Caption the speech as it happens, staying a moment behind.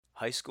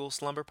High School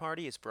Slumber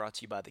Party is brought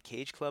to you by the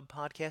Cage Club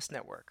Podcast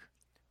Network.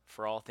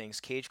 For all things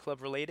Cage Club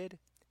related,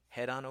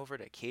 head on over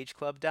to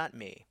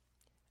cageclub.me.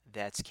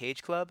 That's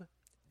cageclub.me.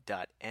 School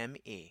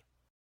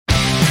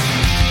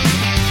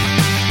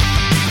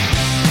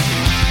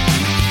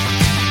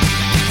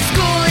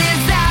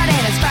is out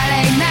and it's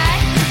Friday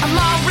night. I'm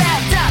all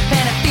wrapped up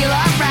and I feel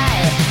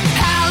alright.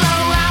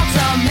 Palo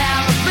Alto,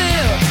 Malibu.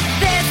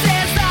 This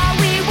is all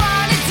we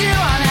wanna do.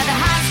 I'm at the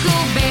high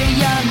school, baby,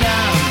 young,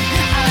 young.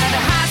 I'm at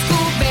the high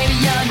school, baby,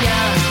 young,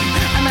 young.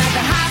 I'm at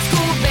the high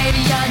school, baby,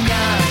 young,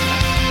 young.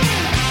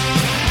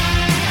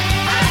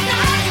 I'm at the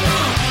high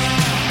school.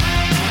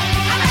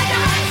 I'm at the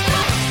high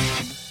school.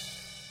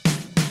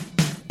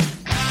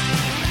 I'm at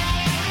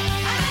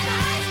the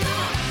high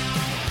school.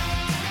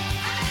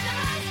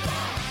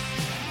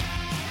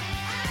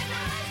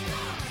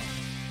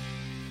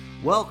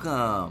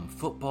 Welcome,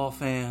 football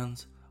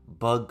fans,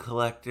 bug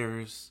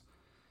collectors,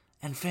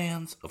 and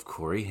fans of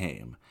Corey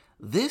Haim.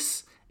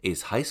 This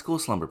is High School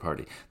Slumber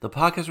Party, the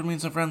podcast where me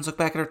and some friends look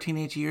back at our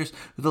teenage years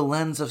through the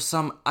lens of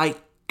some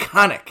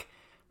iconic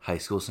high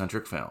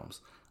school-centric films.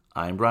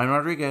 I'm Brian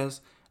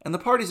Rodriguez, and the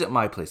party's at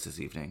my place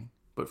this evening.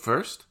 But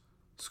first,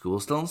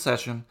 school's still in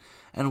session,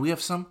 and we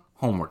have some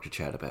homework to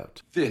chat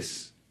about.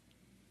 This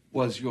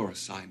was your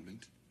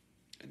assignment,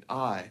 and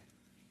I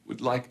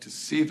would like to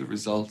see the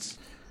results.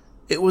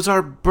 It was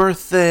our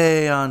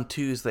birthday on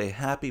Tuesday.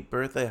 Happy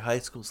birthday, High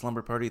School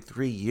Slumber Party.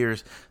 3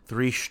 years,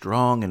 3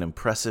 strong and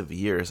impressive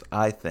years,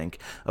 I think.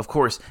 Of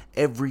course,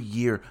 every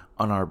year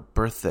on our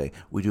birthday,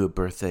 we do a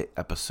birthday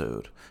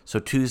episode. So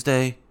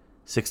Tuesday,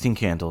 16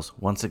 Candles,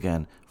 once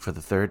again, for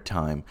the third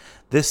time.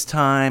 This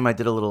time, I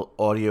did a little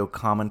audio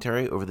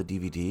commentary over the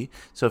DVD.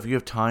 So if you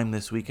have time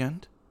this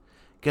weekend,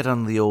 get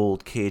on the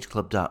old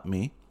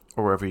cageclub.me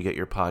or wherever you get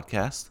your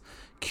podcasts.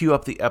 Cue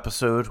up the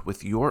episode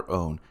with your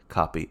own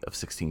copy of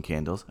 16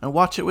 Candles and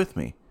watch it with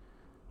me.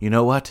 You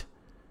know what?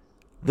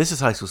 This is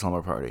High School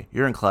Slumber Party.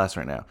 You're in class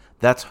right now.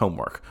 That's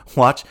homework.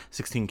 Watch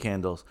 16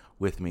 Candles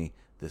with me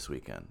this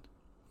weekend.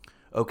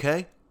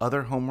 Okay,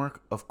 other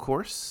homework, of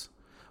course,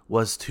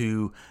 was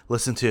to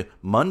listen to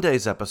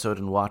Monday's episode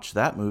and watch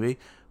that movie.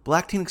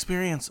 Black Teen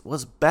Experience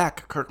was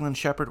back. Kirkland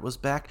Shepard was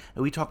back,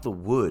 and we talked The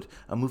Wood,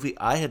 a movie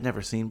I had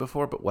never seen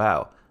before, but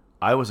wow,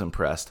 I was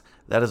impressed.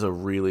 That is a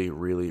really,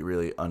 really,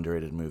 really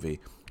underrated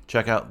movie.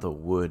 Check out The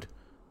Wood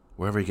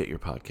wherever you get your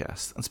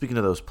podcasts. And speaking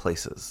of those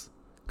places,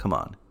 come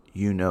on,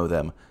 you know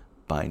them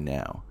by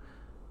now.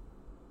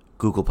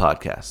 Google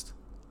Podcast,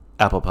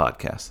 Apple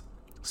Podcast,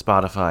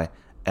 Spotify,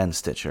 and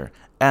Stitcher,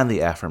 and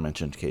the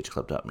aforementioned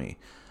cageclub.me.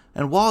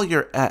 And while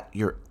you're at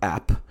your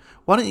app,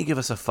 why don't you give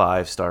us a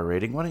 5-star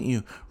rating? Why don't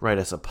you write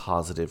us a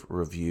positive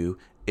review,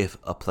 if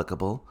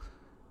applicable?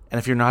 And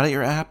if you're not at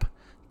your app,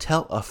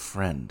 tell a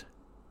friend.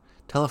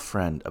 Tell a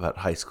friend about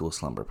High School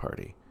Slumber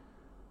Party.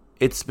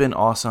 It's been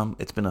awesome.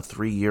 It's been a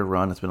 3-year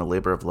run. It's been a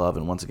labor of love.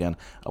 And once again,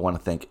 I want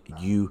to thank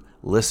you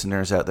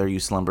listeners out there, you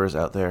slumbers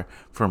out there,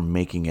 for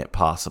making it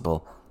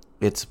possible.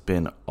 It's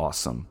been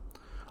awesome.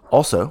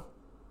 Also,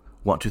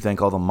 want to thank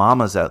all the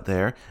mamas out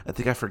there. I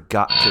think I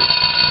forgot to...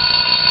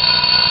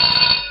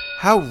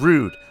 How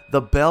rude.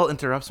 The bell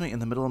interrupts me in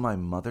the middle of my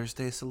Mother's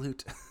Day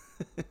salute.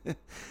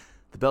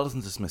 The bell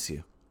doesn't dismiss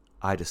you.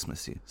 I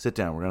dismiss you. Sit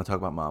down. We're going to talk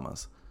about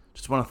mamas.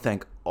 Just want to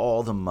thank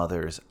all the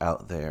mothers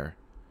out there.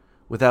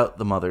 Without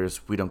the mothers,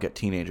 we don't get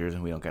teenagers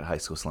and we don't get High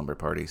School Slumber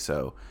Party.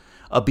 So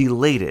a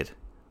belated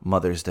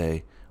Mother's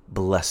Day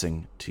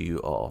blessing to you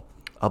all.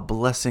 A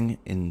blessing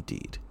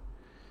indeed.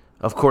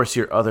 Of course,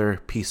 your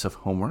other piece of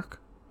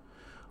homework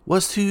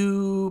was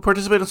to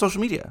participate on social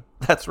media.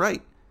 That's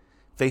right.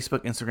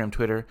 Facebook, Instagram,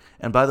 Twitter.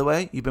 And by the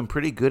way, you've been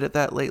pretty good at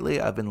that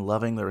lately. I've been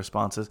loving the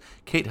responses.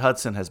 Kate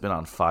Hudson has been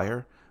on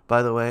fire,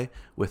 by the way,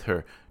 with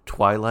her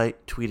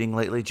Twilight tweeting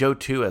lately. Joe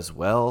too as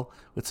well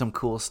with some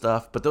cool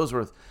stuff. But those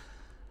were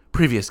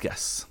previous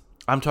guests.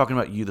 I'm talking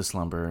about you, the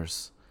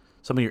slumbers.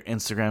 Some of your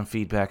Instagram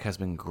feedback has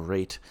been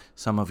great.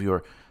 Some of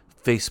your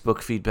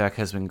Facebook feedback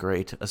has been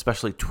great,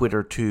 especially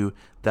Twitter too.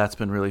 That's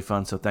been really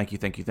fun. So thank you,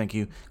 thank you, thank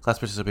you. Class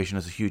participation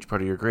is a huge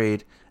part of your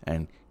grade,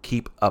 and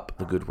keep up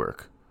the good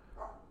work.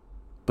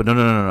 But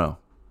no.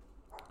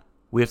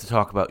 We have to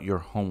talk about your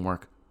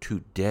homework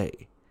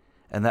today.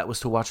 And that was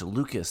to watch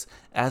Lucas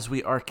as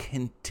we are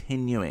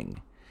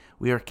continuing.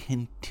 We are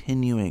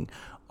continuing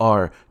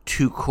our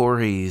Two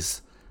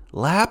Corys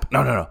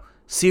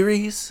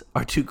series.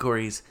 Our Two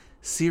Corys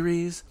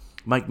series.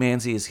 Mike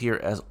Manzi is here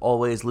as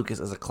always.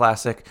 Lucas is a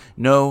classic.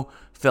 No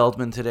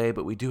Feldman today,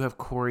 but we do have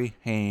Corey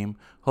Haim.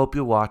 Hope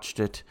you watched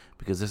it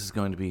because this is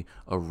going to be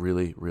a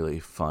really, really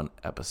fun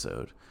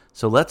episode.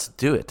 So let's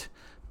do it.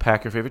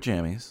 Pack your favorite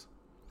jammies.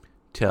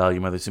 Tell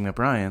your mother to sing up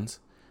Ryan's.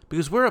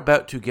 Because we're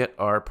about to get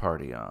our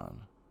party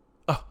on.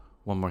 Oh,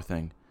 one more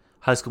thing.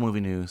 High School movie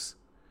news.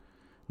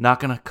 Not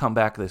going to come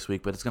back this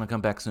week, but it's going to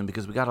come back soon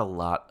because we got a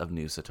lot of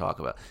news to talk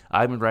about.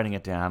 I've been writing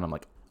it down. I'm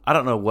like, I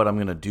don't know what I'm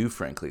going to do,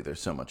 frankly.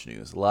 There's so much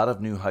news. A lot of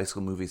new high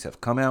school movies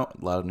have come out.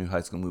 A lot of new high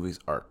school movies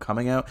are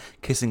coming out.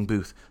 Kissing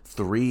Booth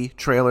 3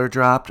 trailer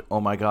dropped. Oh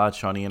my God,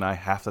 Shawnee and I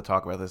have to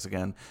talk about this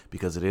again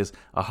because it is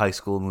a high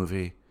school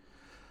movie.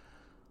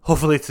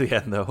 Hopefully it's the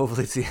end, though.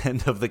 Hopefully it's the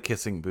end of the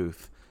kissing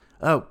booth.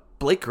 Oh,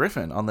 Blake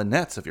Griffin on the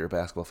Nets, if you're a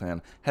basketball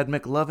fan, had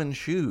McLovin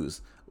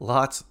shoes.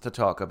 Lots to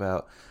talk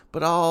about,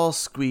 but I'll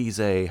squeeze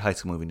a High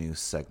School Movie News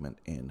segment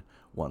in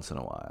once in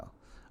a while.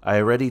 I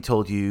already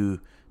told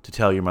you to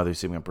tell your mother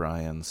Stephen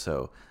O'Brien,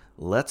 so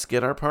let's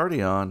get our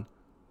party on.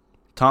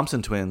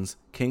 Thompson Twins,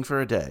 King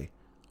for a Day,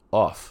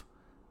 off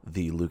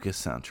the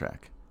Lucas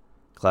soundtrack.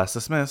 Class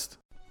dismissed.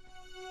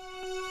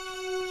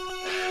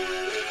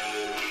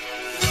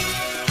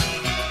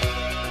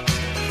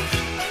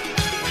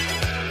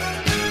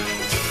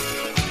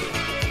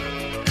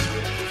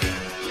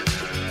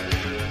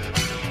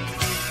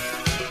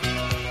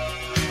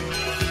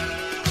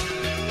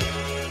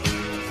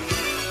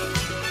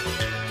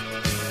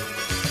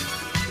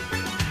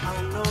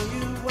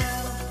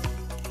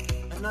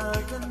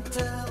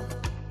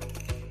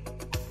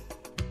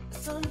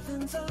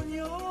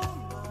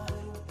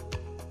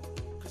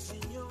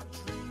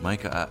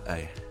 Mike,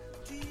 I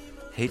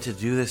hate to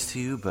do this to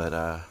you,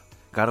 but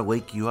gotta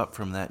wake you up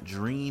from that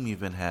dream you've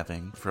been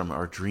having from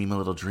our Dream a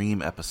Little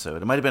Dream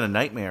episode. It might have been a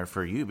nightmare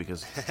for you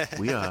because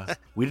we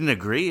didn't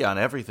agree on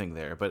everything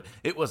there, but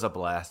it was a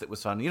blast. It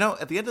was fun. You know,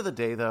 at the end of the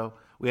day, though,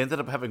 we ended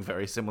up having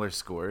very similar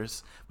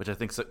scores, which I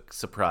think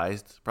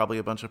surprised probably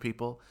a bunch of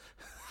people.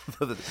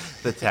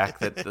 the tack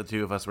that the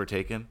two of us were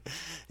taking.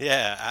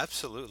 Yeah,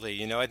 absolutely.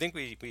 You know, I think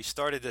we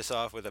started this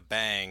off with a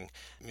bang.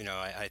 You know,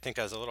 I think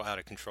I was a little out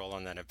of control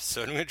on that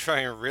episode. I'm going to try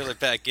and reel it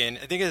back in.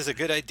 I think it's a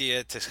good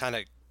idea to kind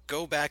of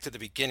go back to the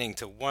beginning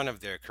to one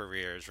of their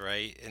careers,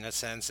 right, in a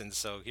sense. And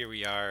so here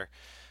we are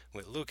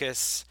with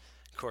Lucas,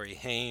 Corey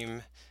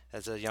Haim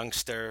as a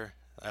youngster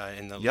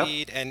in the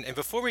lead. And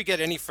before we get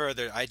any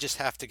further, I just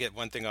have to get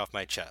one thing off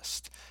my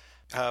chest.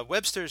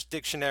 Webster's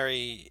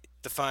dictionary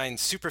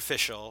defines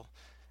superficial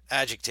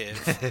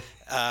adjective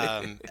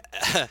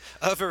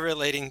of or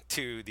relating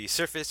to the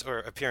surface or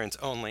appearance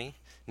only,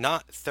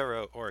 not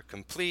thorough or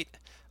complete,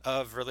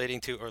 of relating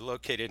to or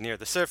located near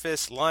the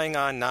surface, lying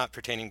on, not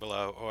pertaining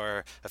below,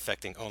 or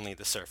affecting only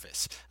the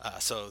surface.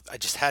 So I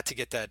just had to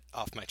get that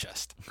off my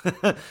chest.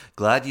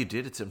 Glad you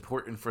did. It's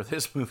important for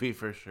this movie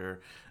for sure.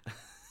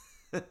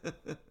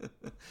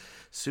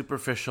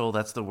 Superficial,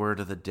 that's the word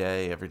of the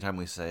day. Every time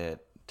we say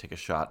it, take a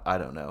shot. I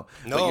don't know.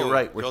 No, but you're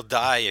right. You'll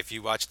die if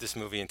you watch this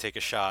movie and take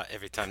a shot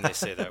every time they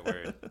say that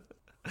word.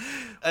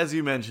 As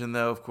you mentioned,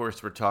 though, of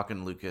course, we're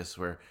talking Lucas.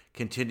 We're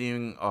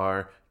continuing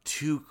our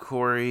two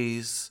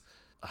Corys,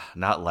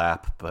 not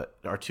lap, but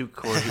our two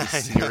Corey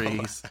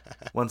series.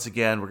 Once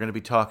again, we're going to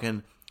be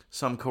talking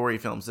some Corey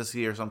films this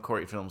year, some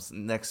Corey films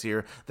next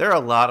year. There are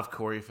a lot of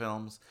Corey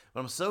films,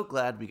 but I'm so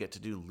glad we get to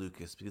do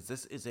Lucas because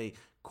this is a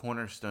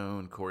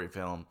cornerstone Corey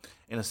film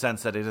in a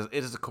sense that it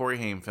is a Corey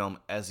Haim film,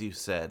 as you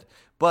said.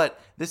 But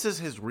this is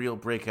his real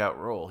breakout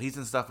role. He's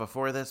in stuff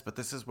before this, but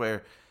this is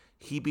where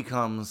he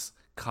becomes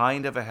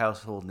kind of a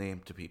household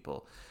name to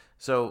people.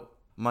 So,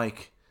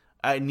 Mike,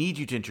 I need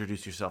you to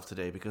introduce yourself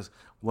today because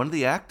one of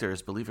the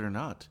actors, believe it or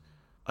not,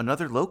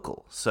 another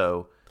local.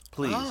 So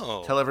please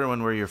tell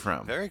everyone where you're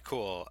from. Very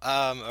cool.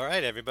 All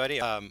right, everybody.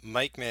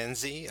 Mike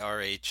Manzi,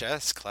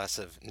 RHS, class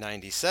of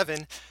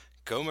 97.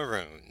 Go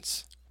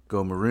Maroons.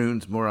 Go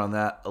Maroons. More on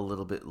that a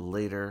little bit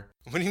later.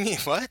 What do you mean?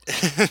 What?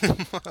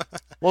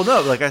 Well,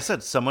 no, like I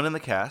said, someone in the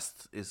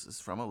cast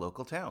is from a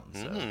local town.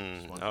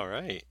 So all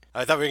right.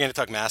 I thought we were going to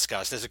talk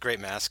mascots. There's a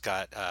great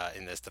mascot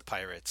in this, the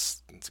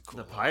Pirates. It's a cool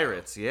the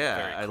Pirates,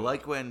 yeah. Cool. I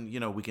like when,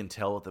 we can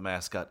tell what the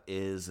mascot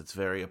is. It's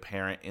very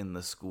apparent in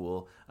the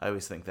school. I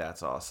always think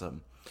that's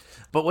awesome.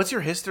 But what's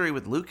your history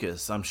with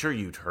Lucas? I'm sure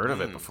you'd heard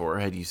of it before.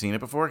 Had you seen it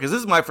before? Because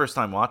this is my first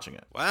time watching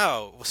it.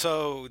 Wow.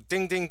 So,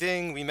 ding, ding,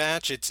 ding, we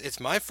match. It's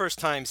my first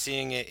time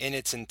seeing it in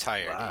its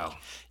entirety. Wow.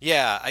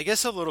 Yeah, I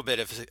guess a little bit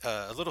of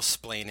a little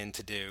splaining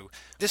to do.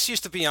 This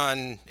used to be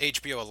on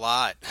HBO a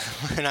lot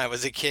when I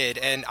was a kid,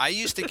 and I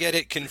used to get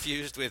it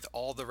confused with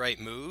All the Right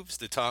Moves,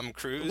 the Tom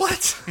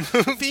Cruise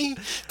movie.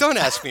 Don't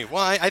ask me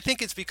why. I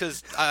think it's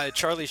because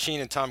Charlie Sheen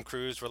and Tom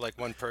Cruise were like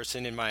one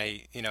person in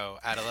my,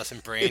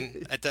 adolescent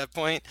brain at that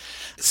point.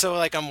 So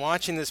like I'm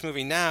watching this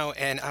movie now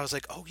and I was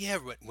like, oh yeah,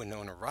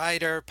 Winona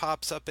Ryder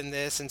pops up in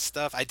this and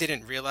stuff. I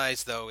didn't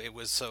realize though it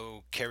was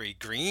so Kerry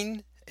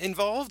Green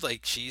involved.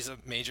 Like she's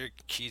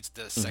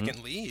the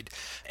second lead.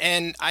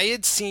 And I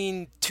had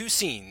seen two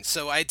scenes.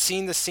 So I'd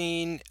seen the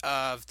scene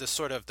of the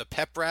sort of the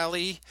pep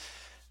rally,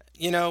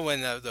 when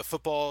the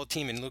football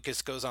team in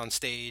Lucas goes on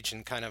stage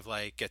and kind of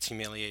like gets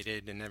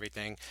humiliated and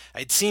everything.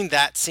 I'd seen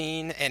that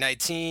scene, and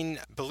I'd seen,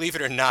 believe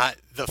it or not,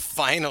 the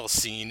final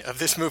scene of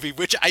this movie,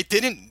 which I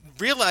didn't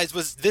realize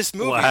was this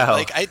movie. Wow.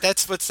 Like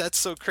that's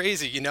so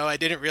crazy. I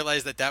didn't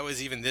realize that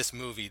was even this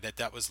movie,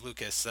 that was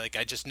Lucas. Like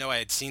I just know I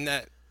had seen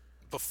that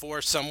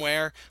before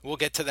somewhere. We'll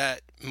get to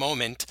that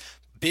moment.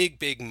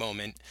 Big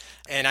moment,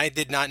 and I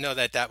did not know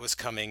that was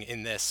coming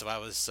in this, so I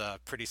was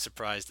pretty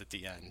surprised at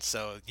the end.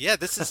 So yeah,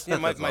 this is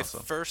my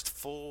awesome. First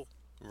full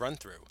run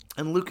through.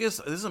 And Lucas,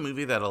 this is a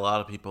movie that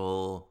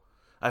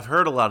I've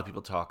heard a lot of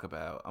people talk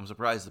about. I'm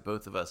surprised that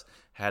both of us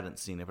hadn't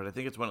seen it, but I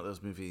think it's one of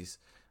those movies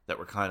that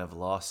were kind of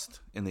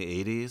lost in the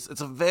 80s. It's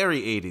a very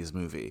 80s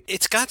movie.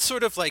 It's got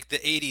sort of like the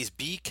 80s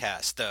B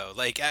cast, though.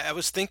 Like, I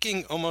was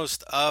thinking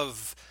almost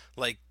of,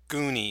 like,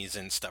 Goonies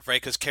and stuff, right?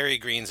 Because Cary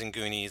Green's in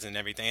Goonies and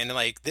everything. And,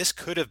 like, this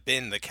could have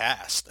been the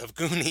cast of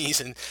Goonies.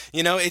 And,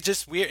 you know, it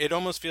just weird. It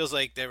almost feels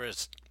like there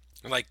was,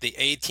 like, the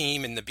A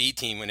team and the B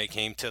team when it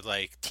came to,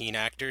 like, teen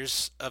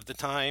actors of the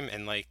time.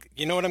 And, like,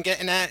 you know what I'm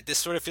getting at? This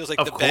sort of feels like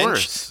Of the course.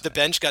 bench. The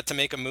bench got to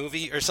make a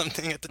movie or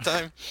something at the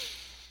time.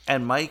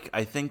 And Mike,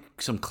 I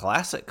think some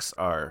classics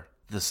are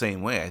the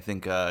same way. I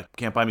think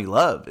Can't Buy Me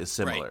Love is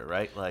similar,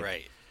 right? Like,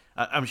 Right.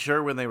 I'm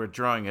sure when they were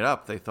drawing it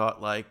up, they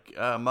thought like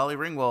Molly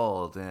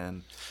Ringwald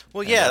and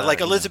Well, yeah, and, like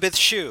you know. Elizabeth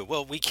Shue.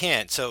 Well, we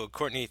can't, so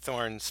Courtney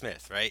Thorne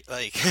Smith, right?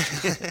 Like,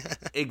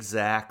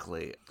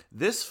 Exactly.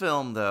 This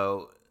film,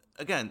 though,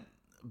 again,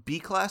 B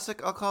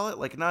classic, I'll call it.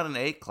 Like, not an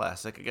A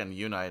classic. Again,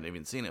 you and I hadn't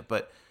even seen it,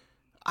 but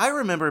I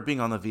remember it being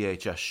on the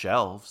VHS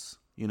shelves.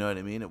 You know what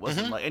I mean? It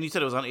wasn't like, and you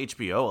said it was on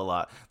HBO a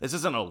lot. This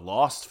isn't a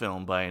lost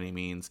film by any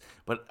means,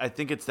 but I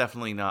think it's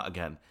definitely not,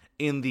 again,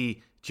 in the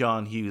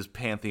John Hughes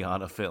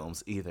pantheon of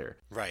films either.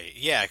 right,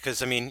 yeah,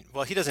 because I mean,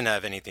 well, he doesn't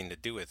have anything to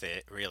do with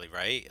it, really,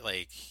 right?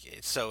 Like,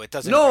 so it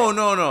doesn't. No.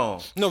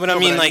 No, but I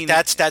mean, like,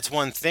 that's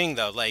one thing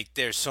though. Like,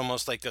 there's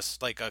almost like this,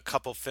 like a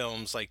couple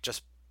films, like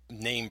just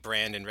name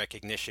brand and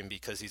recognition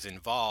because he's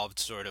involved.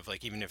 Sort of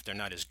like, even if they're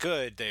not as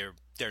good, they're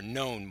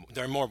known.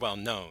 They're more well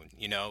known,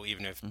 you know.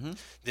 Even if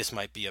this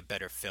might be a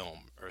better film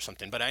or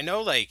something. But I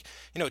know, like,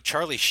 you know,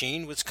 Charlie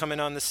Sheen was coming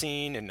on the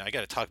scene, and I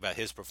got to talk about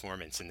his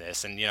performance in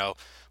this. And you know,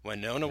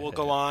 Winona will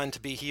go on to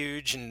be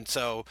huge, and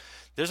so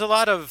there's a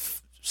lot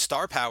of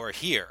star power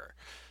here.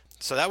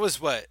 So that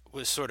was what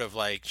was sort of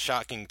like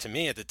shocking to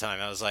me at the time.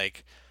 I was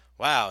like,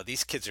 wow,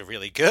 these kids are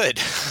really good.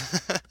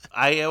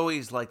 I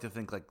always like to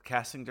think like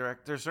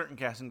certain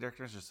casting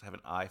directors just have an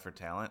eye for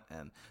talent,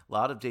 and a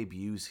lot of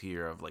debuts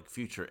here of like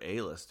future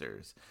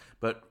A-listers.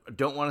 But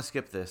don't want to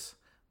skip this.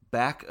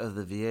 Back of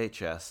the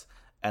VHS,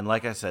 and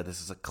like I said,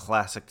 this is a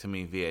classic to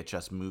me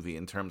VHS movie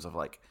in terms of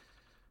like,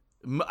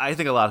 I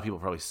think a lot of people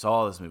probably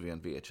saw this movie on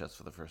VHS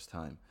for the first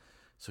time.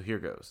 So here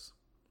goes.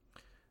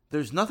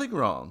 There's nothing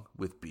wrong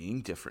with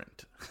being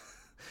different.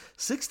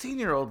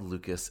 16-year-old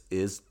Lucas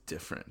is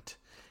different.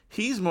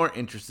 He's more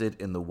interested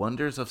in the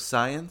wonders of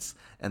science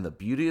and the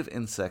beauty of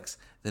insects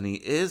than he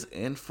is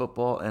in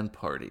football and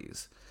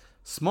parties.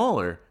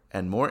 Smaller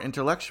and more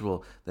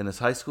intellectual than his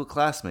high school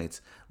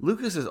classmates,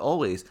 Lucas is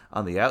always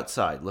on the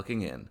outside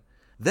looking in.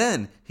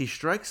 Then he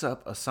strikes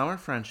up a summer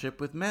friendship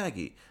with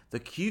Maggie, the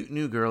cute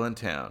new girl in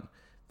town.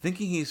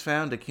 Thinking he's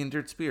found a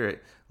kindred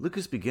spirit,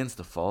 Lucas begins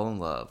to fall in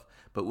love.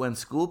 But when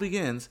school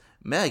begins,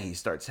 Maggie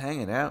starts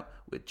hanging out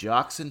with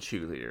jocks and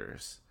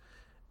cheerleaders.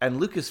 And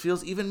Lucas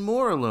feels even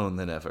more alone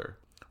than ever.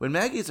 When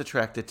Maggie is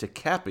attracted to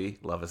Cappy,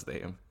 love his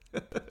name.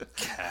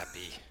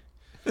 Cappy.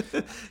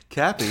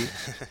 Cappy.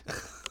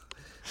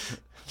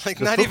 Like,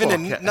 The not even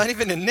football not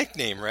even a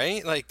nickname,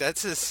 right? Like,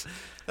 that's his.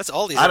 That's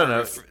all he's. I don't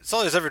know. That's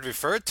all he's ever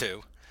referred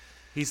to.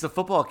 He's the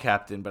football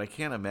captain, but I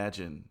can't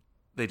imagine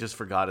they just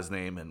forgot his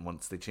name and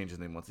once they change his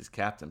name once he's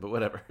captain, but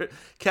whatever.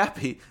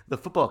 Cappy, the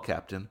football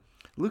captain,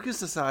 Lucas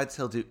decides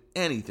he'll do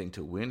anything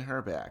to win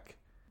her back,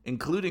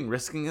 including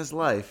risking his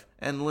life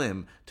and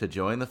limb to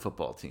join the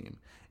football team.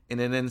 In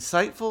an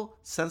insightful,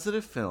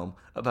 sensitive film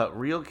about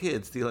real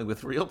kids dealing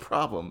with real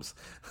problems.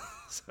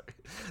 Sorry.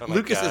 Oh my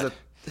Lucas God.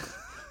 is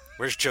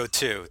Where's Joe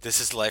 2? This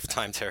is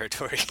Lifetime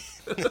territory.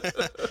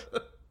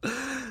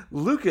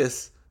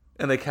 Lucas,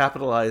 and they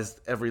capitalized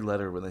every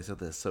letter when they said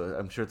this, so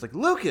I'm sure it's like,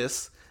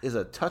 Lucas is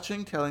a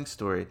touching, telling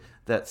story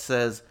that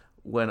says,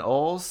 when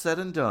all's said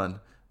and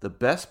done, the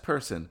best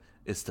person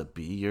is to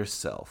be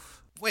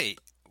yourself. Wait,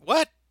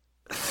 what?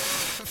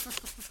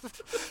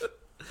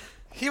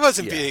 He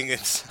wasn't Yeah. being.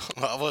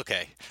 Well,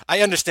 okay.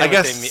 I understand I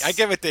what guess- they mean. I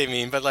get what they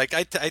mean, but like,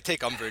 I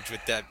take umbrage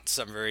with that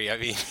summary. I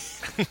mean,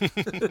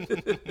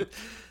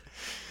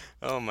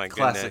 oh my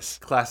goodness.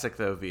 Classic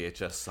though,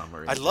 VHS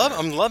summary.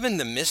 I'm loving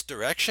the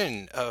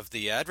misdirection of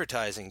the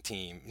advertising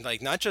team.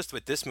 Like, not just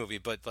with this movie,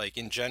 but like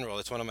in general.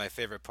 It's one of my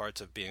favorite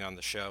parts of being on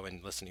the show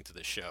and listening to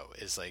the show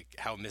is like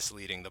how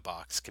misleading the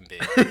box can be.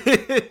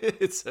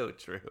 It's so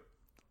true.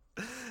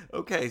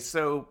 Okay,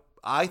 so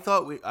I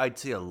thought I'd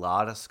see a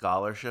lot of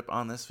scholarship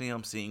on this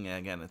film. Seeing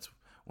again, it's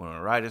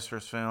Winona Ryder's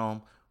first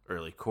film,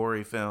 early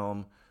Corey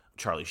film,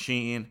 Charlie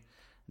Sheen.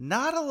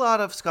 Not a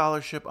lot of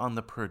scholarship on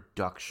the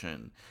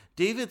production.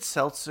 David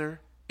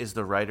Seltzer is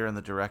the writer and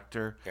the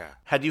director. Yeah.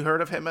 Had you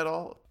heard of him at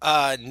all?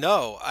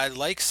 No, I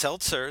like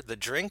seltzer, the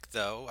drink,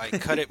 though. I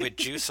cut it with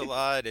juice a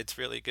lot. It's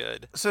really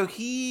good. So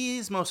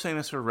he's most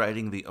famous for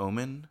writing The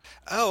Omen.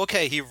 Oh,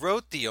 okay. He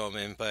wrote The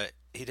Omen, but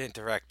he didn't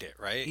direct it,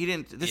 right? He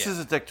didn't. This Yeah. is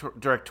his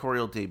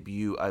directorial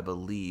debut, I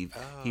believe.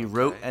 Oh, he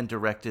wrote okay. and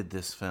directed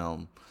this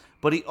film,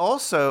 but he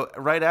also,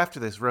 right after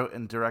this, wrote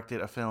and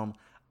directed a film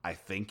I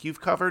think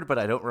you've covered, but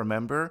I don't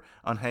remember,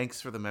 on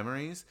Hanks for the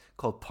Memories,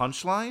 called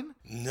Punchline.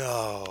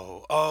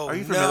 No. Oh, Are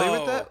you familiar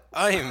with that?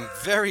 I am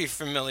very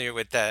familiar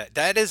with that.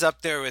 That is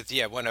up there with,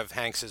 one of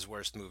Hanks's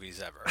worst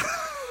movies ever.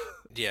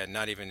 Yeah,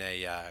 not even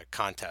a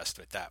contest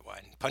with that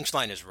one.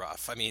 Punchline is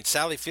rough. I mean,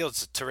 Sally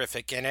Field's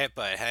terrific in it,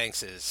 but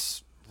Hanks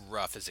is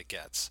rough as it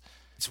gets.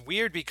 It's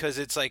weird because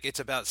it's like it's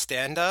about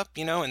stand-up,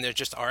 and there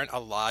just aren't a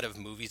lot of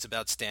movies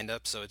about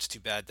stand-up, so it's too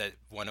bad that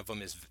one of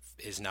them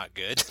is not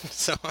good.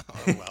 So, oh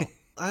well.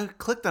 I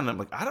clicked on it. I'm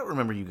like, I don't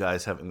remember you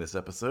guys having this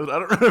episode. I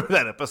don't remember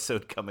that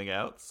episode coming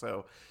out.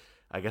 So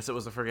I guess it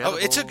was a forgettable. Oh,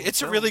 it's a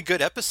film. really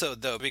good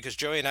episode though, because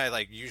Joey and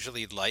I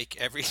usually like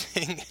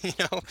everything,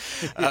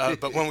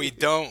 but when we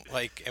don't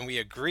and we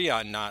agree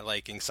on not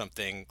liking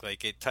something,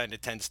 it kind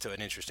of tends to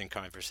an interesting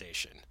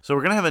conversation. So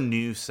we're gonna have a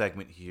new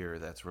segment here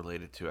that's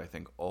related to, I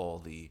think, all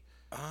the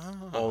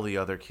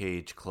other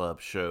Cage Club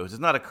shows.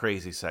 It's not a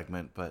crazy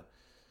segment, but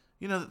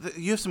you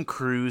have some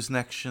Cruise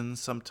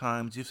nections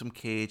sometimes. You have some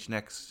Cage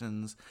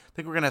nections. I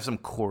think we're going to have some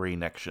Corey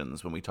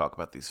nections when we talk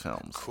about these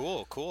films.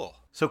 Cool.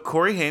 So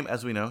Corey Haim,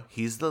 as we know,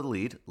 he's the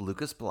lead.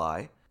 Lucas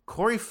Bly.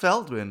 Corey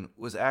Feldman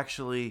was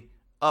actually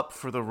up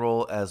for the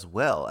role as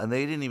well, and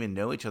they didn't even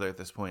know each other at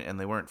this point, and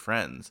they weren't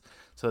friends.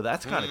 So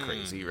that's kind of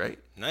crazy, right?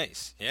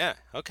 Nice. Yeah,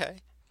 okay.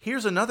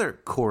 Here's another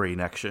Corey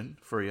nection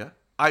for you.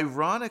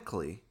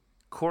 Ironically,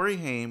 Corey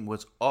Haim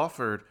was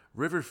offered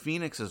River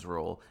Phoenix's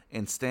role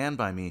in Stand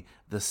By Me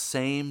the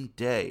same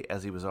day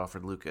as he was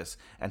offered Lucas,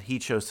 and he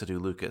chose to do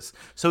Lucas.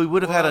 So he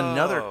would have had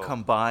another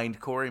combined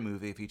Corey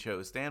movie if he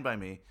chose Stand By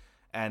Me,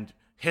 and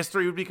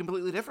history would be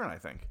completely different, I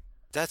think.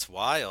 That's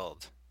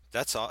wild.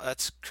 That's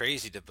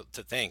crazy to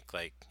think.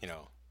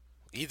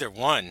 Either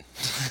one.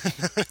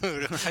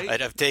 Right?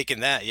 I'd have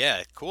taken that.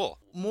 Yeah, cool.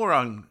 More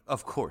on,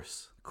 of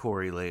course,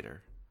 Corey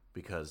later,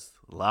 because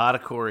a lot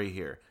of Corey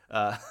here.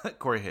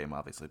 Corey Haim,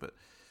 obviously, but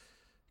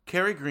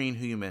Carrie Green,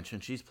 who you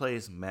mentioned, she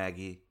plays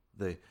Maggie,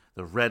 the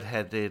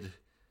redheaded,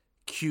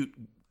 cute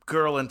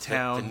girl in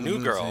town. The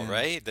new girl,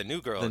 right? The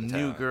new girl in town. The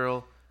new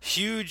girl.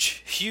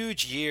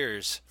 Huge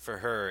years for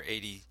her,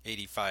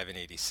 85 and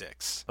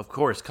 86. Of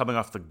course, coming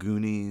off the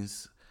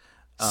Goonies.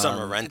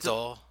 Summer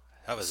Rental.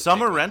 That was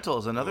Summer Rental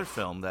is another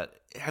film that...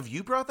 Have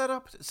you brought that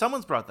up?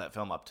 Someone's brought that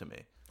film up to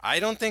me. I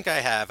don't think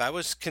I have. I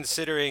was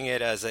considering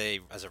it as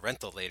a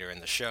rental later in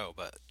the show,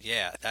 but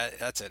yeah,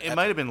 that's it. It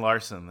might have been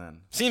Larson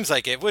then. Seems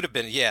like it would have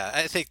been. Yeah,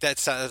 I think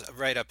that's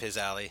right up his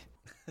alley.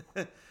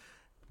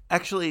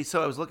 Actually,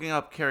 so I was looking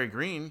up Carrie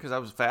Green because I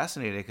was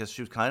fascinated because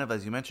she was kind of,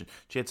 as you mentioned,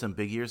 she had some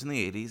big years in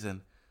the 80s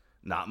and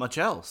not much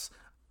else.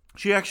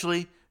 She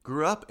actually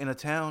grew up in a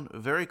town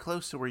very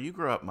close to where you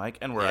grew up, Mike,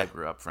 and where I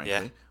grew up,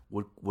 frankly,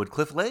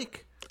 Woodcliff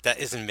Lake. That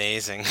is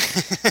amazing.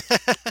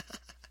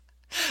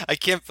 I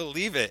can't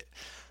believe it.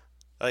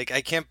 I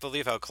can't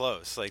believe how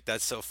close.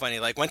 That's so funny.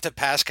 Went to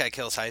Pascack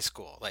Hills High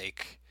School.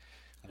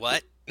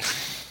 What?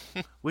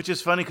 Which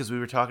is funny because we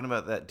were talking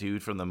about that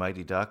dude from the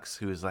Mighty Ducks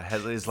who is your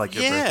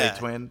birthday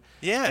twin.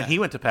 Yeah. And he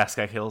went to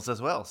Pascack Hills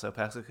as well. So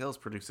Pascack Hills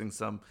producing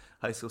some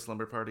High School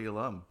Slumber Party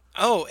alum.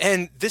 Oh,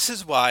 and this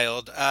is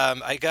wild.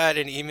 I got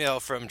an email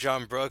from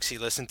John Brooks. He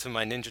listened to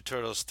my Ninja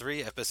Turtles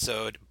 3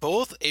 episode.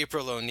 Both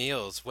April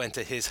O'Neils went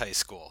to his high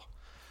school.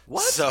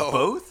 What? So,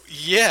 both?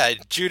 Yeah,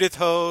 Judith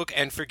Hogue,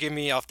 and forgive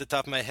me off the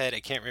top of my head, I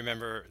can't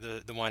remember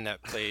the one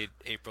that played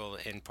April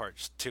in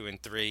parts 2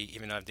 and 3,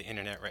 even though I have the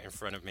internet right in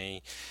front of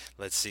me.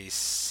 Let's see,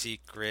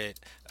 Secret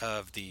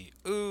of the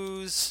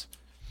Ooze.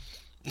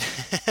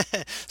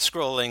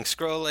 Scrolling.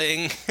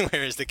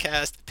 Where is the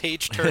cast?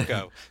 Paige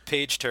Turco.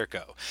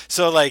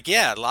 So,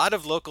 a lot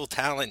of local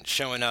talent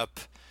showing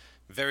up.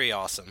 Very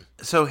awesome.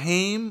 So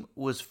Haim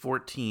was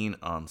 14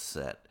 on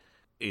set.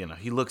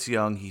 He looks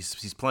young.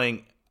 He's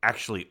playing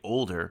actually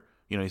older.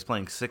 He's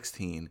playing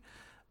 16.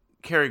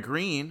 Carrie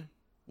Green,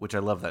 which I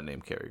love that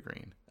name, Carrie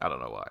Green. I don't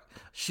know why.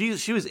 She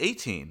was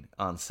 18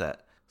 on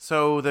set.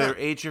 So their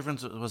age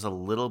difference was a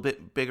little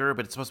bit bigger,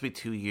 but it's supposed to be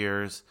 2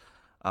 years.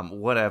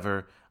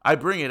 Whatever. I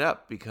bring it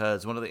up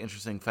because one of the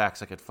interesting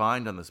facts I could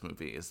find on this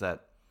movie is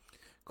that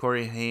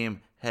Corey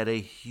Haim had a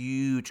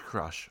huge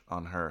crush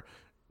on her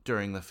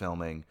during the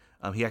filming.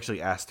 He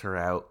actually asked her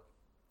out,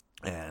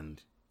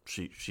 and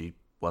she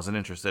wasn't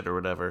interested or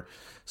whatever.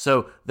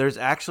 So there's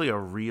actually a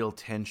real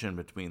tension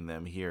between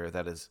them here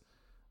that is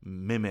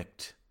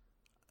mimicked.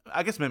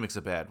 I guess mimic's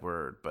a bad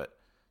word, but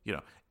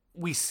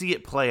we see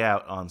it play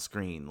out on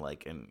screen.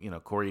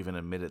 And Corey even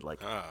admitted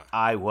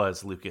I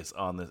was Lucas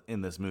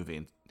in this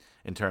movie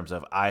in terms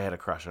of I had a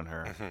crush on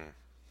her,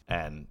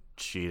 and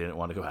she didn't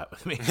want to go out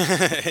with me.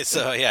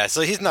 So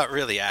he's not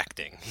really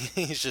acting;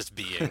 he's just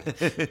being,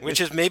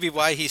 which is maybe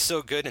why he's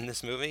so good in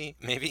this movie.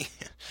 Maybe.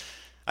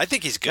 I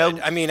think he's good.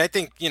 I mean, I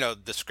think,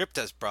 the script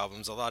has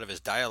problems. A lot of his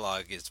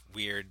dialogue is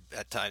weird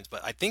at times,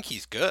 but I think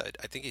he's good.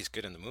 I think he's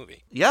good in the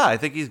movie. Yeah, I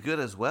think he's good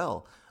as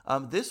well.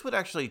 This would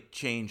actually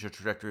change the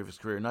trajectory of his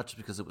career, not just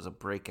because it was a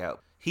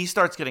breakout. He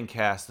starts getting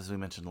cast, as we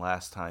mentioned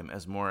last time,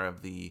 as more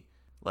of the,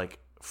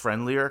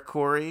 friendlier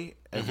Corey,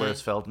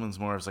 whereas Feldman's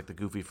more as, the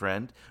goofy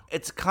friend.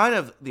 It's kind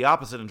of the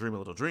opposite in Dream a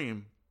Little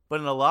Dream, but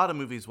in a lot of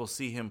movies, we'll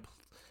see him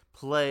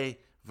play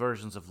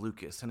versions of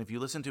Lucas. And if you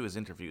listen to his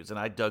interviews, and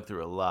I dug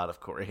through a lot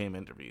of Corey Haim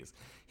interviews,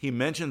 he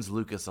mentions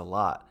Lucas a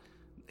lot.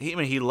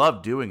 He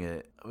loved doing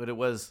it, but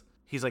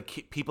he's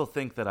like, people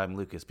think that I'm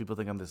Lucas. People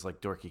think I'm this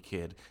like dorky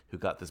kid who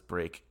got this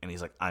break, and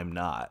he's like, I'm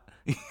not.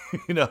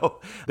 You know,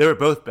 they were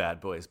both bad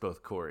boys,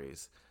 both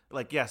Corys.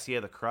 Like, yes, he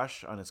had a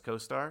crush on his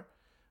co-star,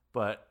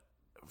 but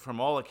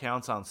from all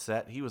accounts on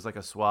set, he was like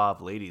a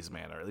suave ladies'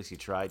 man, or at least he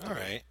tried to. All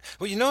right.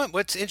 Well, you know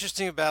what's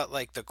interesting about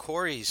like the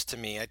Corys to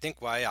me, I think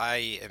why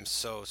I am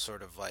so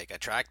sort of like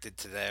attracted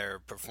to their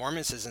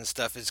performances and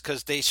stuff is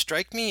because they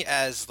strike me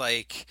as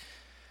like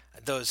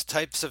those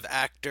types of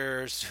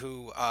actors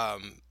who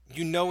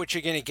you know what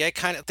you're going to get.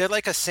 Kind of, they're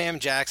like a Sam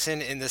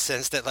Jackson in the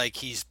sense that like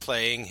he's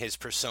playing his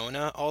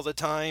persona all the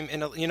time,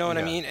 you know what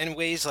I mean, in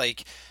ways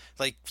like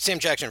Sam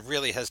Jackson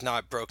really has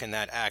not broken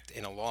that act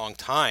in a long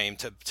time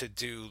to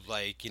do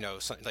like, you know,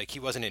 like he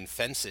wasn't in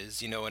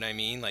Fences, you know what I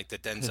mean? Like the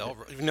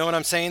Denzel, you know what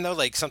I'm saying though?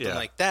 Like something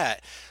like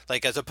that,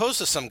 like as opposed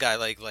to some guy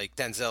like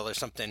Denzel or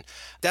something.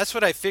 That's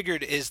what I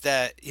figured is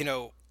that, you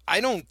know, I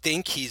don't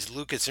think he's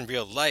Lucas in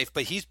real life,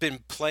 but he's been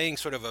playing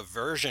sort of a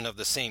version of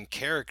the same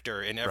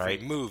character in every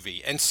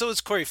movie. And so is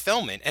Corey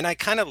Feldman. And I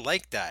kind of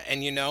like that.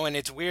 And, you know, and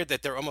it's weird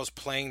that they're almost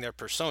playing their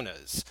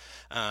personas.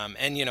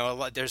 And, you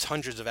know, there's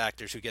hundreds of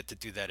actors who get to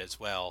do that as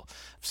well.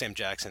 Sam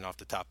Jackson off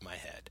the top of my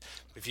head,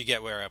 if you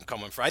get where I'm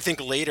coming from. I think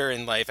later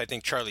in life, I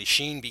think Charlie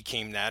Sheen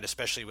became that,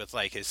 especially with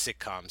like his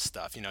sitcom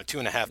stuff, you know,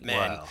 2.5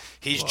 Men. Wow.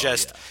 He's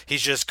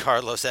just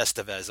Carlos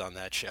Estevez on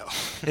that show.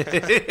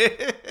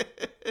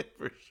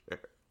 For sure.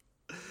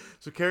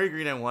 So Cary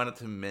Green, I wanted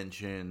to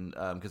mention,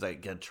 because I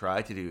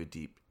tried to do a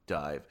deep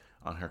dive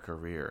on her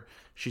career.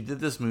 She did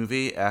this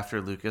movie after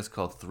Lucas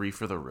called 3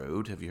 for the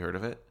Road. Have you heard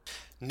of it?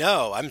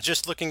 No, I'm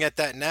just looking at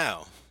that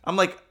now. I'm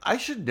like, I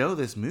should know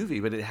this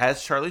movie, but it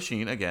has Charlie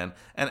Sheen again,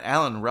 and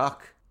Alan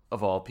Ruck,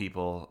 of all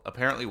people,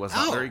 apparently was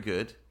not very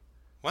good.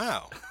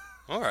 Wow.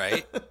 All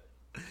right.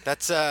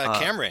 That's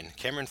Cameron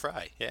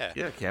Fry, yeah.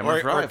 Yeah,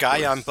 Cameron Fry. Or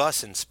Guy on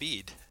Bus in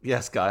Speed.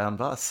 Yes, Guy on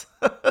Bus.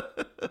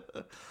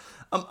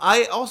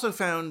 I also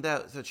found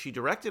out that she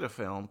directed a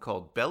film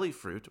called Belly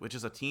Fruit, which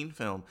is a teen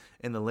film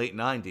in the late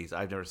 90s.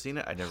 I've never seen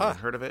it. I've never even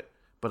heard of it,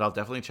 but I'll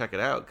definitely check it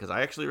out because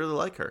I actually really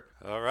like her.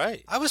 All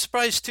right. I was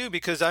surprised, too,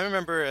 because I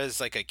remember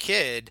as like a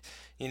kid,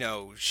 you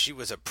know, she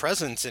was a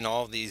presence in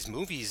all these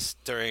movies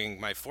during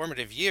my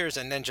formative years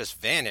and then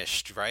just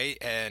vanished, right?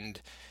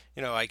 And,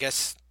 you know, I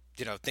guess,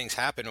 you know, things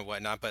happen and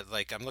whatnot, but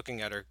like I'm looking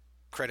at her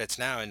credits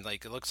now and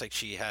like it looks like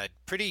she had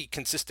pretty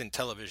consistent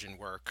television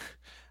work.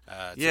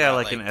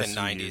 Like in the SVU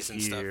 90s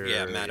and stuff.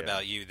 Yeah, Mad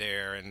About You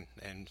there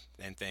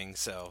and things.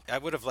 So I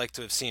would have liked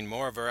to have seen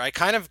more of her. I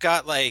kind of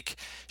got like,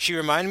 she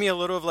reminded me a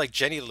little of like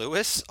Jenny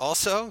Lewis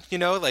also, you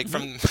know, like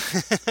from,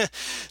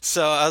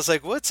 so I was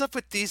like, what's up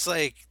with these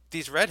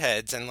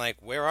redheads and like,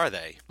 where are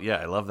they? Yeah,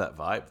 I love that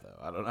vibe though.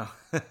 I don't know.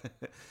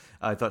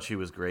 I thought she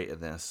was great in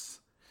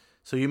this.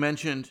 So you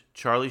mentioned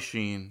Charlie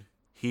Sheen.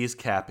 He's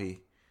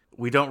Cappy.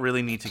 We don't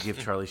really need to give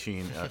Charlie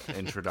Sheen an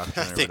introduction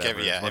or I think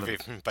whatever.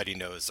 Everybody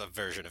knows a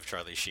version of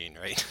Charlie Sheen,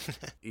 right?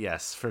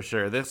 Yes, for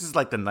sure. This is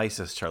like the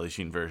nicest Charlie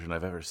Sheen version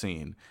I've ever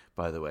seen,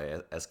 by the way,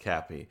 as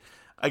Cappy.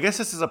 I guess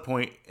this is a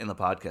point in the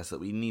podcast that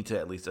we need to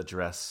at least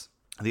address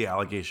the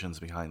allegations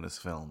behind this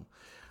film.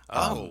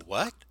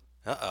 What?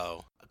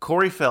 Uh-oh.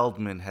 Corey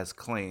Feldman has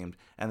claimed,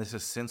 and this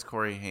is since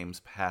Corey Haim's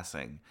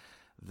passing,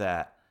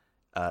 that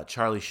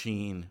Charlie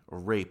Sheen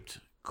raped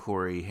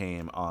Corey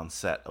Haim on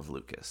set of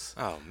Lucas.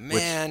 Oh,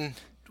 man.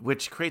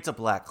 Which creates a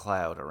black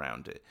cloud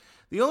around it.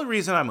 The only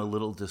reason I'm a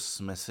little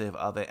dismissive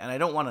of it, and I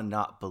don't want to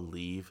not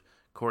believe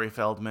Corey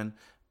Feldman,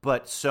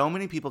 but so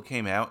many people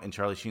came out in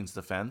Charlie Sheen's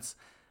defense,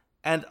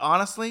 and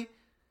honestly,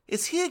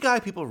 is he a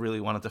guy people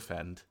really want to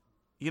defend?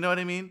 You know what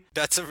I mean?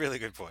 That's a really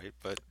good point,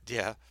 but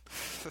yeah.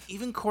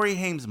 Even Corey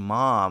Haim's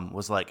mom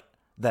was like,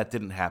 that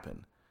didn't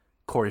happen.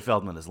 Corey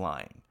Feldman is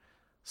lying.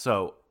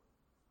 So,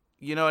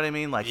 you know what I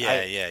mean? Like,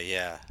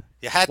 yeah.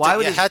 You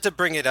had to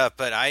bring it up,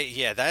 but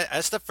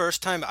that's the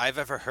first time I've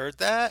ever heard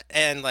that,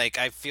 and like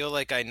I feel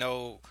like I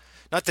know,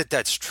 not that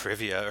that's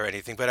trivia or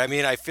anything, but I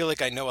mean I feel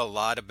like I know a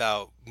lot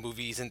about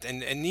movies, and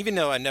even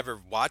though I never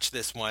watched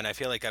this one, I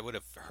feel like I would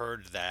have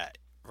heard that,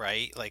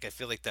 right? Like I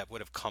feel like that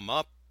would have come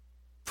up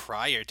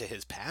prior to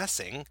his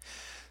passing.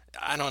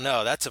 I don't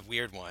know. That's a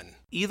weird one.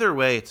 Either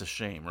way, it's a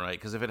shame, right?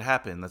 Because if it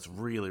happened, that's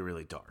really,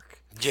 really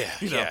dark. Yeah,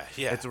 yeah.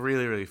 It's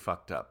really, really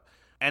fucked up.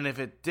 And if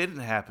it didn't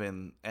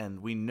happen, and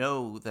we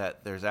know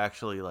that there's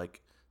actually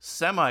like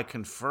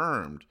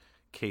semi-confirmed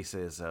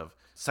cases of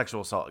sexual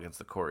assault against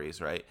the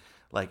Coreys, right?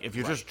 Like if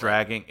you're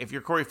if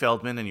you're Corey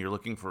Feldman and you're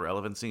looking for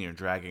relevancy and you're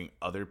dragging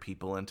other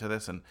people into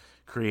this and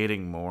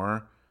creating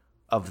more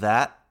of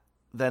that,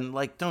 then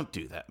like don't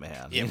do that,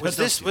 man. Yeah, was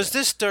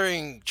this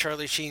during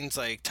Charlie Sheen's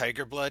like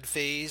Tiger Blood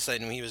phase,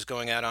 and when he was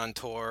going out on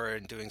tour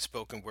and doing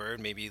spoken word,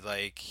 maybe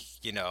like,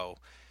 you know,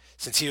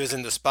 since he was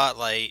in the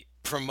spotlight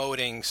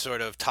promoting sort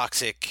of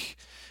toxic,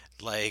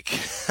 like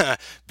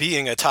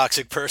being a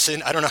toxic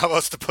person. I don't know how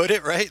else to put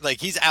it, right? Like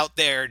he's out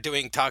there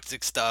doing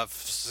toxic stuff,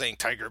 saying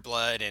Tiger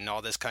Blood and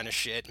all this kind of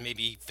shit.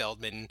 Maybe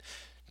Feldman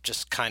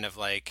just kind of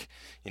like,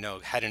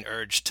 had an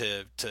urge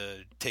to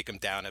take him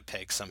down a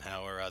peg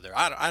somehow or other.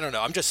 I don't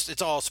know.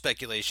 It's all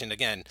speculation.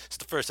 Again, it's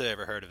the first I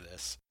ever heard of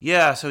this.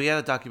 Yeah, so he had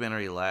a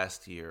documentary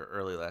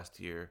early last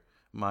year,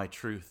 My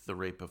Truth, The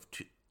Rape of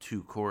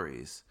Two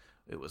Coreys,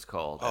 it was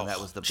called. And that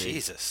was the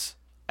big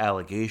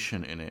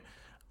allegation in it.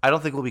 I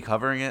don't think we'll be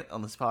covering it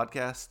on this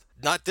podcast.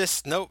 Not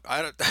this. Nope.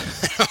 I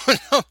don't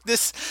know.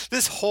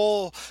 This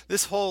whole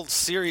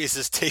series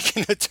is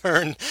taking a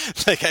turn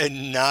like I had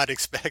not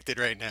expected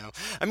right now.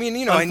 I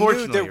mean, I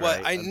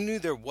knew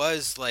there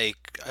was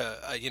like,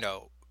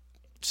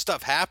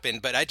 stuff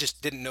happened, but I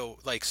just didn't know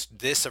like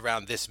this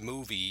around this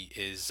movie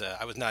is.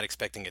 I was not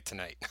expecting it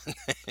tonight.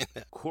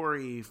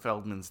 Corey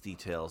Feldman's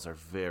details are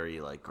very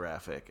like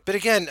graphic. But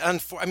again, I'm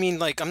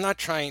not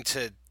trying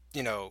to,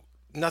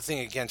 nothing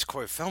against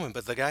Corey Feldman,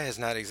 but the guy is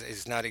not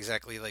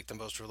exactly like the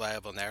most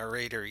reliable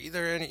narrator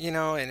either, and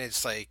and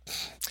it's like,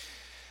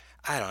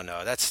 I don't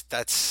know. That's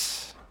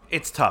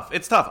it's tough.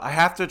 It's tough. I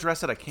have to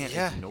address it. I can't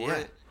ignore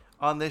it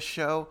on this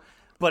show.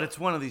 But it's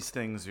one of these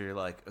things where you're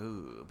like,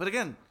 ooh. But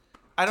again,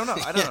 I don't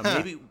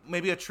know.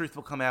 Maybe a truth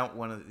will come out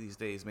one of these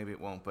days. Maybe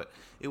it won't. But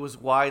it was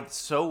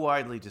so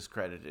widely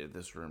discredited,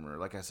 this rumor.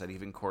 Like I said,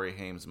 even Corey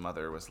Haim's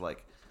mother was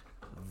like,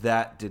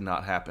 that did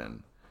not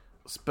happen.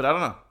 But I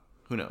don't know.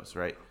 Who knows,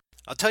 right?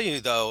 I'll tell you,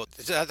 though,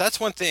 that's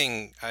one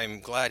thing I'm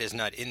glad is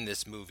not in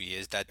this movie,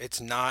 is that it's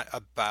not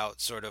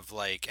about sort of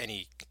like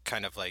any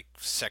kind of like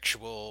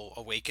sexual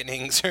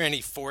awakenings or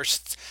any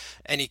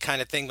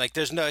kind of thing. Like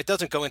it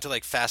doesn't go into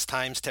like Fast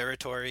Times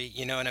territory.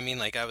 You know what I mean?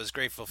 Like I was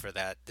grateful for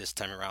that this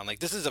time around. Like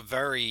this is a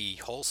very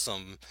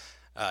wholesome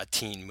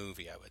teen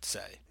movie, I would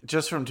say.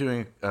 Just from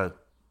doing a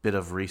bit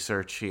of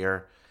research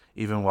here,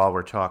 even while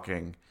we're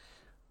talking,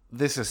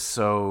 this is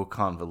so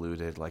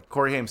convoluted. Like,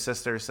 Corey Haim's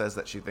sister says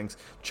that she thinks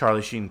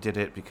Charlie Sheen did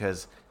it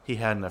because he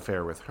had an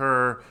affair with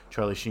her.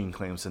 Charlie Sheen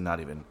claims to not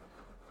even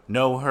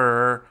know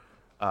her.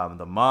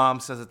 The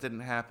mom says it didn't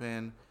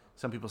happen.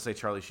 Some people say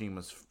Charlie Sheen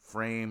was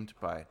framed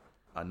by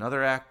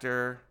another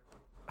actor.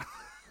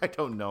 I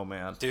don't know,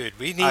 man. Dude,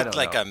 we need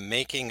like a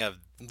making of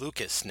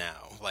Lucas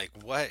now. Like,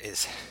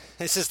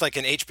 this is like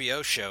an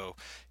HBO show,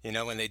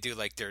 when they do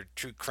like their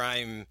true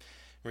crime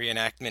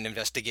reenactment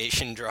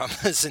investigation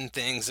dramas and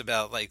things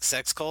about like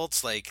sex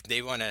cults. Like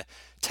they want to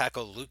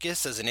tackle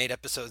Lucas as an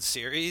 8-episode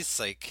series.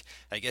 Like,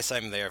 I guess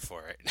I'm there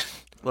for it.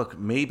 Look,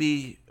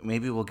 maybe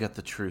we'll get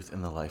the truth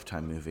in the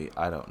Lifetime movie.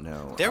 I don't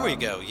know. There we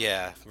go.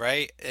 Yeah,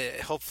 right.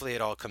 Hopefully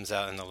it all comes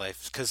out in the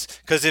life, because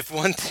if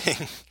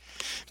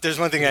there's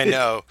one thing I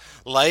know,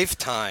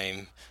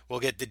 Lifetime will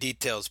get the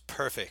details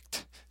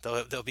perfect.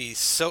 They'll be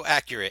so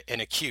accurate and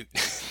acute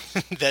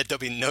that there'll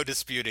be no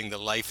disputing the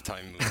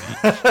Lifetime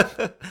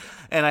movie.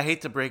 And I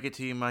hate to break it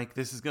to you, Mike,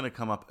 this is going to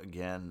come up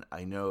again.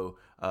 I know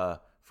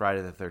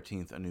Friday the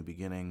 13th, A New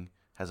Beginning,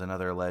 has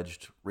another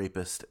alleged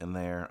rapist in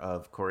there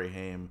of Corey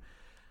Haim.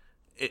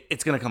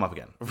 It's going to come up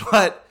again.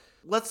 But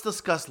let's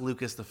discuss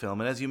Lucas the film.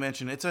 And as you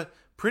mentioned, it's a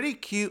pretty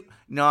cute,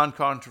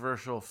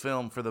 non-controversial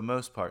film for the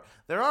most part.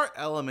 There are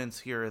elements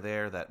here or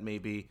there that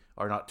maybe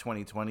are not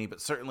 2020, but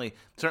certainly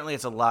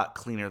it's a lot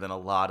cleaner than a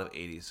lot of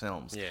 80s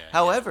films. Yeah,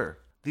 However,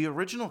 the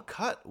original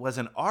cut was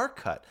an R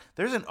cut.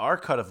 There's an R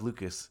cut of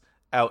Lucas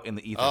out in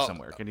the ether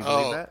somewhere. Can you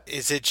believe that?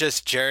 Is it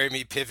just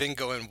Jeremy Piven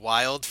going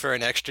wild for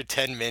an extra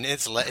 10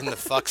 minutes, letting the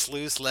fucks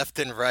loose left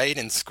and right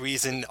and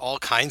squeezing all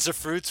kinds of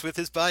fruits with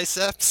his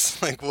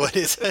biceps? Like, what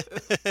is it?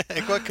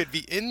 Like, what could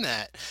be in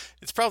that?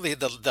 It's probably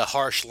the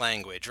harsh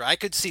language. Or I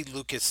could see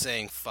Lucas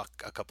saying fuck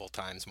a couple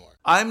times more.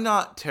 I'm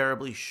not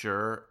terribly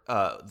sure.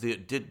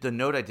 The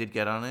note I did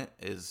get on it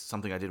is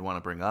something I did want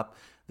to bring up.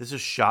 This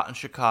is shot in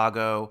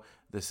Chicago.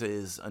 This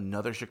is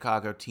another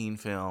Chicago teen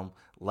film,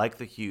 like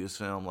the Hughes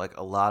film, like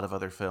a lot of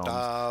other films.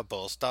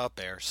 Bulls, the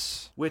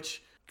Bears.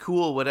 Which,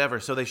 cool,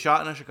 whatever. So they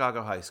shot in a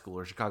Chicago high school,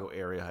 or Chicago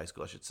area high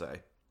school, I should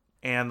say.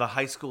 And the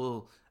high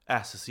school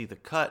asked to see the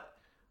cut.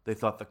 They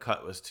thought the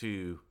cut was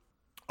too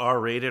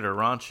R-rated or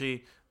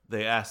raunchy.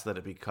 They asked that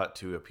it be cut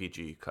to a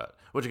PG cut.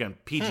 Which, again,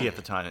 PG at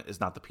the time is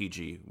not the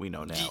PG we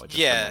know now. It's just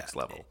the next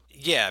level.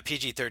 Yeah,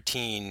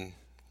 PG-13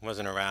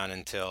 wasn't around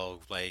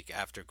until like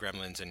after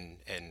Gremlins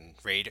and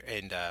Raid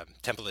and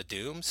Temple of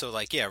Doom. So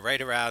like, yeah, right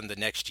around the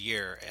next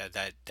year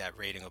that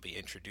rating will be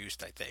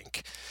introduced, I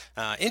think.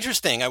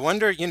 Interesting. I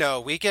wonder,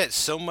 we get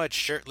so much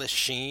shirtless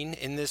Sheen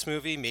in this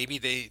movie. Maybe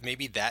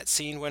that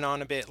scene went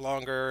on a bit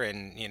longer,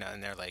 and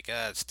and they're like,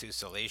 it's too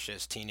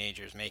salacious,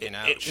 teenagers making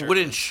out. It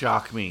wouldn't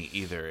shock me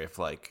either if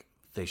like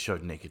they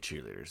showed naked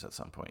cheerleaders at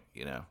some point,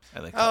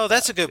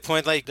 that's a good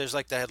point. Like, there's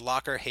like that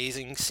locker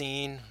hazing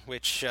scene,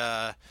 which,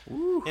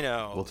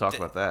 we'll talk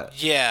about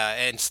that. Yeah,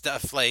 and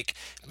stuff like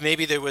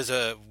maybe there's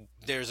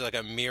like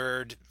a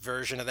mirrored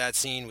version of that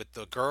scene with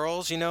the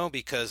girls,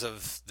 because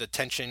of the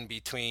tension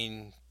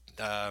between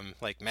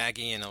like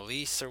Maggie and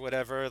Elise or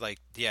whatever. Like,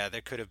 yeah,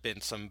 there could have been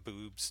some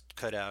boobs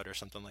cut out or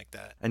something like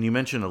that. And you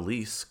mentioned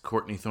Elise,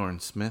 Courtney Thorne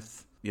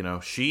Smith.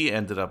 She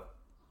ended up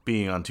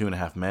being on Two and a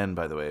Half Men,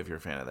 by the way, if you're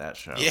a fan of that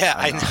show. Yeah,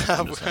 I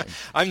I'm know. just saying.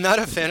 I'm not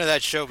a fan of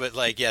that show, but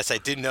like, yes, I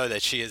did know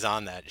that she is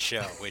on that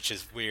show, which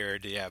is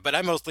weird. Yeah, but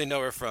I mostly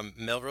know her from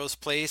Melrose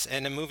Place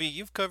and a movie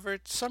you've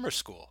covered, Summer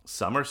School.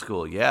 Summer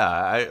School, yeah,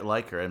 I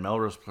like her, and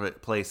Melrose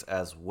Place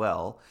as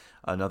well.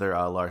 Another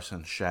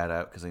Larson shout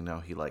out because I know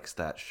he likes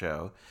that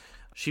show.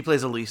 She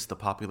plays Elise, the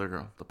popular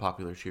girl, the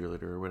popular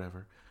cheerleader or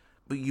whatever.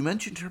 But you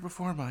mentioned her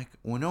before, Mike.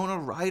 Winona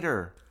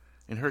Ryder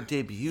in her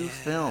debut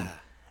film.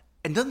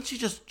 And doesn't she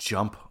just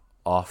jump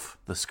off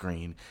the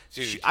screen?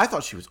 Dude. I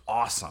thought she was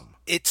awesome.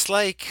 It's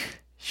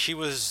like she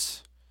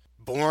was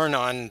born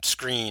on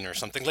screen or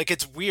something. Like,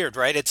 it's weird,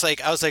 right? It's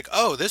like, I was like,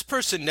 oh, this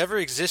person never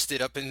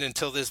existed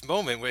until this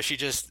moment where she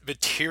just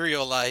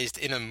materialized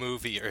in a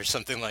movie or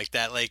something like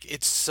that. Like,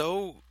 it's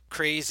so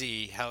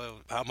crazy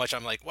how much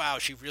I'm like, wow,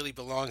 she really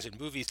belongs in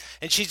movies.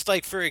 And she's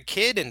like, for a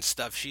kid and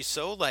stuff, she's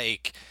so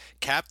like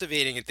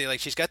captivating, and like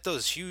she's got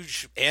those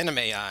huge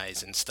anime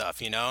eyes and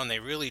stuff, and they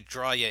really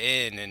draw you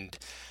in. And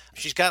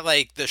she's got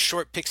like the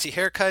short pixie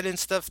haircut and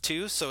stuff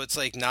too, so it's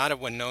like not a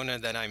Winona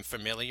that I'm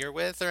familiar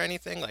with or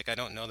anything. Like, I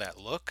don't know that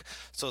look,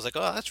 so I was like,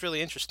 oh, that's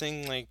really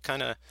interesting. Like,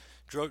 kind of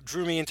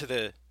drew me into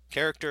the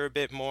character a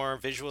bit more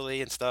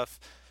visually and stuff.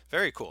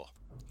 Very cool.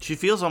 She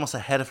feels almost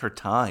ahead of her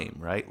time,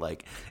 right?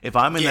 Like, if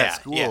I'm in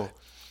that school, yeah.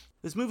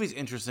 This movie's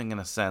interesting in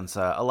a sense.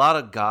 A lot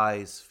of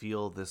guys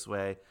feel this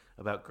way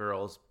about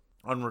girls,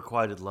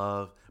 unrequited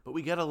love, but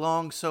we get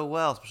along so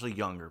well, especially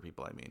younger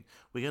people, I mean.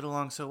 We get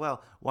along so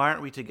well. Why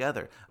aren't we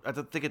together? I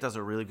think it does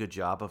a really good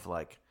job of,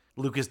 like,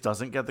 Lucas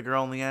doesn't get the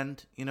girl in the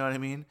end, you know what I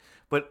mean?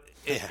 But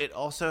it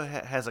also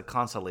has a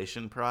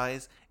consolation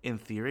prize, in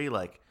theory,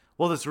 like,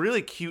 well, this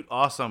really cute,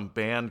 awesome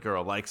band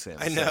girl likes him.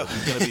 I know.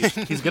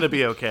 So he's gonna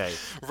be okay.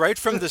 Right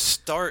from the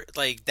start,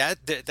 like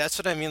that's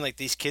what I mean. Like,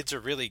 these kids are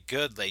really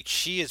good. Like,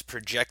 she is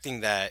projecting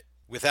that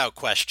without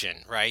question,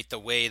 right? The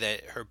way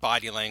that her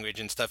body language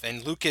and stuff.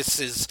 And Lucas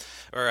is,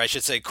 or I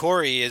should say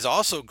Corey, is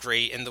also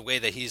great in the way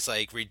that he's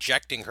like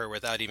rejecting her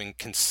without even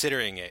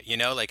considering it,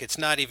 Like, it's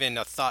not even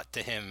a thought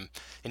to him,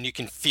 and you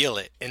can feel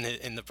it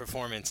in the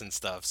performance and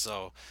stuff.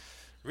 So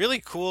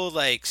really cool,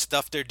 like,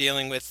 stuff they're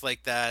dealing with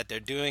like that. They're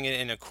doing it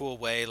in a cool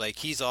way. Like,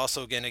 he's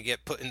also going to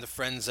get put in the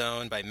friend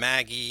zone by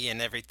Maggie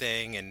and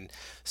everything. And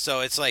so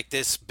it's like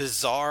this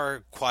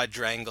bizarre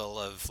quadrangle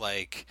of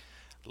like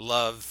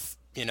love,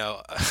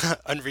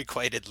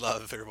 unrequited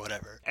love or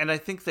whatever. And I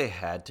think they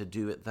had to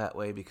do it that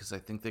way because I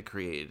think they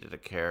created a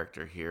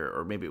character here,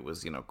 or maybe it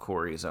was,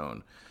 Corey's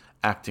own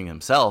acting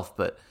himself,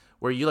 but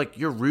where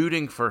you're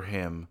rooting for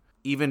him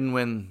even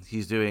when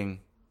he's doing,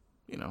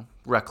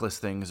 reckless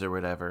things or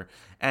whatever.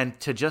 And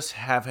to just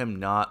have him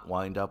not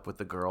wind up with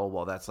the girl,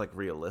 while that's like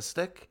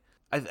realistic,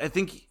 I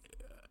think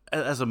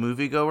as a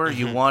moviegoer,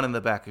 you want in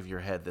the back of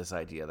your head this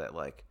idea that,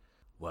 like,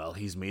 well,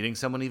 he's meeting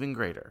someone even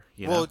greater.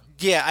 Well,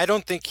 yeah, I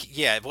don't think.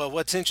 Yeah, well,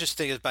 what's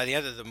interesting is by the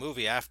end of the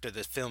movie, after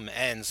the film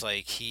ends,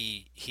 like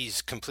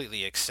he's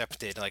completely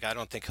accepted. Like, I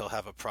don't think he'll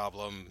have a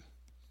problem.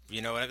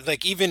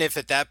 Like, even if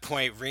at that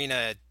point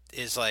Rena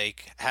is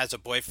like has a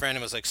boyfriend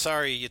and was like,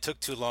 sorry, you took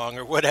too long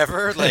or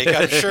whatever. Like,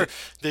 I'm sure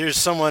there's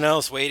someone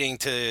else waiting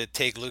to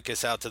take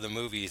Lucas out to the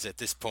movies at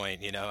this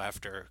point.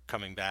 After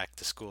coming back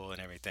to school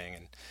and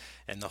everything,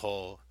 and the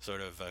whole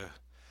sort of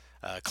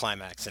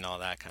climax and all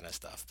that kind of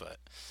stuff. But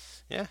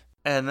yeah.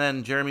 And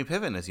then Jeremy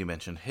Piven, as you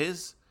mentioned,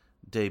 his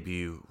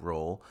debut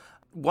role.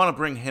 Want to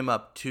bring him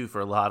up too for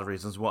a lot of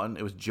reasons. One,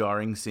 it was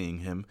jarring seeing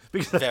him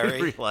because I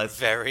didn't realize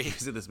he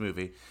was in this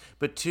movie.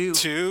 But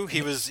two,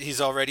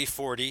 he's already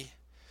 40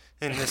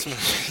 in this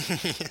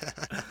movie.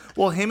 Yeah.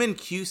 Well, him and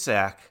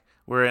Cusack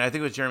were in, I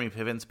think it was Jeremy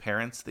Piven's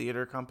parents'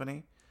 theater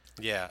company.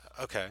 Yeah.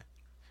 Okay.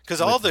 Because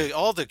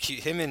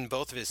him and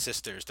both of his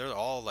sisters, they're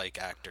all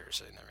like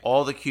actors and everything.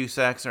 All the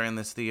Cusacks are in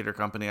this theater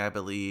company, I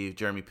believe.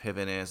 Jeremy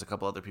Piven is. A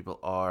couple other people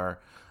are.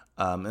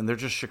 And they're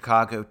just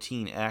Chicago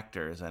teen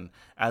actors. And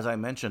as I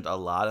mentioned, a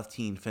lot of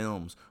teen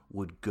films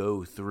would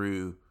go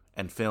through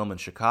and film in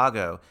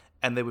Chicago.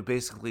 And they would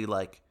basically,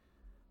 like,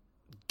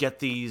 get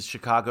these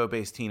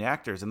Chicago-based teen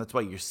actors. And that's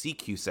why you see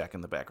Cusack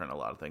in the background of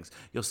a lot of things.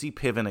 You'll see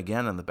Piven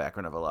again in the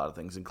background of a lot of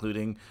things,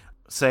 including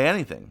Say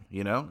Anything,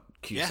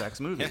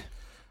 Cusack's movie. Yeah.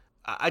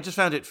 I just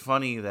found it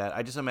funny that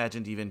I just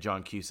imagined even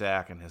John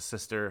Cusack and his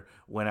sister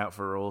went out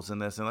for roles in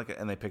this,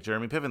 and they picked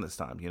Jeremy Piven this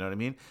time. You know what I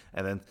mean?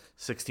 And then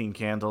 16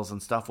 Candles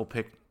and stuff will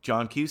pick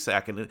John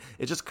Cusack, and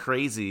it's just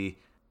crazy.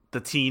 The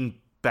teen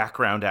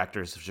background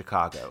actors of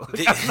Chicago.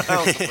 Yeah,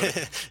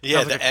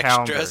 the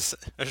extras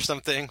or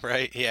something,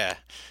 right? Yeah,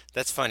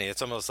 that's funny.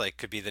 It's almost like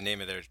could be the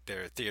name of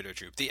their theater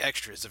troupe, the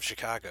Extras of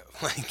Chicago.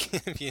 Like,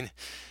 if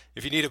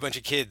you need a bunch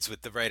of kids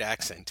with the right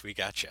accent, we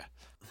got you.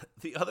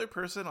 The other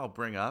person I'll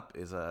bring up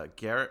is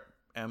Garrett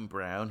M.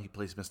 Brown. He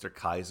plays Mr.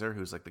 Kaiser,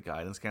 who's like the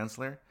guidance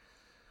counselor.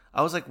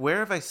 I was like, where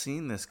have I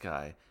seen this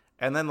guy?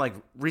 And then, like,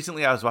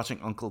 recently I was watching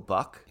Uncle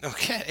Buck.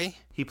 Okay.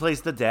 He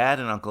plays the dad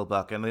in Uncle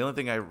Buck, and the only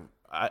thing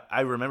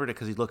I remembered it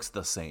because he looks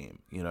the same.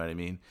 You know what I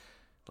mean?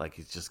 Like,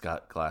 he's just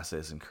got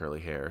glasses and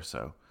curly hair.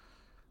 So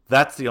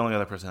that's the only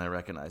other person I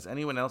recognize.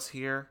 Anyone else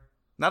here?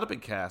 Not a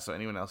big cast, so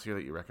anyone else here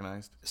that you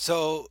recognized?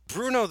 So,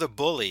 Bruno the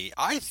Bully,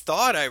 I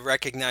thought I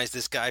recognized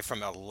this guy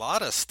from a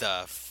lot of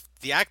stuff.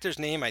 The actor's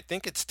name, I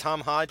think it's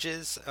Tom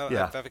Hodges,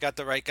 Yeah. if I've got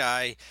the right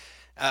guy.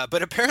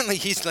 But apparently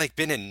he's like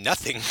been in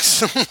nothing.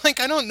 So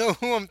like I don't know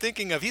who I'm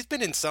thinking of. He's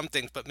been in some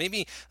things, but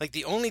maybe like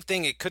the only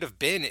thing it could have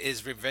been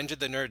is Revenge of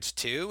the Nerds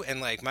 2,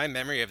 and like my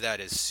memory of that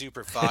is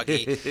super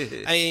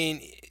foggy. I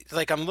mean,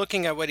 like I'm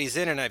looking at what he's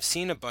in and I've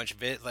seen a bunch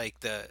of it,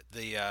 like the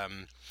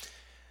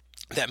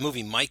that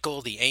movie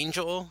Michael the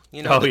Angel, the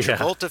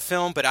Travolta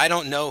film, but I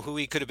don't know who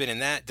he could have been in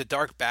that. The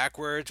Dark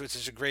Backwards, which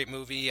is a great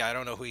movie, I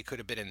don't know who he could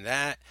have been in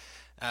that.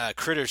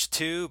 Critters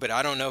 2, but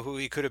I don't know who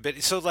he could have been.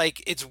 So,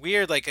 like, it's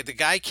weird. Like, the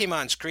guy came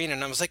on screen,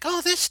 and I was like,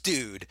 oh, this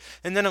dude.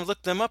 And then I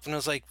looked them up, and I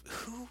was like,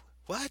 who?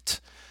 What?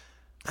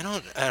 I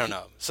don't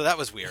know. So that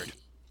was weird.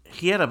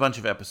 He had a bunch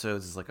of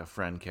episodes as, like, a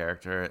friend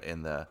character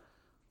in the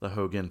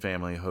Hogan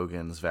family,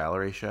 Hogan's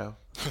Valerie show.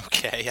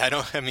 Okay, yeah.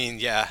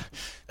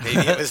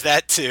 Maybe it was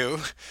that, too.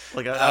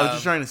 Like, I was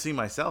just trying to see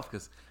myself,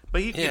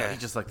 but he's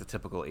just, like, the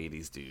typical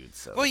 80s dude.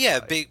 So well, yeah,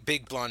 like...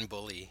 big blonde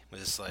bully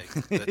was, like,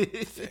 the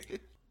thing.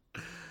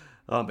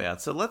 Oh, man.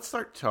 So let's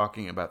start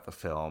talking about the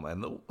film.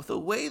 And the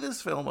way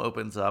this film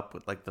opens up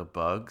with, like, the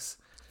bugs.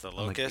 The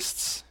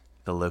locusts.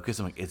 The locusts.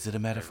 I'm like, is it a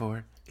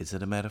metaphor? Is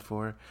it a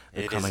metaphor?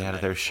 They're coming out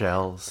of their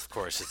shells. Of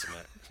course it's a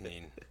metaphor. I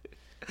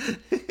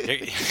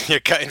mean, you're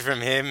cutting from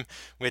him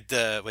with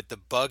the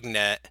bug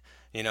net,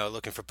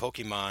 looking for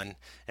Pokemon,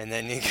 and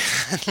then you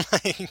got,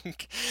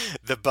 like,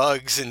 the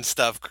bugs and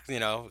stuff,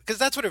 because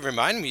that's what it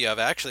reminded me of,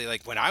 actually.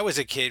 Like, when I was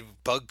a kid,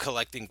 bug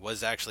collecting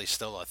was actually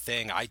still a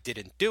thing. I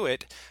didn't do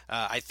it.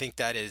 I think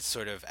that is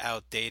sort of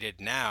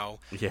outdated now.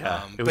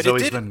 Yeah, it was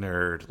always the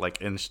nerd,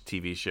 like, in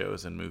TV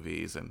shows and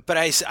movies. But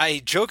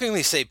I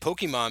jokingly say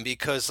Pokemon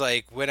because,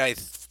 like, when I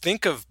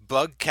think of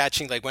bug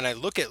catching, like, when I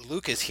look at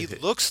Lucas, he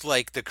looks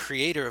like the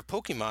creator of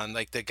Pokemon.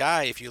 Like, the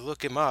guy, if you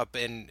look him up,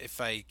 and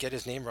if I get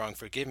his name wrong,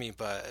 forgive me,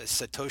 but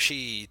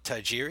Satoshi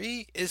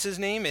Tajiri is his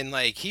name, and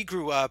like he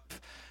grew up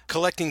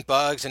collecting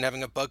bugs and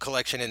having a bug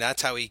collection, and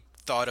that's how he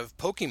thought of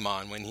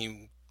Pokemon when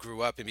he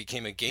grew up and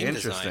became a game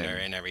designer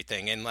and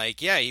everything. And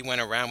like, yeah, he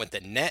went around with the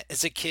net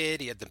as a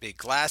kid. He had the big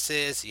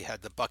glasses, he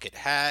had the bucket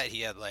hat,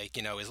 he had, like,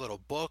 his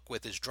little book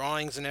with his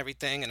drawings and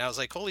everything. And I was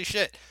like, holy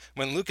shit,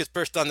 when Lucas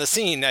burst on the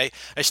scene, I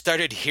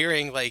started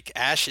hearing like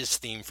Ash's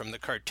theme from the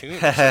cartoon.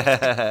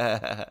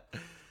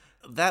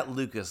 That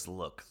Lucas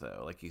look,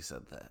 though, like you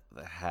said,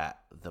 the hat,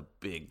 the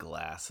big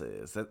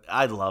glasses,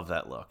 I love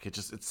that look. It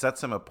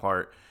sets him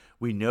apart.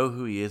 We know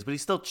who he is, but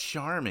he's still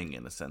charming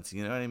in a sense.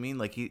 You know what I mean?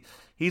 Like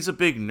he's a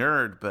big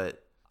nerd,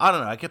 but I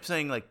don't know. I kept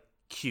saying like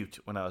cute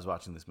when I was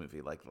watching this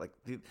movie. Like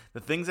the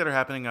things that are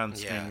happening on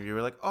screen, where you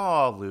were like,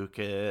 oh,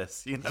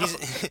 Lucas,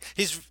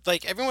 He's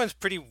like, everyone's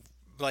pretty,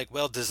 like,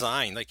 well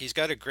designed. Like, he's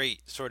got a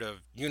great sort of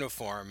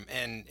uniform,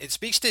 and it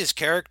speaks to his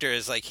character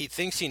as like he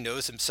thinks he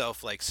knows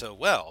himself like so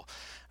well.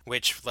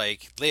 Which,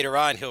 like, later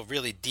on, he'll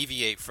really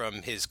deviate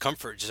from his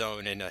comfort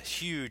zone in a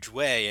huge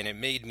way. And it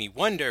made me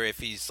wonder if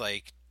he's,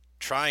 like,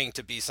 trying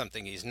to be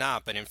something he's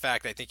not. But in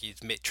fact, I think he's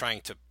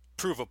trying to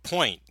prove a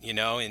point,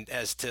 and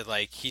as to,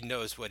 like, he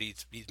knows what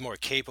he's more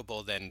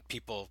capable than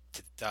people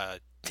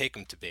take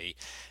him to be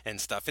and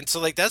stuff. And so,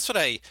 like, that's what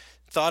I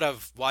thought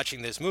of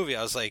watching this movie.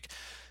 I was like,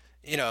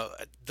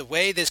 the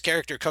way this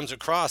character comes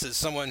across is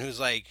someone who's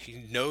like,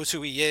 he knows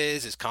who he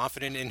is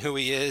confident in who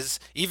he is.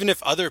 Even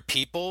if other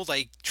people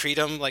like treat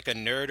him like a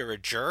nerd or a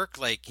jerk,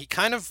 like he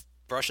kind of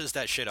brushes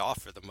that shit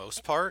off for the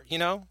most part, He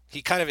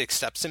kind of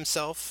accepts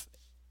himself,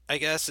 I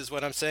guess is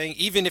what I'm saying.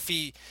 Even if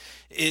he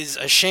is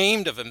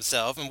ashamed of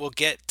himself, and we'll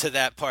get to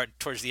that part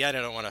towards the end.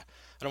 I don't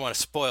want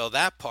to spoil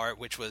that part,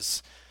 which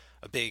was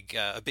a big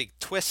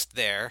twist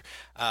there.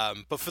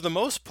 But for the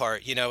most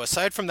part,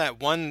 aside from that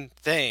one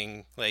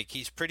thing, like,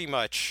 he's pretty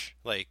much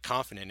like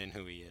confident in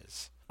who he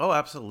is. Oh,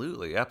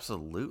 absolutely.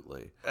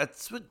 Absolutely.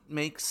 That's what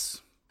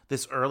makes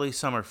this early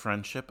summer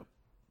friendship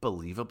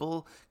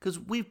believable. Because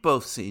we've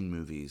both seen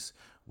movies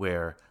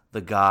where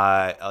the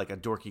guy, like a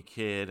dorky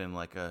kid and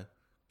like a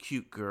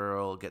cute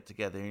girl get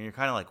together, and you're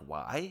kind of like,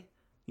 why?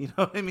 You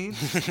know what I mean?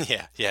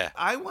 Yeah.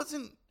 I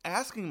wasn't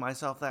asking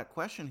myself that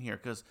question here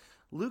because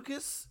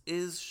Lucas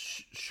is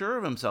sure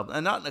of himself,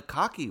 and not in a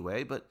cocky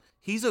way, but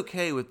he's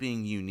okay with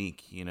being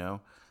unique, And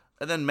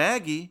then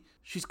Maggie,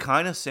 she's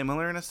kind of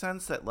similar in a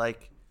sense that,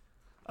 like,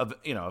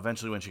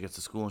 eventually when she gets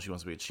to school and she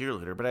wants to be a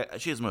cheerleader, but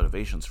she has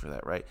motivations for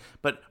that, right?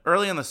 But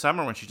early in the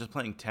summer when she's just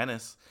playing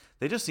tennis,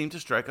 they just seem to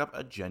strike up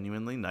a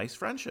genuinely nice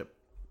friendship.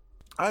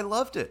 I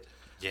loved it.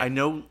 Yeah. I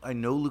know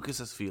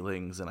Lucas's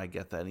feelings, and I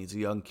get that. And he's a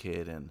young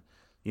kid, and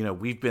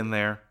we've been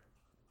there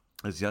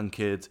as young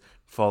kids,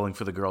 falling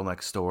for the girl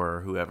next door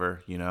or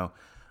whoever,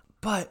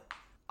 But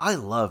I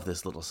love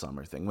this little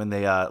summer thing when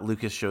they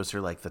Lucas shows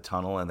her like the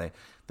tunnel, and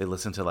they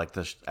listen to like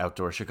the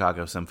outdoor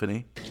Chicago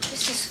Symphony.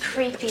 This is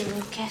creepy,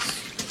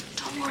 Lucas.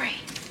 Don't worry,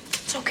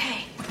 it's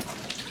okay.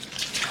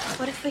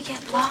 What if we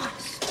get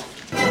lost?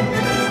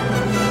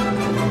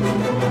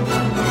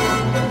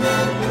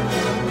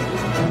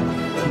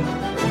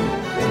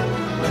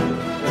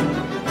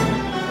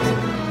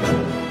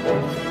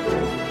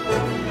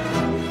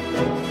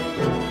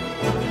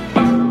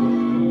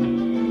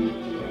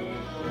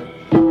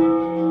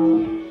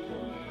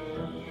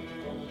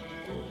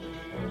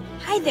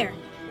 Hi there.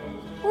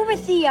 We're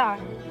with the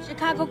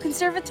Chicago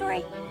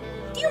Conservatory.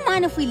 Do you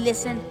mind if we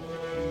listen?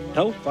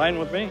 No, fine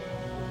with me.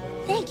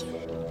 Thank you.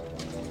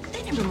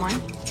 Never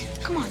mind.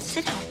 Come on,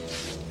 sit down.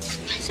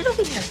 Sit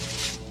over here.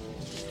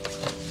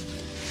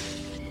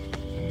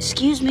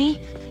 Excuse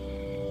me.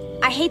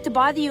 I hate to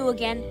bother you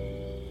again,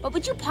 but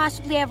would you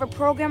possibly have a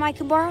program I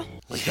can borrow?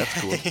 Like,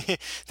 that's cool.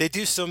 They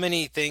do so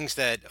many things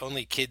that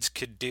only kids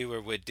could do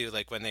or would do,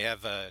 like when they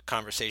have a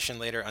conversation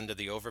later under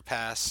the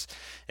overpass.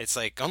 It's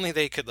like only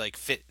they could like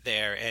fit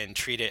there and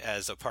treat it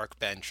as a park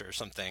bench or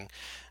something.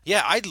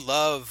 Yeah, I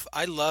love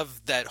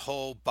that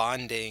whole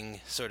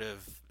bonding sort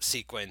of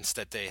sequence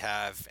that they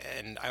have,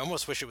 and I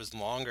almost wish it was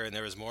longer and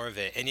there was more of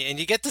it. And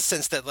you get the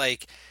sense that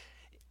like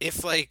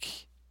if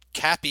like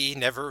Cappy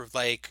never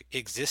like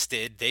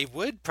existed, they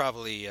would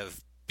probably have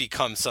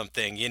become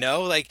something,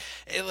 like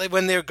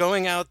when they're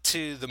going out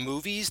to the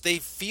movies, they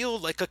feel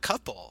like a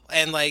couple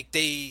and like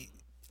they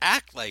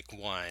act like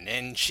one,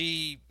 and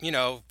she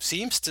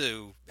seems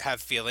to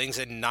have feelings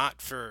and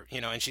not for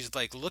and she's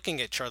like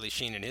looking at Charlie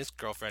Sheen and his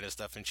girlfriend and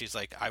stuff, and she's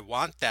like, I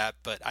want that,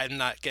 but I'm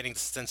not getting the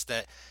sense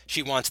that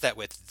she wants that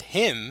with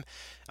him.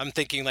 I'm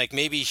thinking like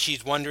maybe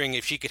she's wondering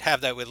if she could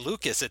have that with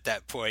Lucas at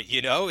that point.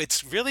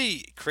 It's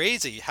really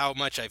crazy how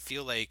much I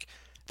feel like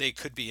they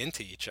could be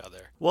into each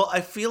other. Well, I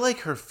feel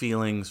like her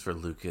feelings for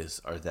Lucas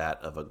are that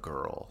of a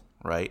girl,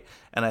 right?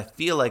 And I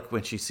feel like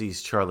when she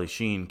sees Charlie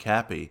Sheen,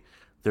 Cappy,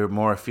 they're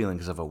more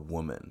feelings of a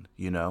woman,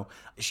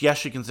 Yes,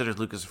 she considers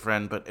Lucas a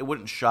friend, but it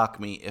wouldn't shock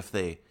me if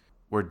they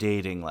were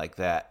dating like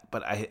that.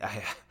 But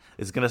I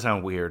it's going to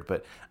sound weird,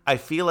 but I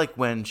feel like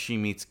when she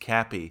meets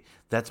Cappy,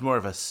 that's more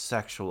of a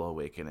sexual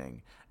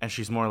awakening. And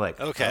she's more like,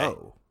 okay.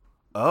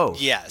 Oh,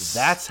 yes,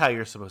 that's how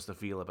you're supposed to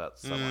feel about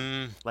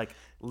someone. Like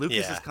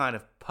Lucas is kind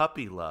of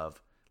puppy love.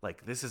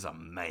 Like, this is a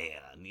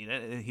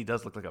man. He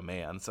does look like a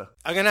man. So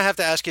I'm gonna have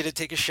to ask you to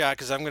take a shot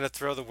because I'm gonna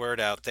throw the word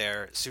out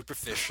there,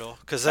 superficial.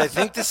 Because I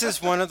think this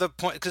is one of the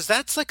points. Because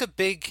that's like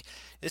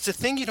it's a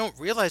thing you don't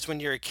realize when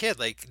you're a kid.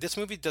 Like this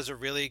movie does a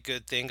really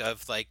good thing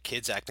of like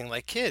kids acting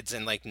like kids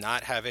and like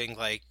not having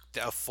like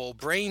a full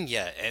brain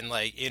yet, and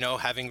like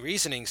having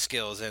reasoning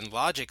skills and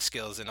logic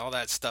skills and all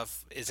that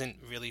stuff isn't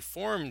really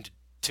formed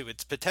to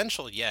its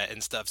potential yet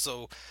and stuff.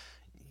 So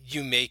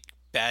you make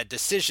bad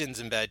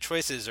decisions and bad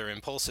choices or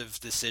impulsive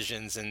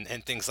decisions and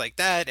things like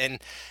that. And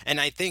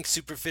I think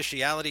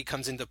superficiality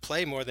comes into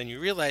play more than you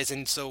realize.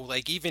 And so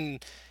like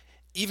even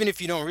if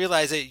you don't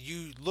realize it,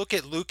 you look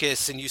at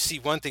Lucas and you see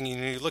one thing,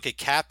 and you look at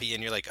Cappy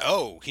and you're like,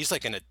 oh, he's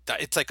like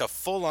it's like a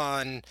full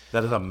on,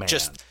 that is a man,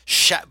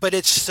 but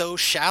it's so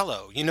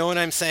shallow. You know what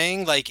I'm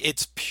saying? Like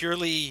it's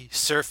purely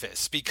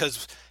surface,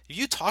 because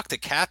you talk to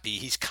Cappy,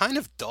 he's kind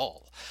of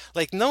dull.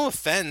 Like, no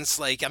offense,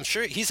 like, I'm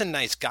sure he's a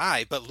nice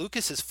guy, but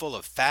Lucas is full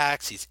of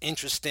facts, he's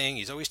interesting,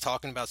 he's always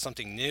talking about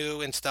something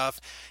new and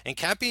stuff, and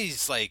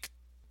Cappy's, like,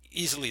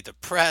 easily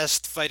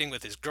depressed, fighting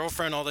with his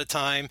girlfriend all the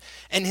time,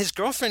 and his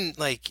girlfriend,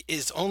 like,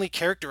 is only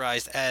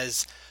characterized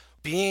as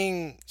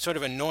being sort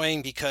of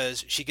annoying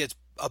because she gets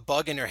a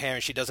bug in her hair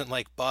and she doesn't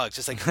like bugs.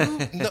 It's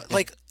like,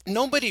 like,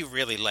 nobody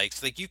really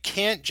likes, like, you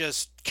can't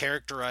just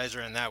characterize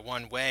her in that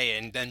one way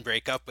and then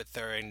break up with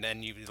her and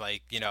then you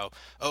like,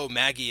 oh,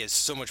 Maggie is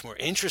so much more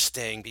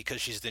interesting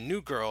because she's the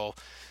new girl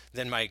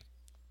than my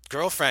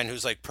girlfriend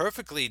who's like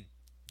perfectly,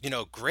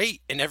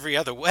 great in every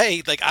other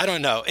way. Like, I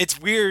don't know. It's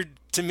weird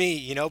to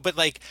me, but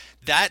like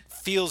that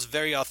feels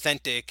very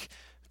authentic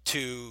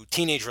to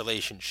teenage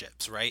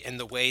relationships, right? And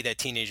the way that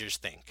teenagers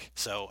think.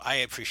 So I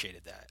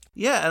appreciated that.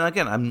 Yeah, and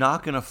again, I'm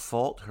not going to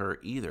fault her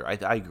either. I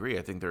agree.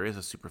 I think there is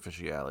a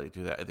superficiality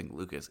to that. I think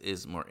Lucas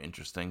is more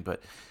interesting,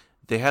 but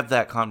they have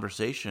that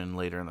conversation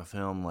later in the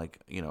film, like,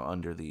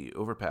 under the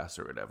overpass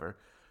or whatever,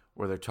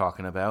 where they're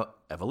talking about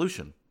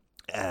evolution.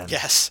 And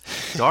yes.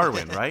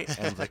 Darwin, right?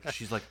 And like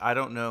she's like, I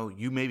don't know,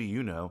 maybe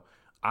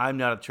I'm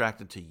not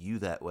attracted to you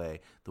that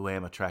way, the way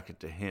I'm attracted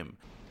to him.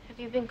 Have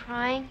you been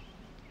crying?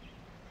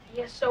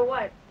 Yes, so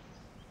what?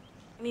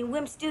 I mean,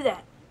 wimps do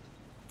that.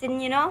 Didn't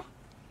you know?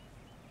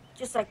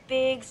 Just like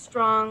big,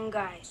 strong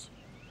guys.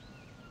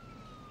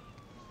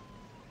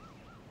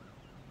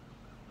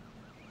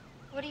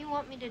 What do you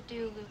want me to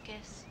do,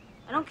 Lucas?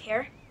 I don't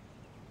care.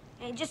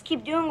 And just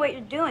keep doing what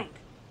you're doing.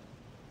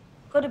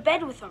 Go to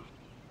bed with them.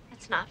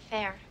 That's not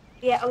fair.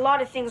 Yeah, a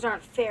lot of things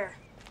aren't fair.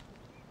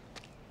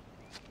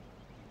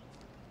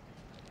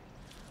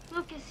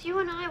 Lucas, you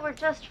and I were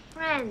just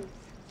friends.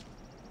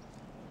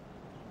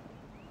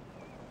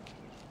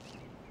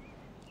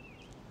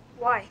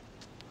 Why?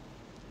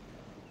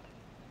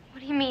 What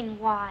do you mean,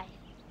 why?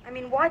 I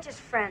mean, why just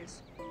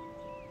friends?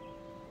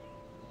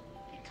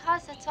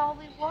 Because that's all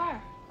we were.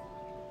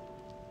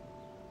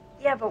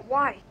 Yeah, but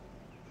why?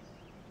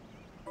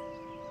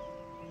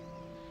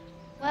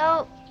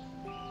 Well,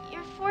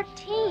 you're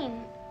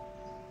 14.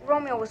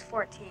 Romeo was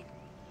 14.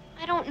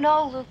 I don't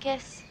know,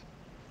 Lucas.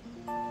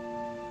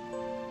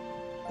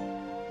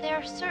 There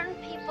are certain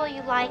people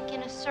you like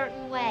in a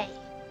certain way,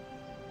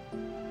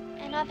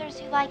 and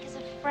others you like as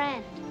a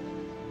friend.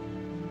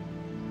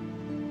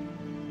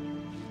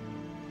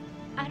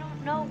 I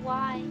don't know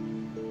why.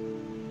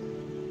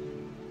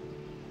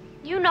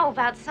 You know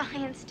about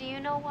science. Do you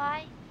know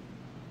why?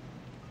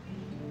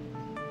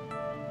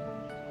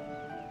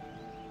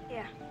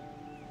 Yeah.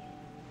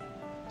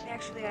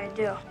 Actually, I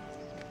do.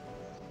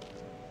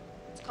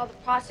 It's called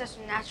the process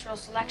of natural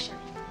selection.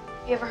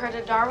 You ever heard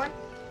of Darwin?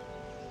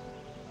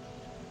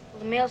 Well,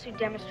 the males who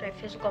demonstrate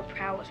physical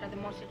prowess are the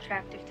most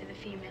attractive to the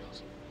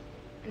females.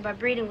 And by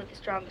breeding with the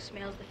strongest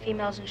males, the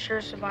females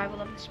ensure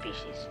survival of the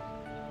species.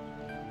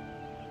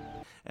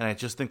 And I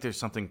just think there's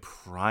something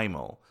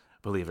primal,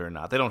 believe it or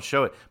not. They don't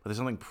show it, but there's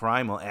something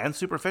primal and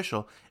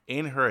superficial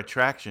in her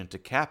attraction to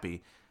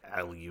Cappy.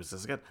 I'll use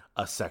this again,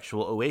 a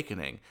sexual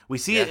awakening. We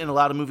see it in a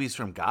lot of movies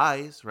from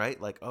guys, right?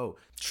 Like, oh,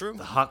 True.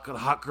 The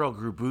hot girl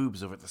grew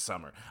boobs over the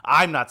summer.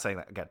 I'm not saying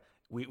that. Again,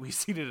 we've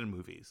seen it in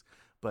movies.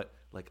 But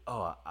like,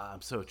 oh, I'm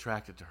so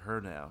attracted to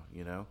her now,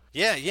 you know?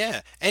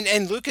 Yeah.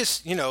 And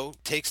Lucas,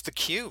 takes the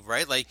cue,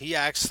 right? Like he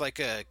acts like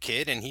a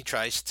kid and he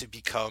tries to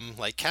become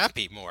like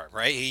Cappy more,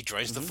 right? He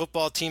joins the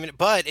football team.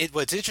 But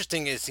what's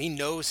interesting is he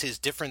knows his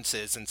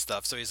differences and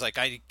stuff. So he's like,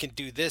 I can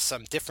do this.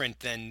 I'm different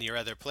than your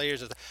other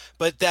players.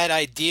 But that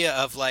idea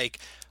of like,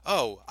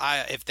 oh,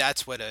 if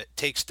that's what it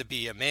takes to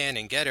be a man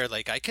and get her,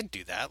 like I can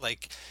do that.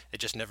 Like I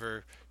just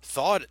never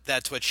thought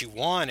that's what you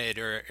wanted,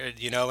 or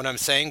you know what I'm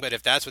saying? But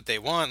if that's what they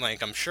want,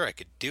 like I'm sure I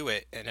could do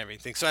it and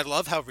everything. So I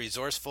love how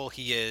resourceful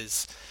he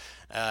is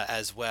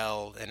as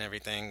well and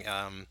everything.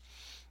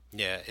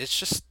 Yeah, it's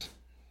just,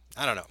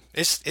 I don't know.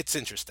 It's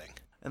interesting.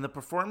 And the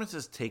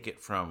performances take it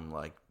from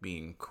like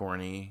being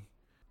corny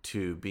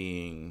to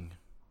being,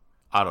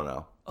 I don't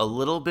know, a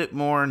little bit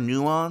more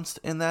nuanced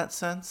in that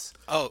sense.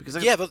 Oh,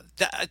 because yeah, but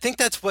I think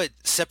that's what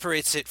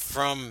separates it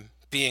from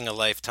being a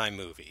Lifetime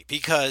movie,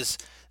 because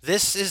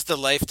this is the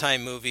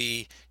Lifetime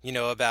movie,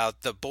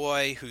 about the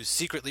boy who's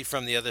secretly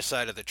from the other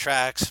side of the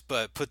tracks,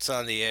 but puts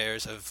on the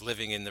airs of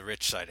living in the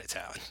rich side of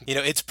town.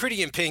 It's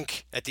Pretty in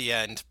Pink at the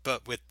end,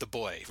 but with the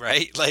boy,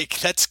 right? Like,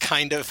 that's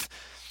kind of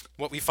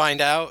what we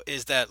find out,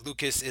 is that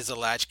Lucas is a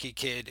latchkey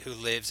kid who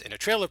lives in a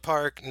trailer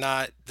park,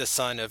 not the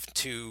son of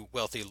two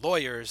wealthy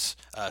lawyers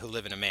who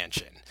live in a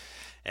mansion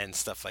and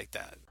stuff like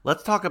that.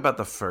 Let's talk about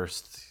the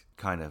first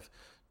kind of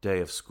day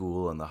of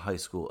school and the high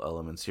school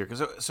elements here,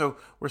 because so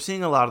we're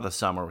seeing a lot of the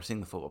summer. We're seeing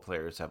the football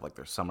players have like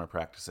their summer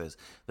practices,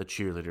 the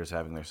cheerleaders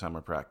having their summer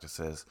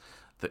practices,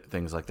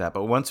 things like that.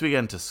 But once we get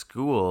into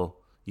school,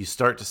 you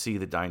start to see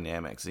the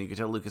dynamics, and you can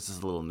tell Lucas is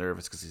a little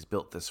nervous because he's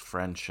built this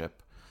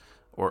friendship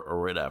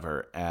or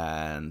whatever,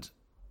 and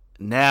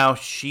now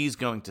she's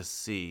going to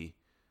see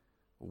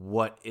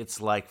what it's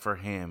like for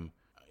him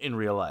in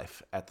real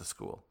life at the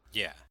school.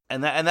 Yeah.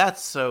 And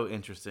that's so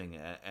interesting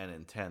and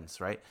intense,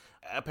 right?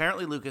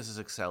 Apparently Lucas is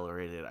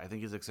accelerated. I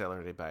think he's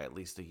accelerated by at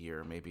least a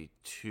year, maybe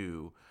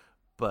 2.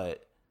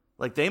 But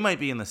like they might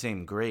be in the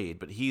same grade,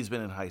 but he's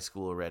been in high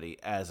school already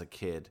as a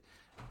kid,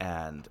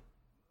 and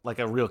like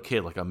a real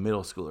kid, like a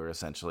middle schooler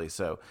essentially.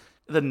 So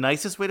the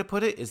nicest way to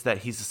put it is that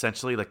he's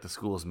essentially like the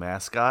school's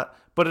mascot,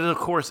 but it of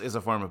course is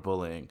a form of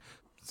bullying.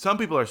 Some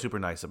people are super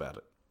nice about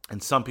it,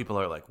 and some people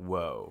are like,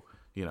 whoa,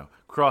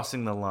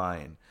 crossing the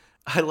line.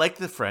 I like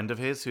the friend of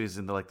his who's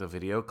in the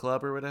video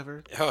club or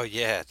whatever. Oh,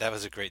 yeah, that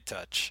was a great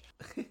touch.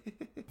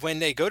 When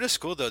they go to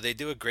school, though, they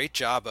do a great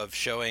job of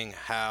showing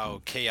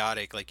how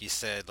chaotic, like you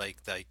said, like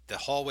the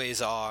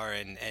hallways are.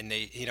 And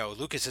they,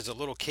 Lucas is a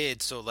little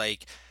kid, so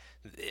like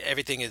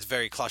everything is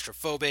very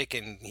claustrophobic,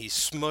 and he's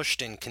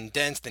smushed and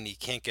condensed and he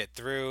can't get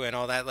through and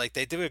all that. Like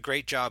they do a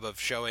great job of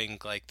showing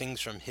like things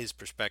from his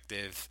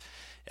perspective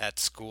at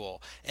school.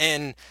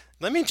 And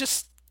let me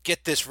just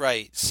get this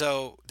right.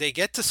 So they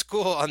get to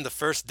school on the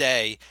first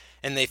day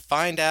and they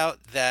find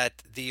out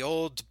that the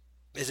old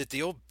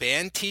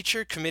band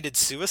teacher committed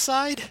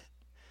suicide?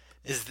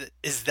 Is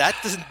that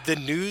the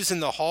news in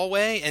the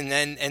hallway? And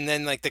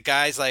then like the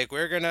guy's like,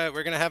 we're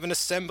gonna have an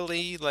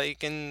assembly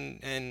like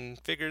and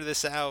figure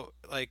this out,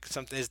 like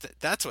something.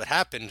 That's what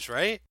happens,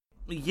 right?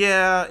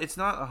 Yeah, it's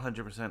not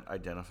 100%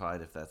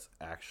 identified if that's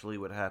actually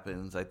what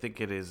happens. I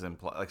think it is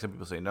implied. Like some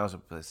people say no,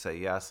 some people say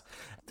yes.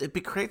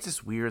 It creates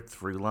this weird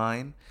through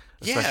line,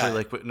 especially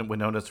like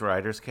Winona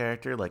Ryder's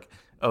character. Like,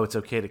 oh, it's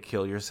okay to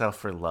kill yourself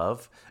for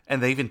love,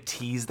 and they even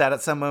tease that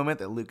at some moment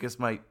that Lucas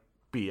might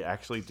be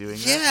actually doing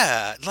that.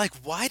 Yeah, like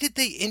why did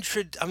they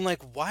introduce? I'm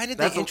like, why did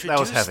they introduce that?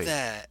 Was heavy.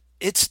 That?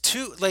 It's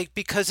too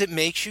because it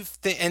makes you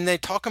think, and they're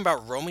talking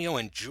about Romeo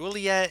and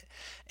Juliet.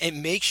 It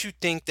makes you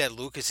think that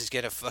Lucas is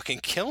gonna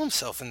fucking kill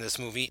himself in this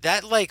movie.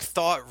 That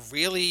thought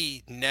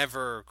really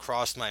never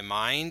crossed my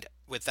mind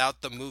without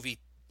the movie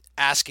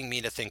asking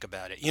me to think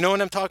about it. You know what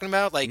I'm talking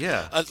about?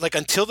 Yeah.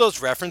 Until those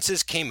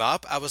references came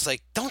up, I was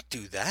like, don't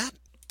do that.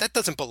 That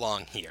doesn't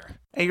belong here.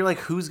 And you're like,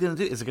 who's going to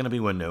do it? Is it going to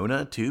be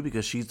Winona, too,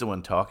 because she's the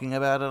one talking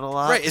about it a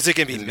lot? Right. Is it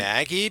going to be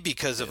Maggie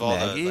because of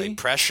all the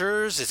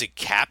pressures? Is it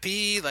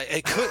Cappy?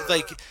 It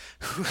could,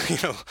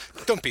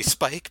 don't be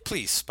Spike.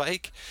 Please,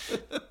 Spike.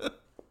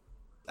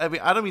 I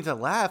mean, I don't mean to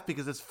laugh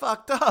because it's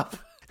fucked up.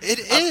 It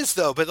is,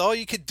 though, but all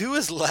you could do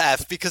is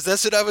laugh because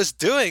that's what I was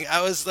doing.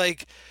 I was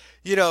like,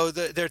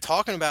 they're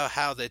talking about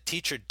how the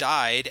teacher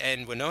died,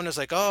 and Winona's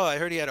like, "Oh, I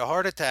heard he had a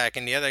heart attack,"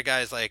 and the other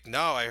guy's like,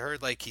 "No, I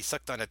heard like he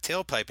sucked on a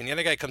tailpipe," and the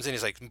other guy comes in,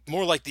 he's like,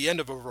 "More like the end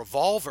of a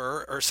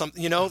revolver or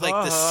something,"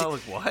 like this.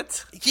 Like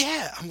what?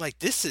 Yeah, I'm like,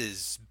 this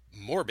is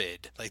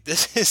morbid. Like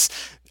this is.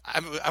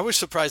 I was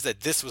surprised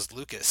that this was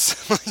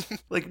Lucas.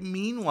 Like,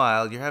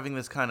 meanwhile, you're having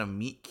this kind of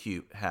meet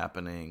cute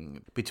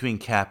happening between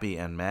Cappy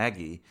and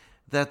Maggie.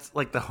 That's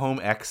like the home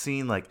ec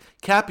scene. Like,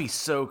 Cappy's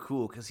so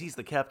cool because he's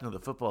the captain of the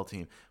football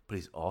team, but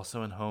he's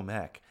also in home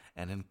ec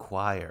and in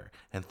choir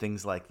and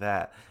things like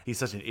that. He's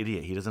such an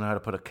idiot. He doesn't know how to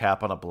put a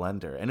cap on a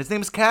blender. And his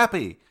name is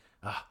Cappy.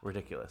 Ah,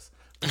 ridiculous.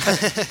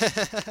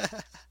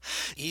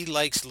 He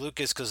likes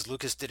Lucas because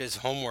Lucas did his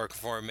homework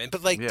for him.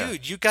 But, like, Yeah.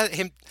 dude, you got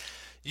him.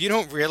 You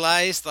don't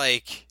realize,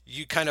 like,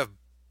 you kind of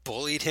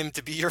bullied him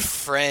to be your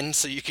friend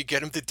so you could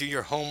get him to do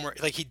your homework.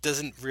 Like, he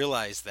doesn't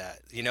realize that.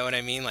 You know what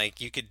I mean?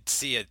 Like, you could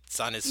see it's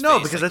on his No,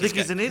 face. because like, I think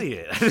he's an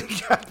idiot.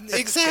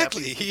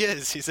 Exactly, he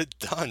is. He's a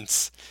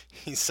dunce.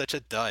 He's such a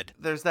dud.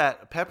 There's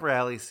that pep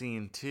rally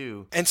scene,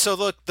 too. And so,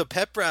 look, the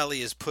pep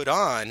rally is put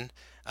on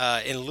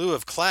in lieu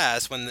of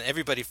class when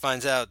everybody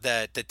finds out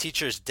that the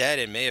teacher's dead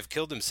and may have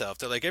killed himself.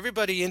 They're like,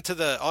 everybody into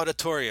the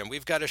auditorium.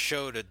 We've got a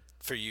show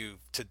for you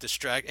to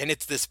distract. And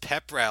it's this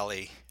pep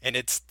rally. And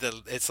it's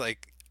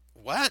like,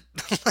 what?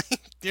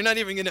 Like, you're not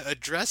even going to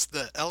address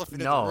the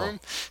elephant in the room?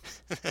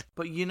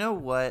 But you know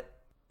what?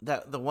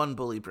 That the one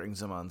bully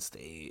brings him on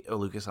stage, or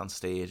Lucas on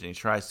stage, and he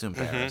tries to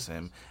embarrass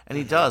him, and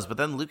he does. But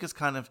then Lucas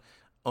kind of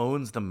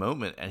owns the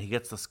moment, and he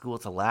gets the school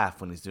to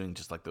laugh when he's doing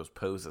just like those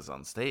poses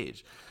on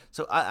stage.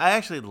 So I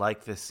actually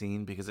like this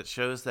scene because it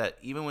shows that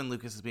even when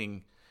Lucas is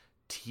being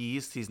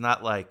teased, he's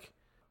not like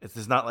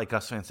it's not like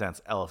Gus Van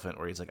Sant's Elephant,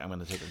 where he's like, "I'm going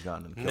to take a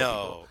gun and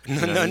kill people." You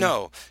know what I mean?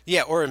 No.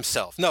 Yeah, or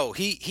himself. No,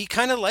 he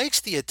kind of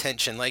likes the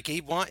attention. Like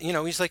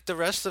he's like the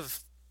rest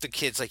of the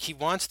kids. Like he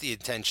wants the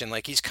attention.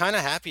 Like he's kind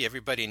of happy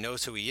everybody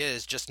knows who he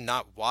is, just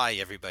not why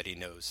everybody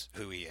knows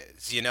who he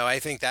is. I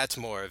think that's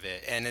more of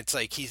it. And it's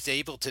like he's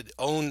able to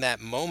own that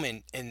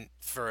moment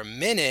for a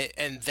minute,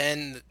 and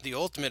then the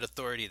ultimate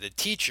authority, the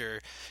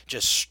teacher,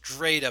 just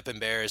straight up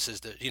embarrasses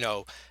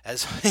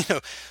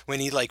when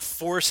he like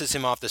forces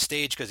him off the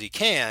stage because he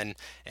can,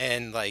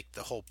 and like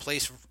the whole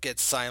place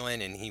gets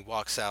silent, and he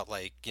walks out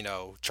like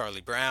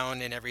Charlie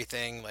Brown and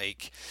everything.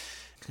 Like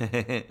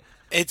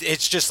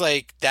it's just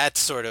like that's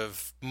sort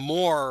of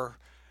more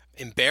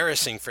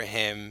embarrassing for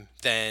him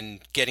than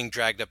getting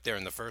dragged up there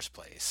in the first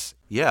place.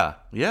 Yeah.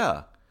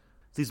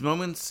 These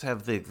moments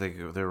have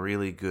they're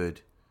really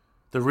good.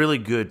 They're really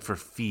good for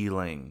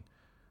feeling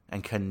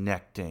and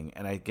connecting.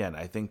 And again,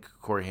 I think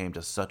Corey Haim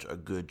does such a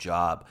good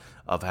job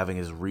of having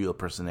his real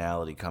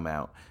personality come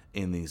out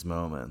in these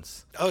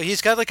moments. Oh,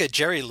 he's got like a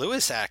Jerry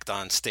Lewis act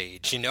on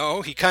stage,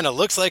 He kind of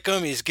looks like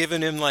him. He's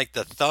giving him like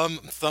the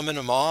thumbing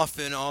him off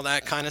and all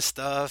that kind of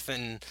stuff.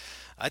 And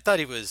I thought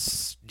he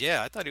was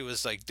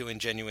like doing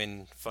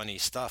genuine funny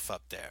stuff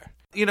up there.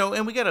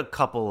 And we get a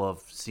couple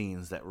of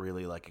scenes that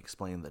really like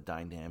explain the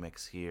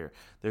dynamics here.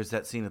 There's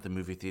that scene at the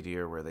movie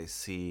theater where they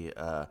see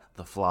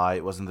The Fly.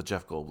 It wasn't the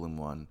Jeff Goldblum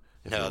one.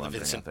 No, the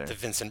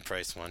Vincent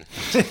Price one,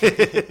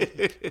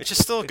 which is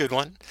still a good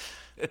one.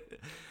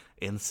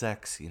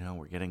 Insects,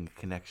 we're getting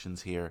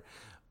connections here.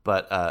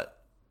 But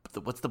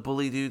what's the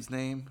bully dude's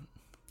name?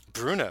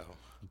 Bruno,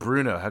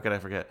 how could I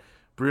forget?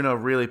 Bruno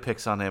really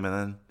picks on him, and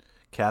then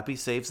Cappy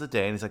saves the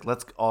day, and he's like,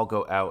 let's all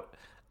go out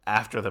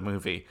after the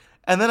movie.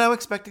 And then I'm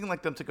expecting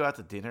like them to go out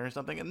to dinner or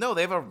something. And no,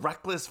 they have a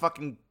reckless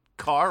fucking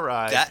car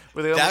ride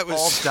where they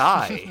all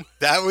die.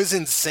 That was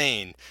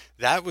insane.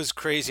 That was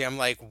crazy. I'm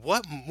like,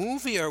 what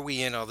movie are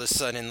we in all of a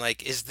sudden?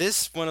 Like, is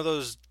this one of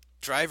those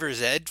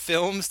driver's ed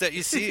films that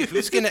you see?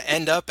 Who's going to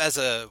end up as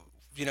a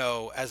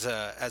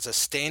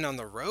stain on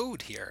the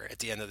road here at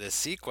the end of this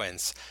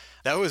sequence?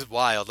 That was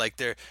wild. Like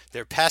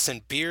they're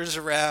passing beers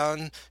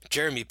around.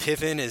 Jeremy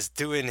Piven is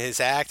doing his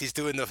act. He's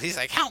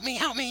like, help me.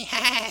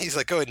 He's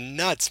like going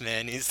nuts,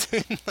 man. He's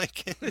doing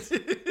like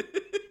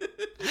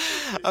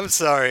I'm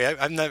sorry.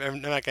 I'm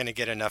not going to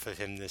get enough of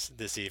him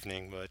this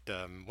evening, but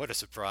what a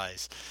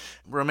surprise.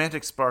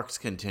 Romantic sparks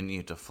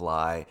continue to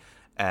fly,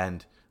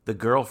 and the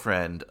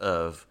girlfriend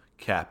of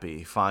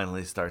Cappy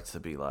finally starts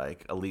to be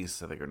like,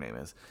 Elise, I think her name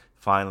is,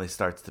 finally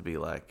starts to be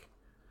like,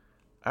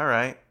 all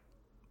right,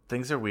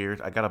 things are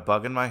weird. I got a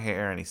bug in my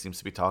hair, and he seems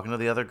to be talking to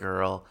the other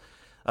girl.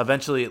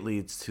 Eventually, it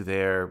leads to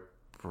their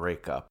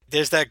breakup.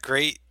 There's that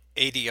great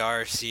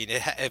ADR scene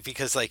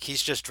because like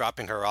he's just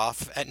dropping her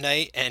off at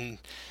night, and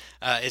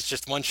it's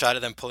just one shot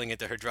of them pulling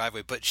into her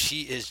driveway, but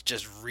she is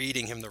just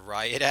reading him the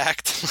riot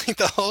act like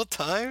the whole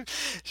time.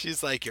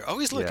 She's like, you're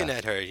always looking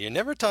at her. You're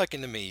never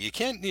talking to me.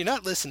 You're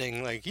not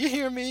listening. Like, you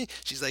hear me?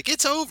 She's like,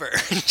 it's over.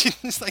 She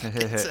just like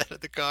gets out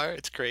of the car.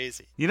 It's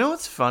crazy. You know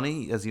what's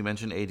funny, as you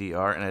mentioned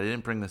ADR, and I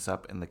didn't bring this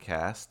up in the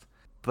cast,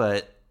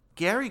 but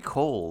Gary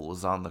Cole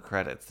was on the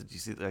credits. Did you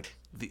see like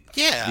the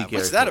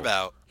what's that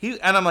about?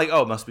 And I'm like,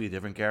 oh, it must be a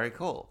different Gary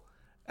Cole.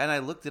 And I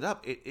looked it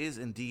up. It is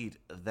indeed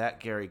that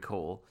Gary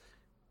Cole.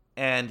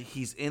 And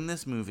he's in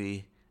this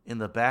movie in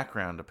the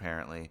background,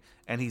 apparently,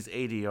 and he's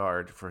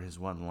ADR'd for his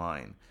one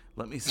line.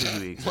 Let me see who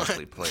he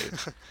exactly played.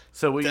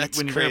 So when you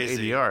bring up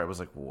crazy. ADR, I was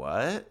like,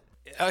 what?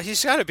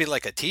 He's got to be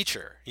like a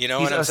teacher. You know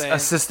He's what I'm saying?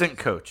 assistant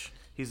coach.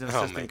 He's an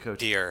Oh assistant my coach.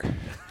 dear.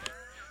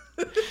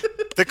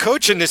 The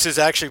coach in this is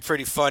actually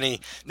pretty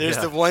funny. There's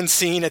Yeah. the one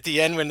scene at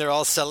the end when they're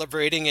all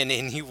celebrating and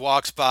he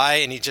walks by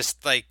and he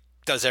just like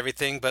does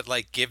everything but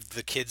like give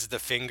the kids the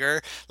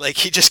finger. Like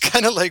he just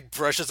kind of like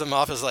brushes them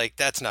off as like,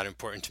 that's not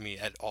important to me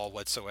at all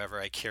whatsoever.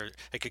 I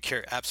could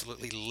care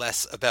absolutely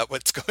less about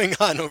what's going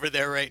on over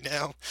there right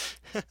now.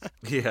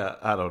 Yeah,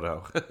 I don't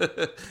know.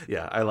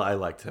 Yeah, I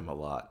liked him a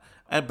lot.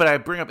 But I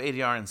bring up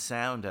ADR and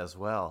sound as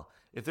well.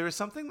 If there was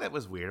something that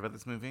was weird about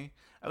this movie,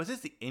 I would say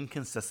it's the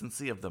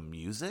inconsistency of the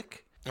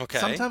music. Okay.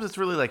 Sometimes it's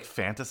really like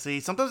fantasy.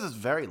 Sometimes it's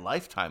very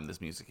Lifetime,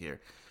 this music here.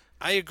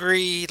 I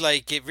agree.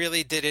 Like, it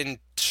really didn't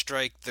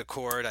strike the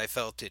chord I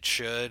felt it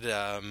should.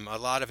 A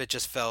lot of it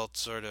just felt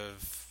sort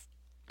of,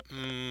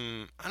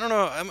 I don't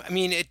know. I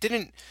mean, it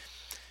didn't.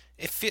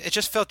 It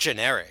just felt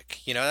generic.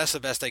 You know, that's the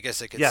best I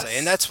guess I could Yes. say.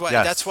 And that's why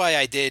Yes. that's why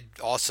I did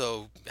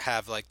also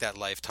have like that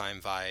Lifetime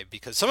vibe,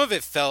 because some of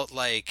it felt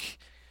like,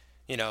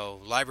 you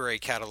know, library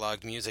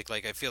catalog music.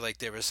 Like I feel like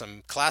there was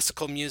some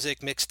classical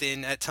music mixed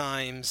in at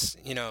times.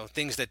 You know,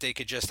 things that they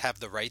could just have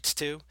the rights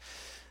to.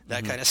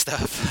 That kind of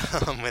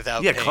stuff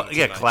without paying too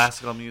much.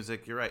 Classical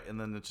music. You're right, and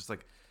then it's just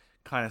like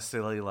kind of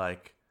silly,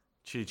 like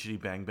Chitty Chitty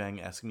Bang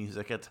Bang esque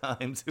music at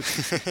times.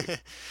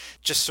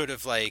 Just sort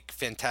of like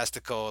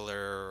fantastical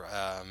or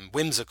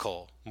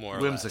whimsical, more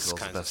or less. Whimsical is the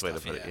kinds of best way to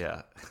stuff, put it.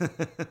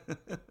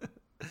 Yeah.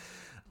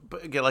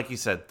 But again, like you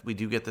said, we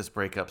do get this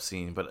breakup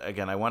scene. But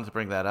again, I wanted to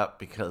bring that up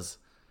because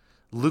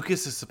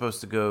Lucas is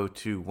supposed to go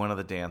to one of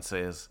the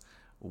dances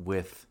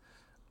with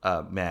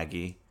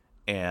Maggie,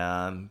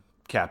 and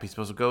Cappy's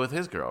supposed to go with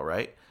his girl,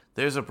 right?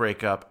 There's a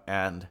breakup,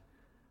 and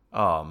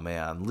oh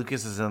man,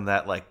 Lucas is in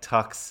that like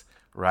tux,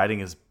 riding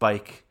his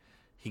bike.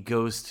 He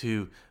goes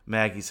to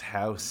Maggie's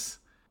house,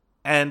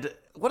 and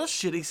what a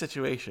shitty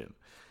situation.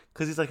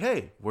 Because he's like,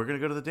 hey, we're going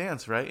to go to the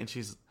dance, right? And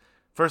she's,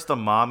 first the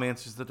mom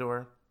answers the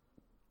door,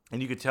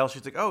 and you could tell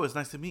she's like, oh, it's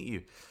nice to meet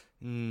you.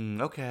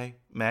 Okay.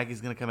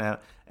 Maggie's going to come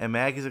out, and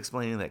Maggie's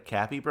explaining that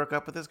Cappy broke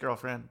up with his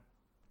girlfriend,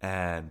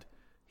 and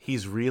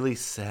he's really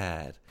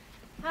sad.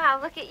 Wow,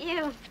 look at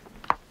you.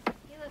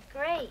 You look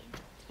great.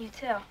 You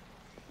too.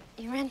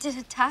 You rented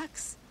a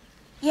tux?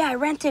 Yeah, I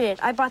rented it.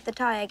 I bought the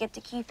tie. I get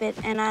to keep it,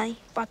 and I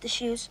bought the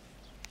shoes.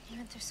 You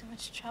went through so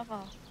much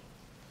trouble.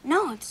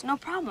 No, it's no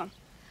problem.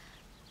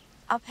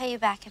 I'll pay you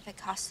back if it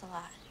costs a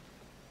lot.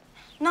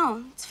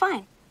 No, it's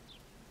fine.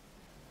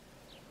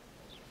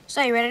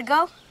 So, you ready to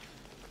go?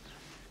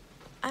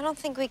 I don't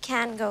think we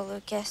can go,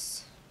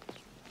 Lucas.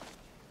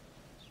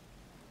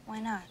 Why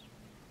not?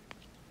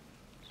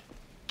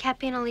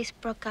 Cappy and Elise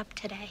broke up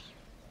today.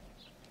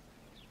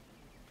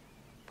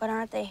 But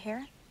aren't they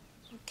here?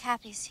 Well,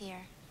 Cappy's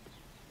here,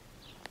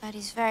 but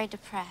he's very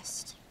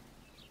depressed.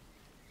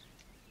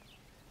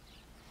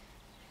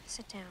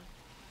 Sit down.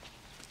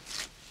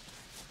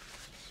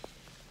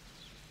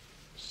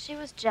 She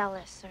was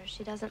jealous, or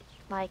she doesn't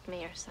like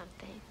me or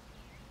something.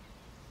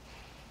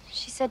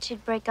 She said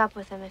she'd break up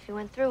with him if he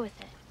went through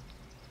with it.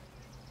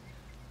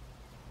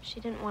 She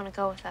didn't want to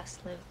go with us,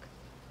 Luke.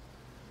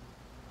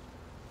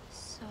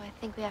 So I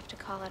think we have to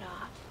call it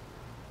off.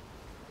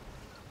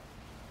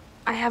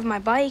 I have my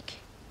bike.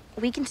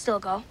 We can still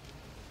go.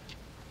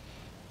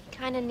 He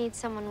kind of needs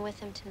someone with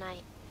him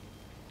tonight.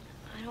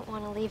 I don't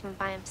want to leave him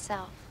by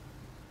himself.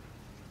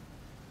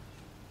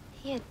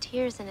 He had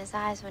tears in his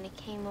eyes when he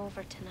came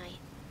over tonight.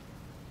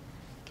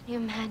 Can you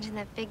imagine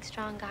that big,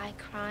 strong guy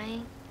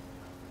crying?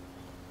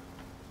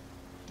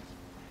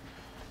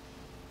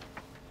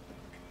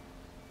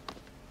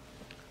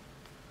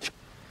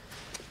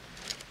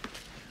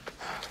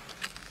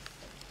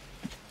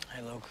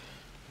 Hey, Luke.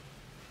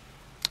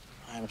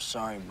 I'm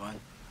sorry, bud.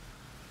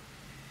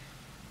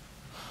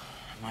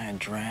 Am I a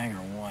drag or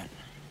what?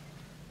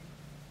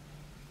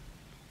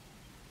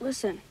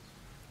 Listen,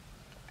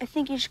 I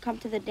think you should come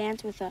to the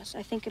dance with us.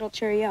 I think it'll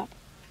cheer you up.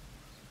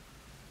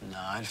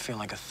 Nah, I'd feel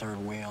like a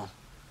third wheel.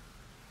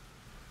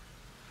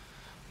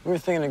 We were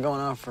thinking of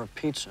going out for a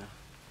pizza.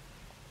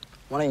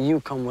 Why don't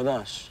you come with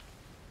us?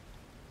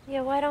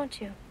 Yeah, why don't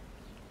you?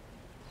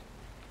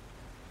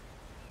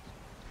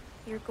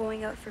 You're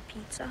going out for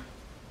pizza?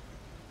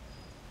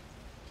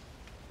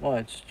 Well,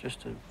 it's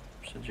just a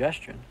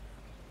suggestion.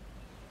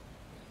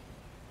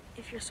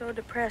 If you're so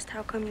depressed,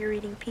 how come you're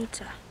eating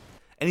pizza?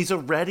 And he's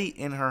already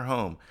in her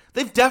home.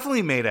 They've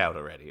definitely made out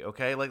already,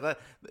 okay? Like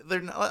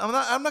they're not,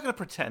 I'm not going to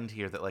pretend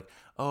here that like,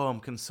 oh, I'm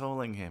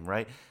consoling him,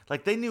 right?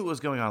 Like they knew what was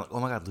going on. Like, oh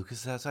my God,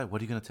 Lucas is outside.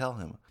 What are you going to tell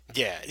him?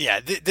 Yeah.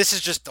 This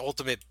is just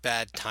ultimate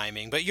bad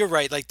timing. But you're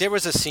right. Like there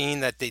was a scene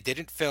that they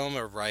didn't film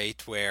or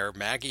write where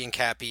Maggie and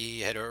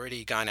Cappy had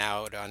already gone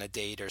out on a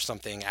date or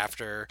something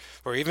after,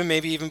 or even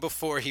maybe even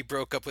before he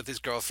broke up with his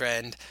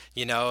girlfriend.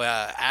 You know,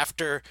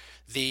 after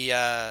the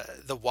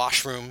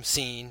washroom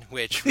scene,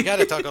 which we got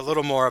to talk a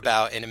little more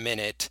about. about in a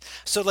minute.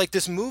 So like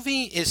this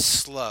movie is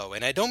slow,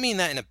 and I don't mean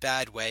that in a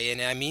bad way,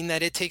 and I mean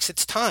that it takes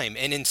its time,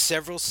 and in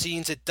several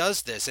scenes it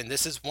does this, and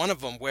this is one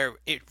of them where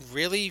it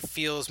really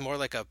feels more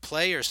like a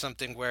play or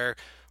something where,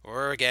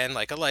 or again,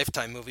 like a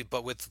Lifetime movie,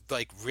 but with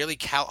like really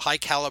high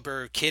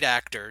caliber kid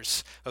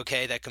actors,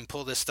 okay, that can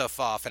pull this stuff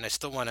off. And I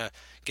still want to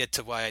get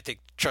to why I think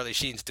Charlie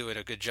Sheen's doing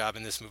a good job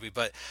in this movie.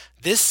 But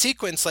this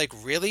sequence like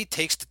really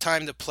takes the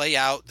time to play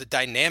out the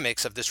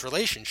dynamics of this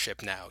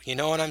relationship now. You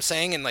know what I'm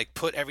saying? And like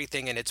put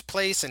everything in its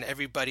place, and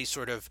everybody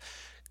sort of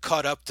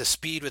caught up to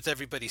speed with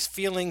everybody's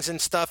feelings and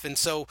stuff. And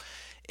so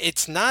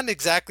it's not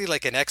exactly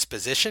like an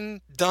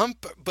exposition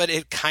dump, but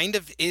it kind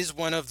of is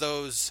one of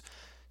those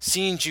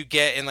scenes you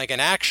get in like an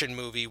action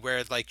movie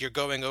where like you're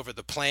going over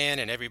the plan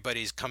and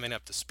everybody's coming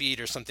up to speed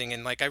or something.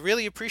 And like I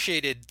really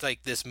appreciated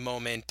like this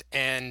moment,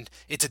 and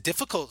it's a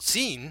difficult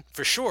scene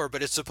for sure,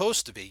 but it's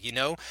supposed to be, you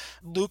know.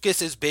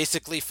 Lucas is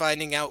basically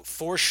finding out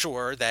for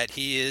sure that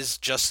he is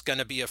just going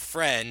to be a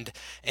friend,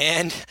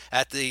 and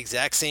at the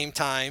exact same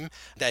time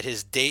that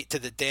his date to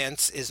the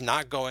dance is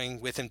not going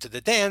with him to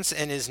the dance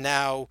and is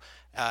now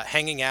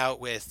hanging out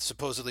with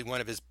supposedly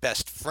one of his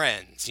best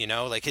friends, you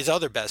know, like his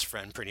other best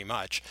friend pretty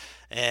much.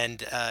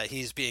 And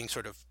he's being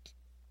sort of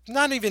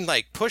not even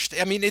like pushed.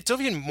 I mean, it's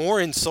even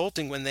more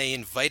insulting when they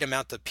invite him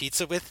out to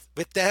pizza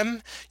with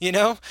them, you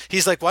know.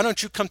 He's like, why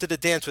don't you come to the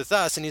dance with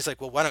us? And he's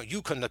like, well, why don't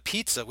you come to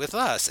pizza with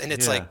us? And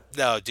it's like,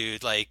 no,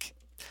 dude, like,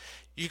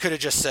 you could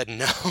have just said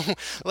no.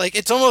 Like,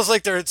 it's almost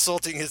like they're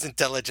insulting his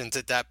intelligence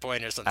at that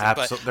point or something.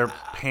 Absolutely. But they're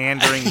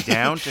pandering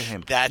down to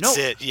him. That's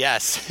it,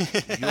 yes.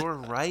 You're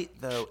right,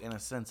 though, in a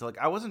sense. Like,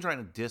 I wasn't trying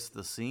to diss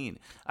the scene.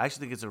 I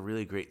actually think it's a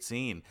really great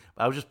scene.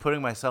 I was just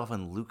putting myself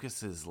in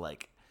Lucas's,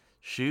 like,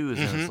 shoes.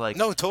 And it's like,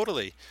 no,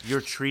 totally.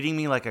 You're treating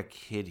me like a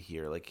kid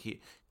here.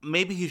 Like,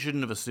 maybe he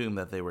shouldn't have assumed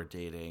that they were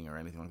dating or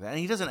anything like that. And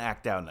he doesn't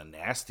act out in a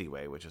nasty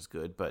way, which is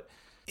good, but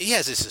he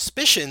has his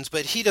suspicions,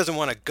 but he doesn't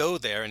want to go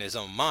there in his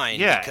own mind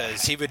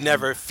because he would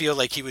never feel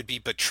like he would be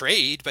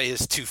betrayed by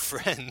his two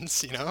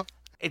friends, you know?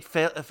 It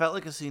felt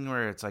like a scene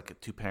where it's like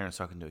two parents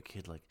talking to a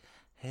kid like,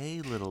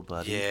 hey, little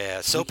buddy.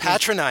 Yeah, so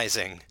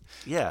patronizing.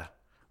 Yeah.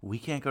 We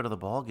can't go to the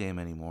ball game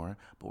anymore,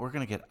 but we're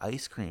going to get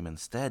ice cream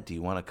instead. Do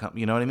you want to come?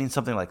 You know what I mean?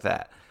 Something like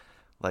that.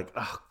 Like,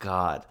 oh,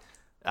 God.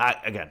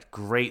 Again,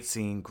 great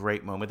scene,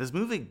 great moment. This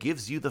movie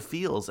gives you the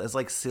feels. As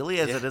like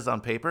silly as it is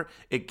on paper,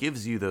 it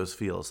gives you those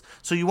feels.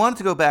 So you wanted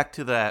to go back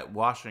to that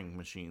washing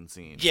machine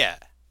scene. Yeah,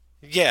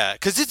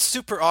 because it's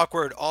super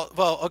awkward.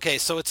 Well, okay,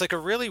 so it's like a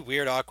really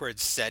weird,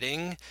 awkward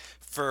setting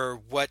for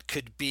what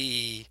could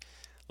be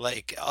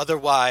like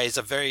otherwise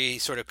a very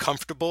sort of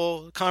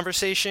comfortable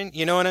conversation.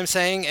 You know what I'm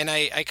saying? And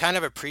I kind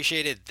of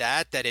appreciated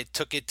that it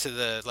took it to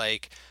the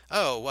like,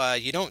 oh,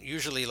 you don't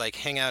usually like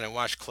hang out and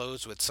wash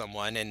clothes with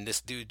someone and this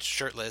dude's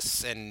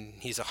shirtless and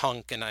he's a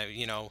hunk and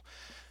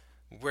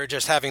we're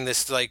just having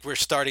this, like, we're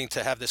starting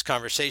to have this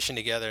conversation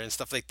together and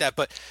stuff like that.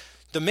 But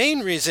the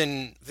main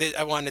reason that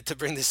I wanted to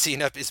bring this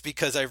scene up is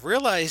because I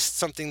realized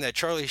something that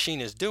Charlie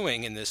Sheen is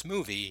doing in this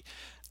movie,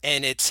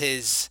 and it's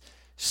his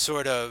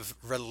sort of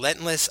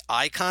relentless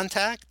eye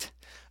contact.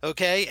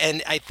 Okay.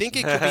 And I think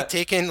it could be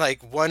taken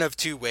like one of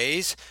two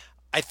ways.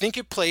 I think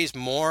it plays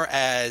more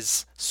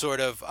as sort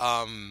of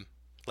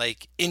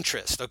like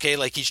interest, okay?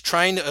 Like he's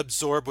trying to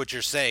absorb what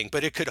you're saying,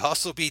 but it could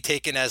also be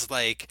taken as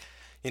like,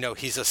 you know,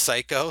 he's a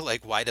psycho.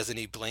 Like, why doesn't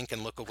he blink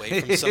and look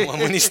away from someone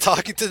when he's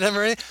talking to them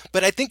or anything?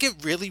 But I think it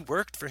really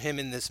worked for him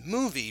in this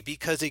movie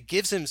because it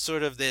gives him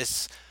sort of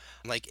this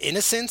like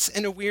innocence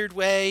in a weird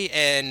way,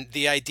 and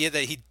the idea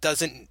that he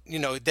doesn't, you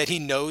know, that he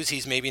knows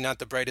he's maybe not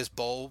the brightest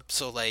bulb,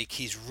 so like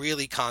he's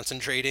really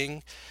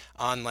concentrating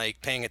on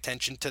like paying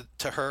attention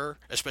to her,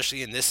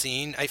 especially in this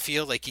scene. I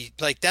feel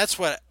like that's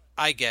what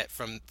I get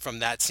from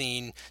that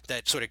scene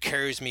that sort of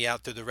carries me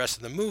out through the rest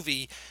of the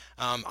movie.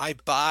 I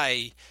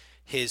buy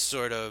his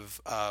sort of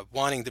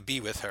wanting to be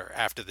with her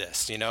after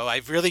this, you know.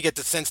 I really get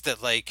the sense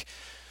that like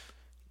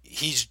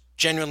he's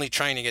genuinely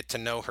trying to get to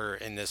know her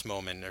in this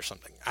moment or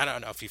something. I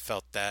don't know if you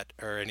felt that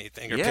or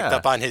anything, or picked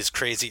up on his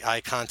crazy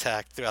eye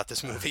contact throughout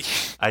this movie.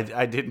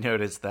 I did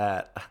notice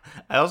that.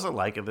 I also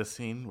like in this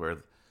scene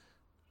where,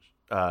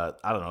 I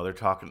don't know, they're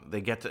talking,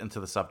 they get into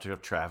the subject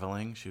of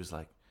traveling. She was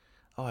like,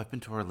 oh, I've been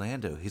to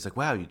Orlando. He's like,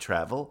 wow, you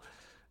travel?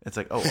 It's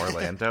like, oh,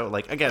 Orlando.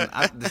 Like, again,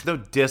 there's no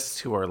diss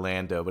to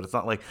Orlando, but it's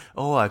not like,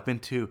 oh, I've been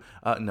to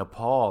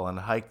Nepal and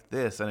hiked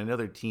this, and I know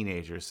they're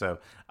teenagers, so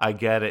I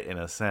get it in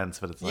a sense,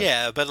 but it's like...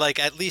 Yeah, but, like,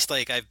 at least,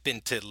 like, I've been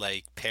to,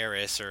 like,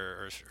 Paris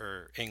or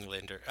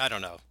England, or I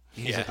don't know.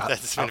 Yeah, like,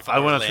 that's I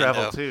want to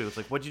travel, too. It's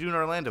like, what'd you do in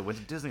Orlando? Went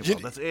to Disney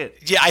World. That's it.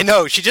 Yeah, I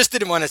know. She just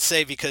didn't want to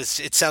say, because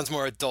it sounds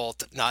more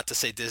adult not to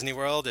say Disney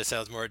World. It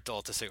sounds more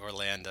adult to say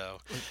Orlando.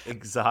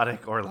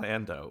 Exotic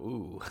Orlando.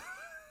 Ooh.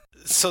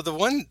 So the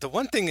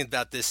one thing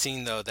about this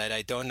scene, though, that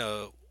I don't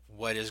know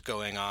what is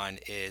going on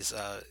is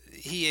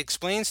he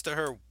explains to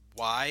her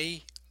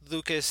why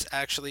Lucas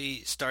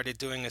actually started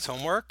doing his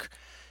homework.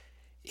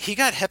 He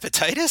got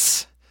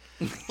hepatitis.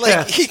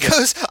 Like, he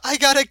goes, I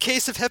got a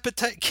case of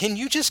hepatitis. Can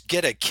you just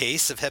get a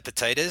case of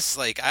hepatitis?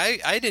 Like,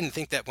 I didn't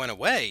think that went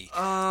away.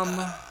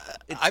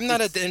 I'm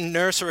not a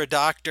nurse or a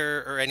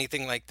doctor or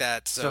anything like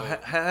that. So,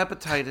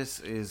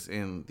 hepatitis is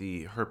in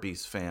the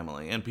herpes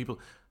family, and people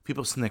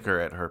snicker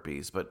at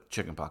herpes, but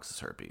chickenpox is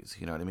herpes.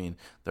 You know what I mean?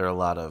 There are a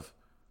lot of...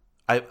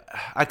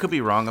 I could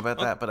be wrong about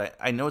that, but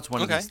I know it's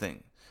one of these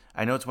things.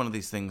 I know it's one of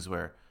these things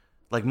where,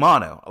 like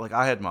mono, like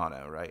I had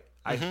mono, right?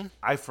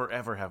 I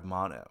forever have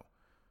mono,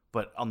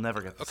 but I'll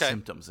never get the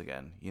symptoms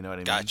again. You know what I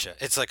mean? Gotcha.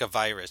 It's like a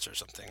virus or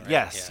something,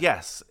 right?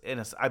 Yes.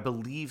 And I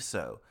believe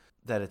so,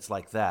 that it's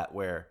like that,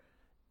 where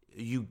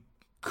you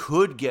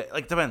could get,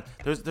 like,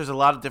 there's a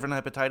lot of different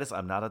hepatitis.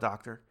 I'm not a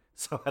doctor,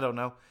 so I don't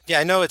know. Yeah,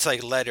 I know it's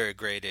like letter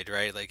graded,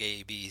 right? Like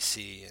A, B,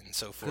 C, and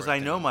so forth. Because I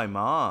know my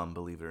mom,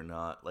 believe it or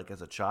not, like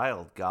as a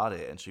child, got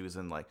it, and she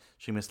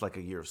missed like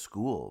a year of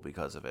school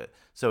because of it.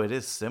 So it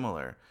is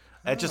similar.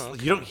 You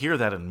don't hear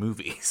that in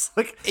movies.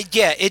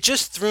 It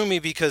just threw me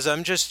because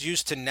I'm just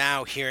used to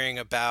now hearing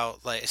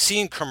about, like,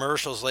 seeing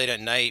commercials late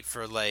at night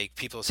for like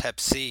people's Hep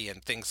C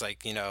and things,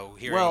 like,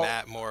 hearing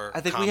that more.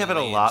 I think we have it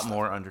a lot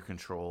more under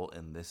control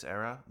in this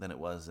era than it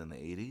was in the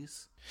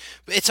 80s.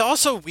 But it's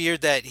also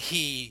weird that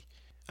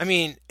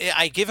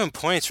I give him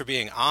points for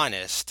being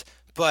honest,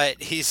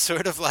 but he's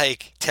sort of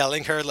like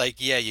telling her, like,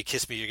 yeah, you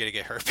kiss me, you're gonna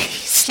get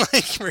herpes.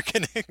 Like, we're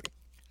gonna.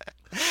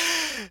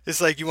 It's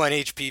like, you want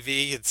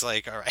HPV? It's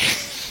like, all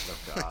right.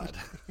 Oh God.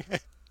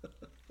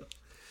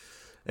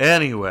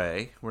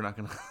 Anyway, we're not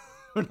gonna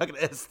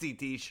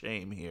STD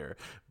shame here,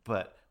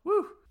 but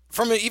woo.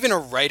 From even a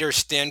writer's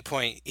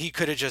standpoint, he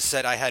could have just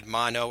said, I had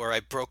mono, or I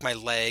broke my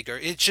leg, or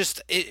it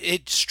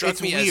struck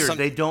me weird. as something.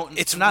 They don't.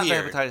 It's not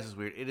weird. that hepatitis is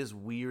weird. It is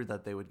weird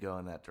that they would go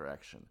in that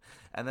direction,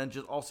 and then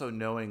just also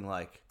knowing,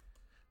 like,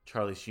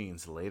 Charlie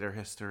Sheen's later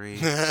history.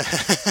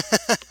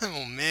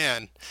 Oh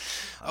man.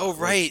 Oh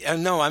right.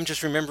 No, I'm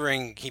just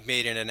remembering he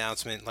made an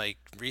announcement like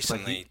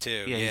recently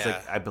too. Yeah, he's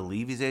like, I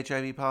believe he's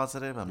HIV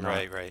positive. I'm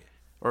not. Right.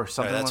 Or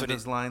something along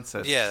those lines.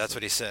 So that's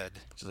what he said.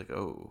 She's like,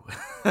 oh,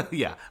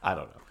 yeah. I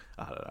don't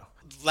know.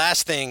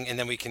 Last thing, and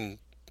then we can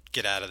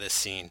get out of this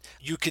scene.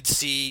 You could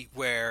see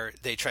where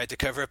they tried to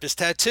cover up his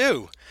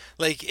tattoo.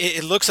 Like,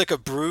 it looks like a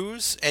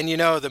bruise, and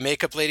the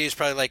makeup lady is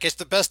probably like, it's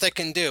the best I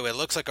can do. It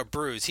looks like a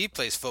bruise. He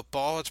plays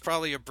football. It's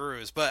probably a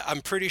bruise. But I'm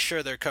pretty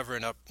sure they're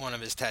covering up one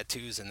of his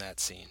tattoos in that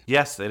scene.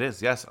 Yes, it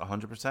is. Yes,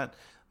 100%.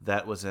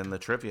 That was in the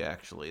trivia,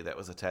 actually. That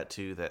was a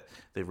tattoo that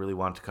they really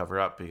wanted to cover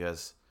up,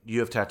 because you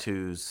have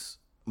tattoos.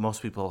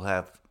 Most people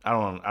have, I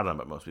don't know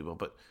about most people,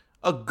 but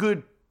a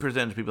good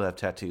percentage of people have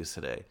tattoos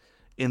today.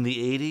 In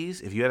the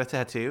 80s, if you had a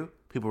tattoo,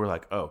 people were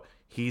like, oh,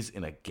 he's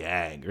in a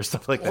gang or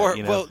stuff like that.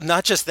 Well,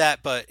 not just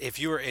that, but if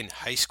you were in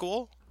high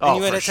school and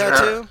you had a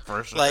tattoo,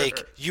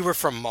 like, you were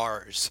from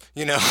Mars,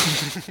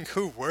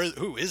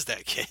 who is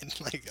that kid?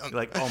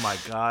 Like, oh my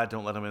God,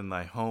 don't let him in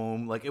my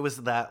home. Like, it was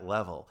that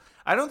level.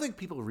 I don't think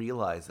people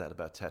realize that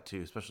about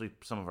tattoos, especially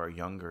some of our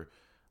younger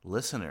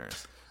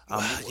listeners.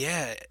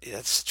 Yeah,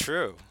 that's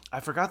true. I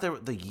forgot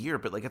the year,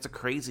 but like, it's a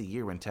crazy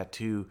year when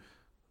tattoo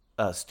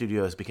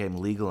studios became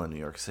legal in New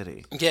York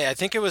City. Yeah, I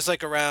think it was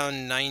like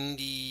around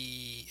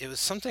 90. It was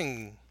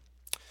something.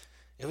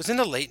 It was in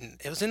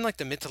like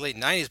the mid to late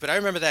 90s, but I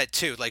remember that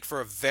too. Like,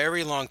 for a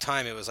very long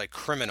time, it was like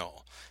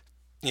criminal,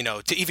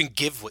 to even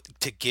give a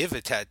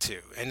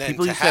tattoo, and then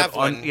people to have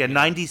one.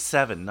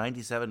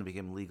 97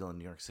 became legal in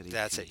New York City.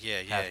 That's it.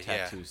 Yeah.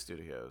 Tattoo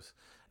studios.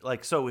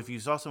 Like, so if you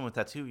saw someone with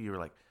a tattoo, you were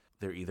like,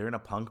 they're either in a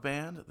punk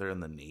band, they're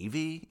in the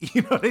Navy,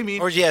 you know what I mean?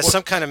 Or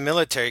some kind of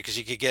military, because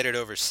you could get it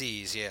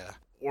overseas, yeah.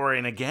 Or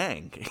in a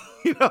gang,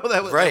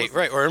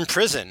 right, or in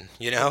prison,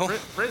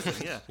 Prison,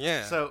 yeah.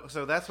 Yeah.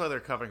 So that's why they're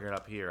covering it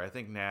up here. I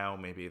think now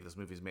maybe if this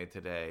movie's made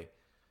today,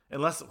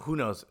 unless, who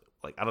knows,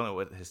 like, I don't know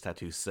what his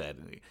tattoo said.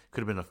 It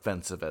could have been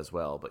offensive as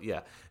well, but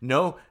yeah,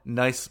 no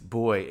nice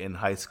boy in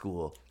high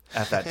school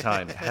at that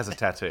time has a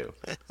tattoo.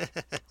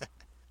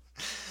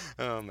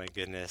 Oh my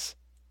goodness.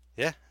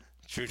 Yeah,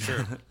 true.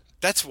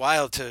 That's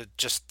wild to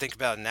just think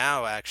about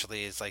now,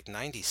 actually. It's like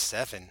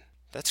 97.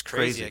 That's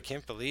crazy. I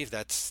can't believe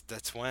that's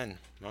when.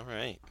 All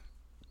right.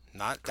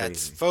 Not crazy.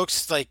 That's,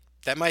 folks, like,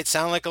 that might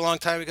sound like a long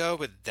time ago,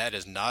 but that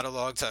is not a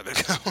long time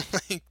ago.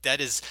 Like,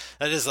 that is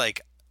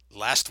like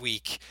last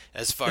week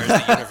as far as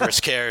the universe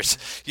cares,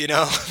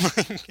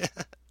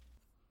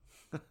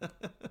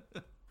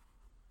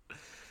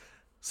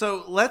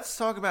 So let's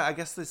talk about, I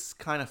guess, this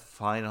kind of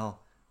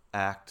final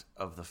act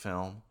of the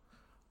film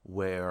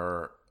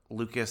where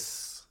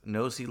Lucas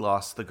knows he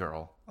lost the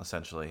girl,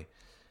 essentially,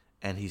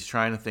 and he's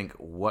trying to think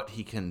what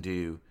he can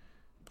do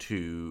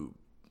to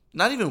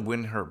not even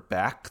win her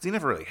back, because he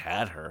never really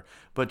had her,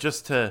 but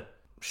just to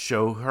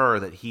show her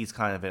that he's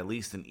kind of at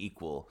least an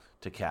equal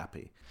to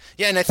Cappy.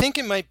 Yeah, and I think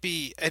it might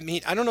be, I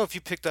don't know if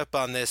you picked up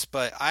on this,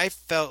 but I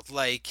felt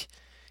like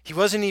he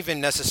wasn't even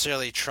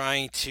necessarily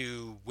trying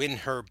to win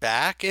her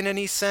back in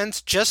any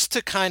sense, just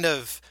to kind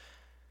of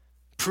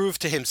prove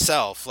to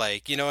himself,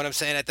 like, you know what I'm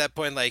saying? At that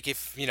point, like,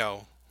 if,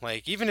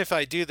 like, even if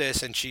I do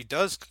this and she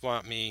does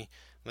want me,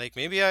 like,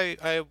 maybe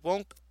I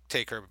won't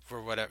take her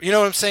or whatever. You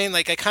know what I'm saying?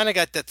 Like, I kind of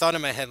got that thought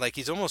in my head, like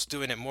he's almost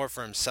doing it more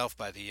for himself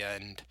by the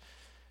end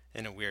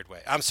in a weird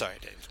way. I'm sorry,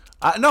 Dave.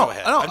 No, Go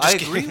ahead. I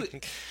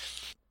agree.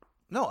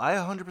 No, I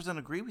 100%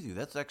 agree with you.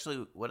 That's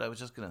actually what I was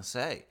just going to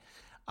say.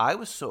 I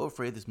was so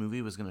afraid this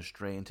movie was going to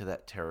stray into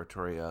that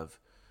territory of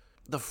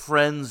the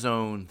friend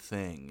zone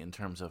thing in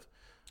terms of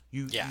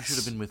you should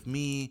have been with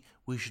me,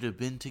 we should have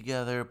been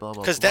together, blah,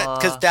 blah, blah.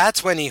 Because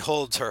that's when he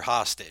holds her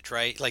hostage,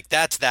 right? Like,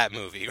 that's that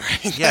movie,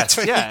 right? Yes, That's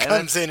when yeah. he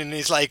comes in and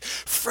he's like,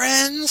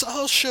 friends,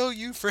 I'll show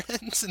you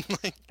friends. And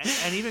like,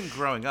 and even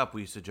growing up,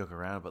 we used to joke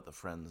around about the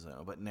friend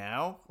zone. But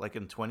now, like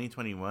in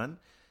 2021,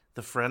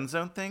 the friend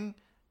zone thing,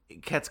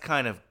 it gets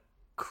kind of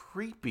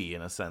creepy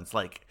in a sense.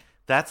 Like,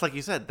 that's, like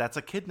you said, that's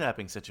a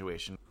kidnapping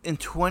situation. In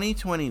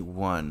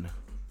 2021,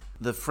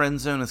 the friend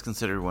zone is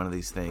considered one of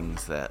these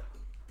things that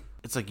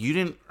it's like you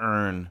didn't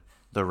earn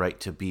the right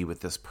to be with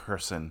this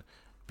person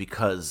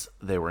because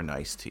they were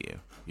nice to you,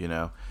 you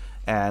know?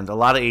 And a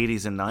lot of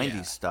 80s and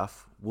 90s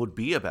stuff would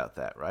be about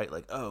that, right?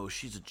 Like, oh,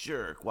 she's a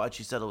jerk. Why'd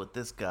she settle with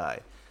this guy?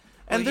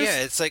 And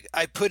well, it's like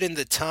I put in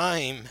the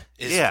time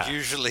is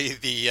usually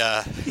the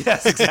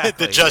yes,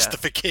 exactly, the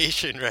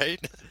justification,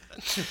 right?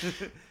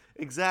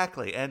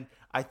 Exactly. And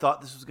I thought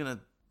this was going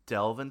to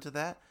delve into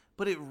that,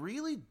 but it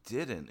really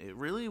didn't. It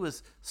really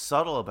was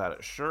subtle about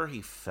it. Sure,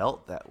 he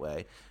felt that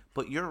way,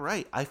 but you're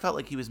right. I felt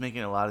like he was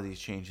making a lot of these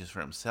changes for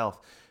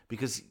himself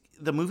because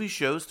the movie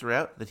shows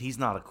throughout that he's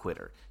not a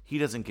quitter. He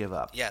doesn't give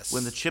up. Yes.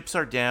 When the chips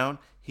are down,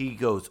 he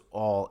goes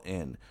all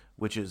in,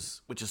 which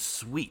is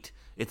sweet.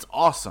 It's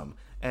awesome.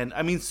 And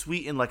I mean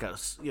sweet in like a,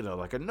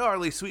 like a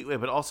gnarly sweet way,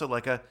 but also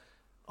like a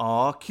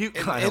cute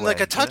kind of way. In like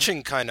a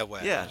touching kind of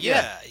way.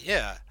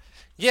 Yeah.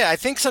 Yeah, I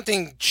think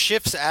something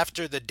shifts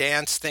after the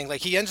dance thing.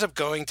 Like, he ends up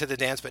going to the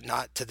dance, but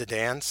not to the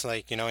dance.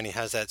 Like, and he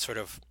has that sort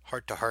of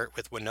heart-to-heart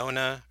with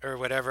Winona or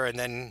whatever. And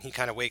then he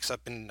kind of wakes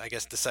up and, I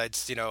guess,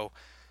 decides,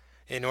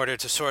 in order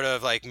to sort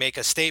of, like, make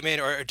a statement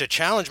or to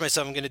challenge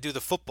myself, I'm going to do the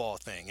football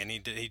thing. And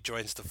he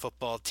joins the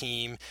football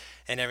team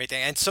and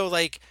everything. And so,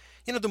 like,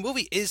 the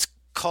movie is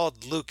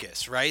called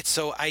Lucas, right?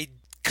 So I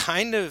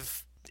kind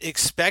of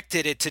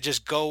expected it to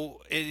just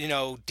go,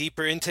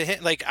 deeper into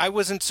him. Like, I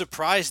wasn't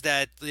surprised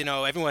that,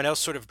 everyone else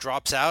sort of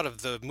drops out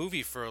of the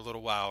movie for a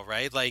little while,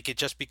 right? Like, it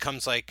just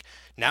becomes like,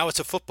 now it's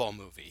a football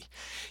movie,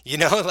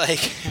 like,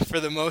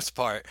 for the most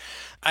part.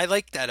 I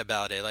like that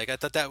about it. Like, I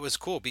thought that was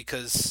cool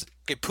because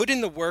it put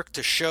in the work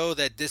to show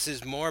that this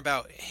is more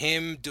about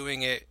him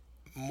doing it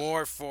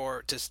more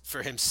for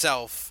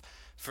himself,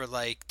 for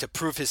like, to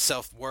prove his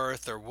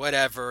self-worth or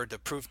whatever,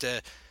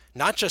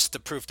 not just to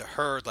prove to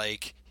her,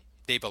 like,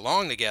 they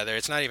belong together.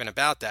 It's not even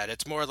about that.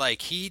 It's more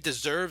like he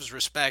deserves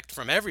respect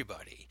from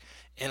everybody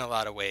in a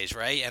lot of ways,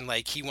 right? And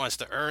like, he wants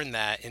to earn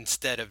that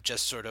instead of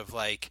just sort of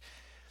like,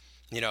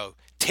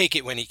 take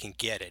it when he can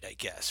get it, I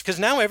guess. Because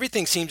now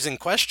everything seems in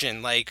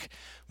question. Like,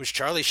 was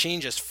Charlie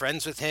Sheen just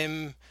friends with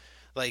him?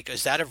 Like,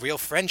 is that a real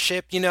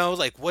friendship?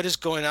 Like, what is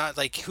going on?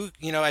 Like, who,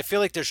 I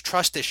feel like there's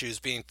trust issues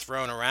being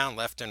thrown around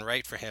left and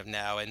right for him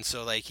now. And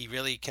so, like, he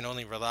really can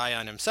only rely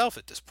on himself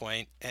at this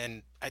point.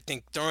 And I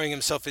think throwing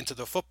himself into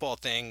the football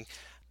thing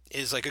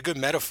is, like, a good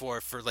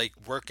metaphor for, like,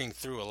 working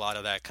through a lot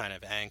of that kind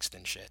of angst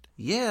and shit.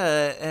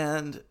 Yeah,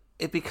 and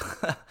it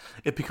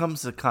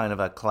becomes a kind of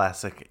a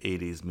classic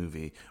 80s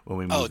movie when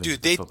we move into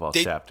the football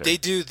chapter. They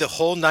do the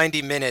whole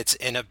 90 minutes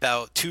in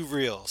about 2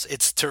 reels.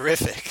 It's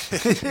terrific.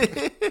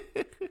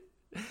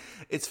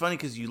 It's funny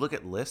because you look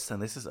at lists, and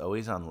this is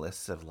always on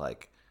lists of,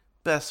 like,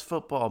 best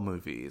football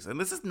movies. And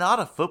this is not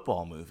a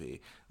football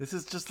movie. This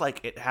is just, like,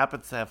 it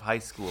happens to have high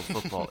school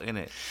football in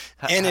it.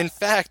 And, in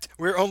fact,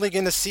 we're only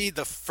going to see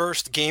the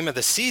first game of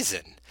the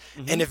season.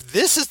 Mm-hmm. And if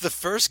this is the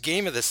first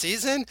game of the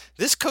season,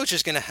 this coach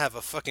is going to have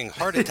a fucking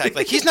heart attack.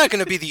 Like, he's not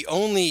going to be the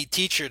only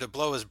teacher to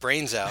blow his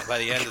brains out by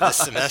the end of this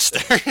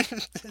semester.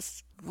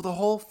 Well, the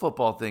whole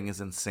football thing is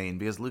insane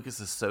because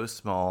Lucas is so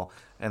small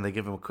and they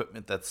give him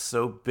equipment that's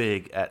so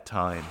big at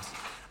times.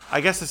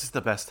 I guess this is the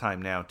best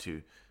time now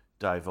to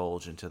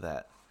divulge into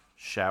that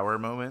shower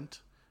moment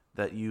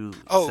that you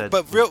said.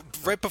 But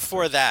right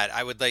before that,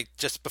 I would like,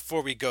 just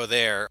before we go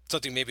there,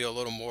 something maybe a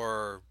little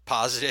more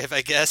positive,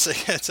 I guess.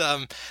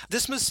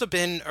 This must have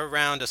been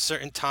around a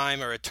certain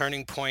time or a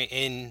turning point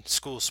in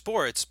school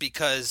sports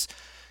because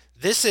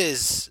this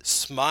is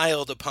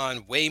smiled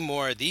upon way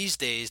more these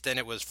days than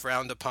it was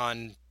frowned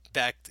upon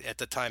back at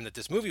the time that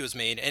this movie was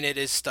made. And it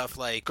is stuff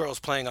like girls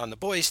playing on the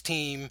boys'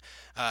 team,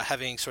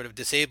 having sort of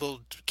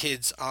disabled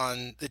kids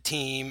on the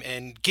team,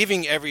 and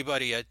giving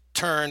everybody a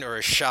turn or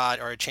a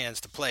shot or a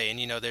chance to play.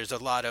 And, there's a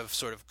lot of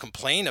sort of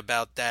complaint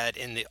about that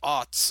in the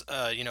aughts.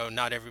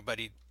 Not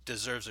everybody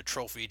deserves a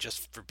trophy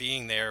just for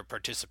being there,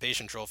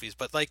 participation trophies.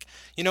 But, like,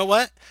 you know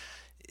what?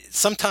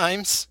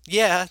 Sometimes,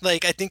 yeah,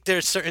 like, I think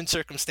there's certain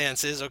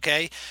circumstances,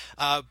 okay?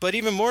 But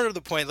even more to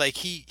the point, like,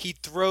 he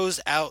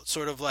throws out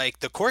sort of like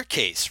the court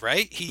case,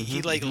 right?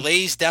 He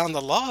lays down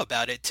the law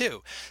about it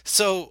too.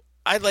 So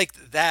I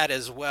like that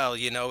as well,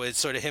 it's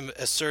sort of him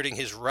asserting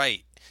his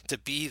right to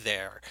be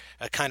there,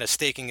 kind of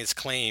staking his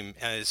claim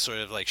and is sort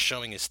of like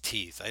showing his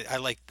teeth. I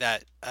like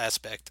that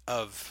aspect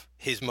of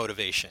his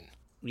motivation.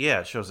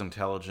 Yeah, it shows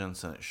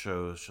intelligence and it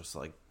shows just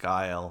like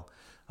guile.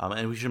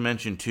 And we should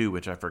mention too,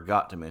 which I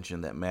forgot to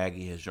mention, that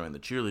Maggie has joined the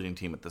cheerleading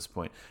team at this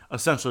point,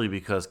 essentially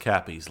because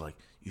Cappy's like,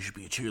 you should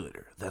be a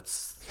cheerleader.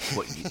 That's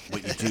what you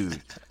do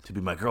to be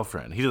my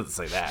girlfriend. He doesn't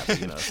say that,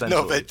 but, essentially.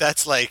 No, but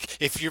that's like,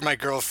 if you're my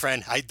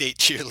girlfriend, I date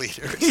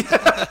cheerleaders.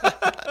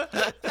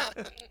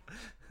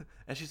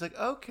 And she's like,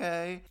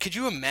 okay. Could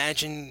you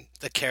imagine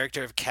the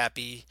character of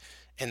Cappy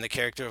and the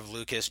character of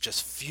Lucas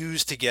just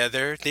fused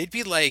together? They'd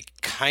be like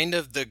kind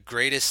of the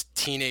greatest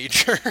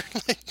teenager.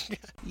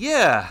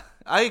 Yeah,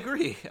 I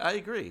agree,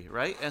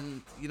 right?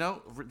 And,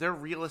 they're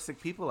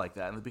realistic people like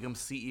that, and they become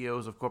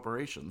CEOs of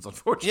corporations,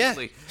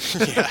 unfortunately.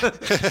 Yeah,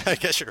 I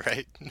guess you're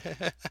right.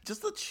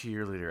 Just the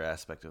cheerleader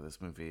aspect of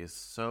this movie is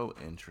so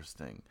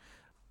interesting.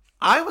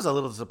 I was a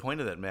little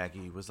disappointed that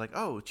Maggie was like,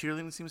 oh,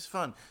 cheerleading seems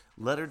fun.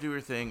 Let her do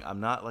her thing. I'm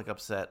not,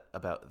 upset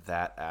about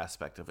that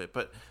aspect of it.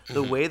 But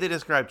the way they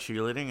describe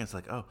cheerleading, it's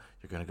like, oh,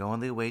 you're going to go on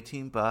the away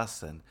team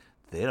bus, and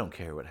they don't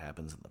care what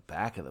happens in the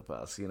back of the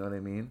bus. You know what I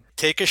mean?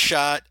 Take a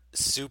shot,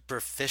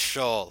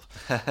 superficial.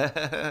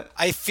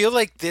 I feel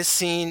like this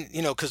scene,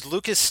 because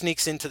Lucas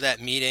sneaks into that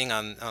meeting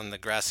on the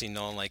grassy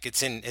knoll.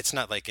 It's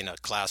not like in a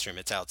classroom,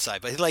 it's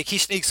outside. But he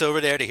sneaks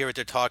over there to hear what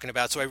they're talking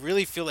about. So I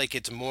really feel like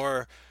it's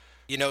more...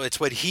 it's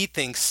what he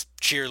thinks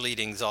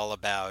cheerleading's all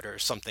about or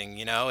something,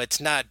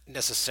 It's not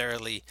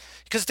necessarily...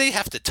 Because they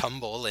have to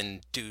tumble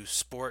and do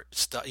sport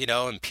stuff,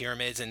 and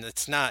pyramids, and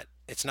it's not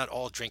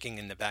all drinking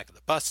in the back of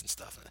the bus and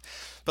stuff.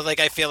 But,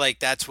 I feel like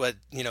that's what,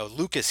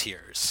 Lucas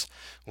hears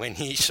when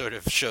he sort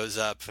of shows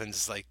up and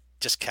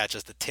just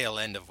catches the tail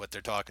end of what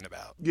they're talking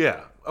about.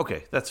 Yeah,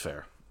 okay, that's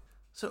fair.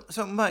 So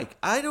Mike,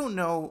 I don't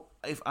know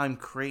if I'm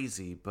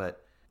crazy,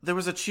 but there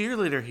was a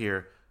cheerleader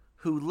here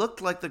who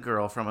looked like the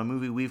girl from a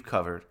movie we've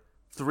covered,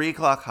 3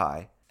 O'Clock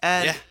High,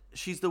 and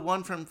she's the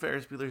one from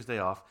Ferris Bueller's Day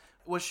Off.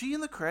 Was she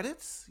in the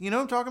credits? You know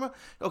what I'm talking about?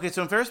 Okay,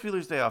 so in Ferris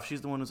Bueller's Day Off,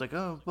 she's the one who's like,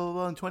 oh, blah, blah,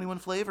 blah, and 21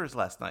 Flavors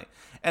last night.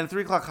 And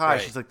 3 O'Clock High,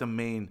 she's like the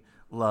main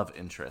love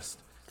interest.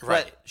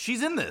 Right. But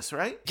she's in this,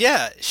 right?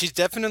 Yeah, she's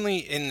definitely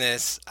in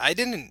this. I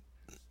didn't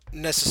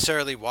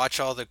necessarily watch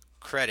all the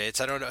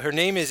credits. I don't know. Her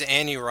name is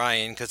Annie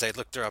Ryan because I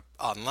looked her up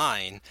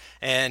online.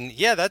 And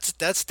yeah, that's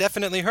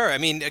definitely her. I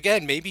mean,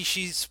 again, maybe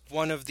she's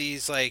one of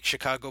these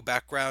Chicago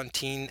background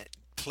teen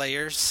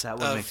players. That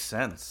would make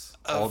sense.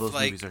 All those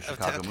movies are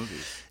Chicago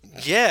movies.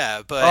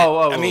 Yeah, but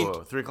I mean,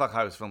 3 O'Clock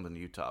High was filmed in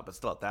Utah, but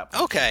still at that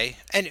point. Okay,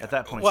 and at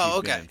that point,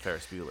 she's been in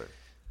Ferris Bueller.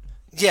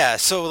 Yeah,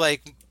 so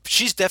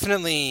she's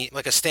definitely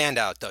a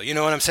standout, though. You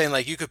know what I'm saying?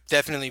 You could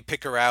definitely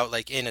pick her out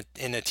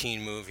in a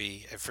teen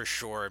movie for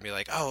sure, and be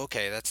like, oh,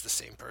 okay, that's the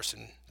same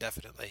person,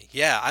 definitely.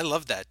 Yeah, I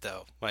love that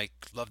though.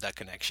 Love that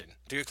connection.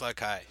 3 O'Clock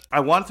High.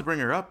 I wanted to bring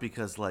her up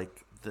because the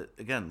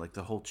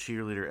whole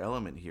cheerleader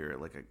element here,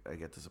 I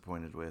get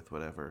disappointed with,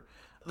 whatever.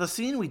 The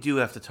scene we do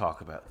have to talk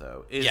about,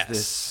 though,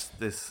 is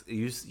this.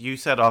 You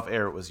said off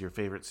air it was your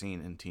favorite scene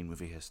in teen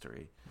movie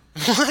history.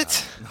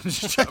 What? I'm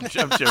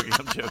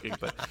joking.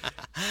 But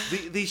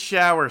the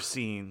shower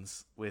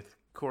scenes with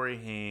Corey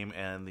Haim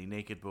and the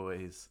naked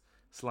boys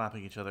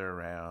slapping each other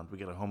around. We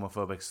get a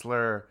homophobic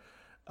slur.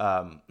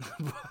 But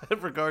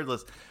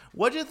regardless,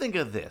 what do you think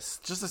of this?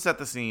 Just to set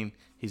the scene,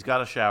 he's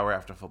got a shower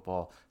after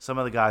football. Some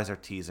of the guys are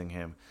teasing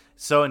him.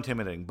 So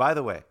intimidating. By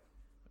the way,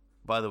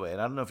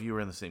 and I don't know if you were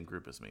in the same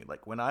group as me.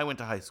 When I went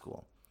to high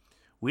school,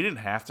 we didn't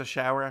have to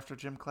shower after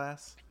gym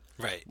class.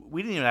 Right.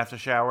 We didn't even have to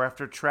shower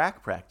after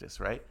track practice,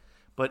 right?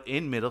 But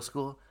in middle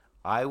school,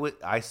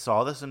 I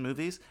saw this in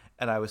movies,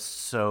 and I was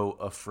so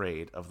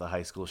afraid of the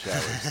high school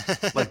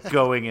showers,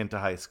 going into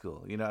high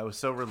school. I was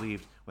so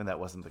relieved when that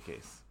wasn't the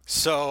case.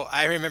 So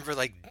I remember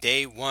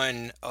day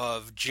one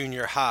of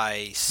junior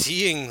high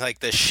seeing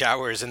the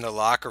showers in the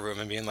locker room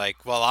and being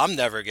like, well, I'm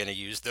never going to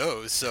use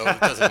those. So it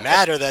doesn't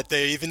matter that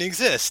they even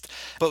exist.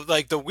 But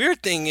the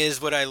weird thing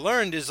is what I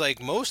learned is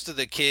most of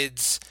the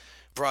kids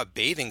brought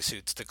bathing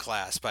suits to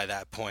class by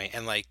that point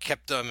and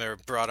kept them or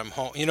brought them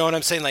home. You know what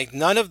I'm saying?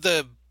 None of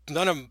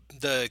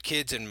the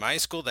kids in my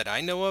school that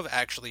I know of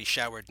actually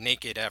showered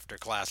naked after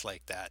class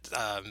like that.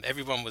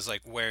 Everyone was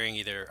wearing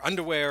either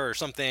underwear or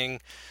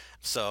something.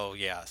 So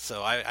yeah,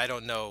 I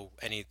don't know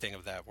anything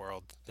of that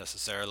world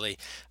necessarily.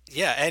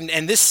 Yeah,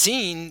 and this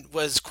scene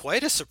was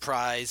quite a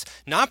surprise,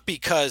 not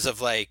because of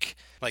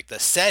the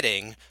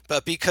setting,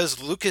 but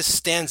because Lucas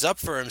stands up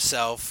for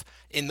himself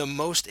in the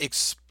most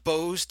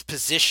exposed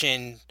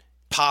position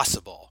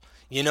possible.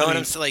 You know what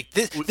I'm saying?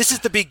 This is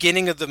the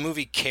beginning of the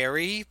movie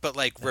Carrie, but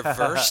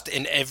reversed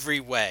in every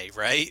way,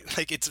 right?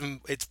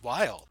 It's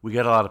wild. We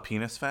got a lot of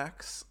penis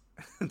facts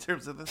in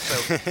terms of this.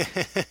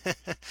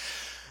 So.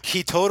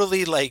 He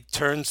totally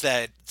turns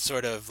that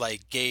sort of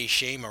gay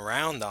shame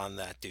around on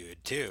that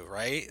dude too,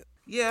 right?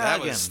 Yeah,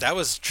 that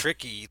was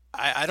tricky.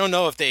 I don't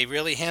know if they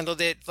really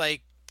handled it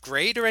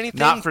great or anything.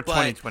 Not for but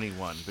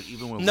 2021, but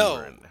even when we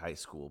were in high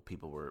school,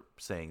 people were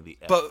saying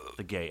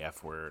the gay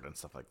F word and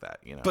stuff like that,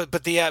 you know.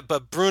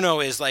 But Bruno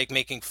is like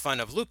making fun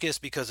of Lucas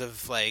because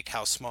of like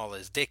how small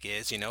his dick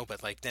is, you know.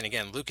 But like then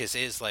again, Lucas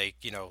is like,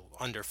 you know,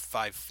 under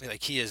 5,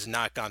 like he has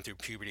not gone through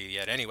puberty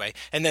yet anyway.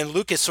 And then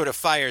Lucas sort of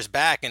fires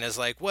back and is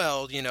like,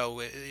 well, you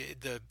know,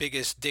 the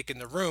biggest dick in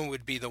the room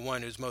would be the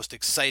one who's most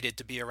excited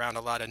to be around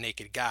a lot of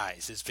naked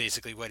guys. Is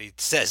basically what he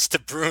says to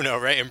Bruno,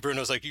 right? And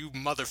Bruno's like, you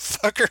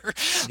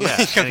motherfucker. Yeah.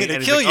 Like, I'm going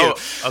to kill you.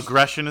 Oh,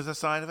 aggression is a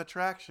sign of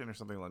attraction or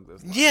something like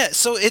this. Yeah,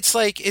 so it's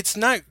like it's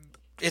not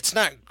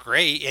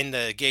great in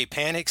the gay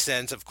panic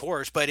sense, of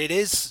course, but it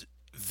is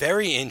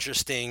very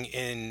interesting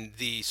in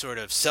the sort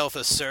of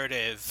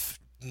self-assertive,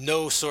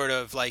 no sort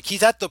of like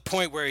he's at the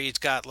point where he's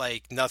got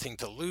like nothing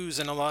to lose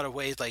in a lot of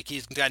ways. Like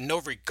he's got no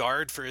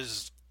regard for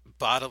his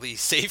bodily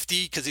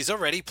safety because he's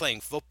already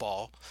playing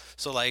football.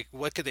 So like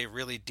what could they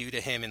really do to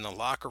him in the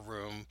locker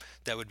room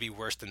that would be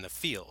worse than the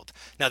field?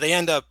 Now they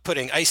end up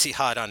putting Icy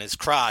Hot on his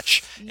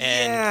crotch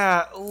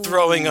and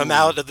throwing him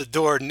out of the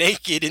door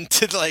naked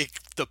into like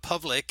the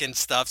public and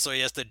stuff, so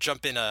he has to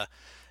jump in a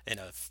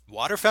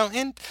water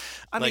fountain.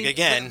 I mean,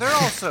 again, they're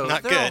also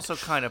not they're good. Also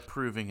kind of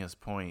proving his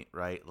point,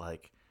 right?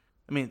 Like,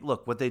 I mean,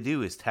 look, what they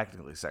do is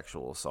technically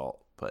sexual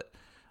assault, but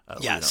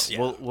yes,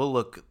 we'll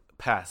look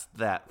past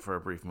that for a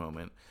brief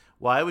moment.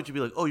 Why would you be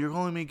like, oh, you're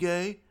calling me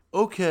gay?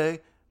 Okay,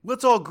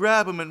 let's all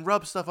grab him and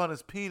rub stuff on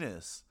his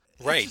penis.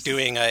 Right,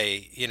 doing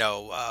a, you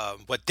know,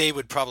 what they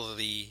would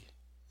probably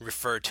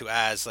refer to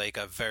as like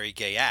a very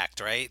gay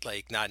act, right?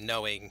 Like not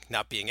knowing,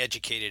 not being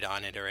educated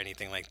on it or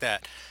anything like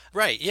that.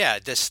 Right, yeah,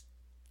 just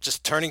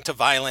turning to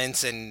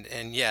violence and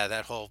yeah,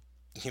 that whole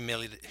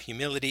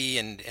humility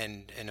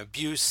and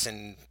abuse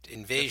and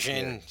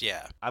invasion.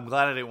 Yeah. I'm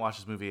glad I didn't watch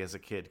this movie as a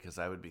kid because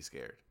I would be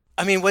scared.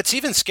 I mean, what's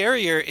even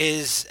scarier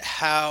is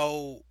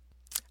how,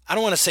 I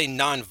don't want to say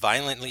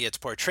non-violently it's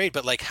portrayed,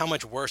 but like how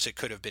much worse it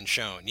could have been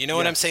shown. You know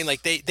what I'm saying?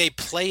 Like they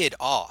play it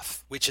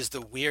off, which is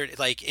the weird,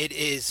 like it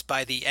is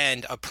by the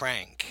end a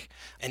prank,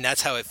 and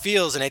that's how it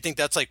feels. And I think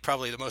that's like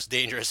probably the most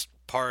dangerous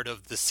part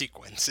of the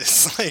sequence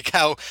is like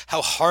how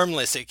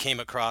harmless it came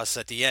across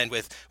at the end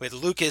with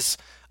Lucas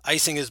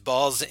icing his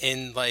balls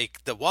in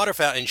like the water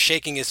fountain,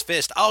 shaking his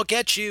fist, I'll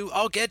get you.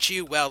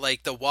 Well,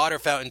 like the water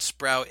fountain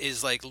spout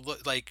is like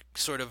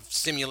sort of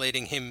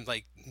simulating him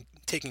like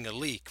taking a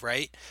leak,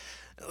 right?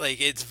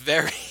 Like it's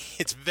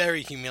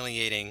very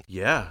humiliating.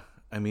 Yeah,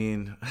 I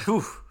mean,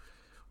 whew,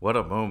 what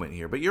a moment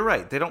here. But you're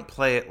right, they don't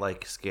play it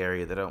like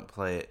scary. They don't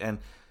play it, and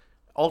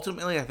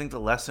ultimately, I think the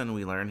lesson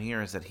we learn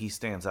here is that he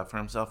stands up for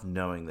himself,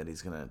 knowing that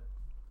he's gonna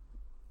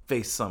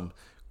face some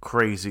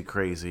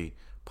crazy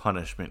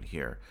punishment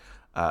here.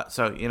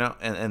 So you know,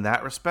 in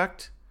that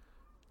respect,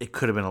 it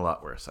could have been a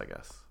lot worse, I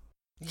guess.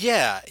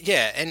 Yeah,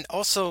 and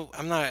also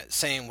I'm not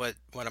saying what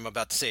I'm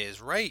about to say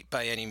is right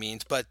by any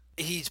means, but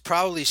he's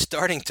probably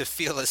starting to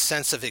feel a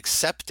sense of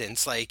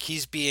acceptance, like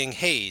he's being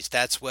hazed.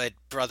 That's what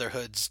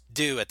brotherhoods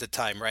do at the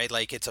time, right?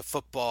 Like it's a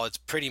football, it's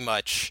pretty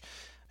much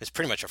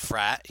a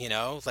frat, you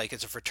know, like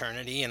it's a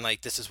fraternity, and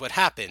like this is what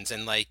happens,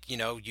 and like, you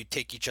know, you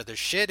take each other's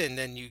shit and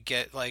then you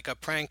get like a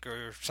prank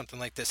or something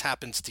like this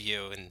happens to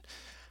you. And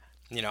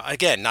you know,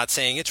 again, not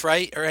saying it's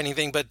right or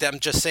anything, but I'm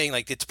just saying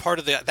like it's part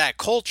of that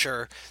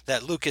culture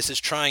that Lucas is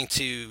trying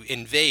to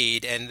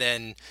invade, and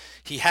then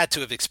he had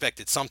to have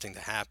expected something to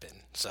happen.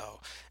 So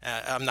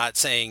I'm not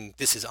saying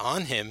this is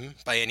on him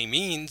by any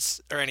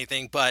means or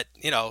anything, but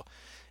you know,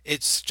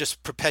 it's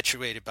just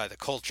perpetuated by the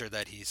culture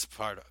that he's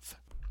part of.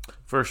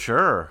 For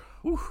sure.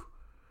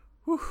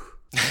 Whew.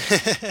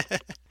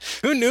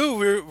 Who knew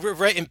we're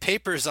writing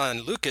papers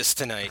on Lucas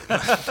tonight?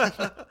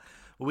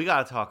 We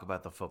got to talk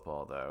about the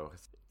football, though.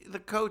 The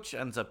coach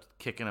ends up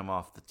kicking him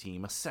off the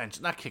team,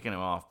 essentially. Not kicking him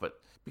off, but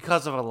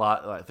because of a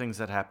lot of things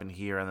that happened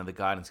here, and then the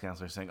guidance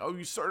counselor saying, oh,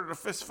 you started a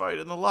fist fight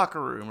in the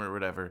locker room or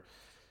whatever.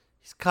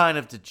 He's kind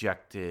of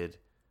dejected,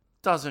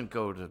 doesn't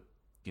go to,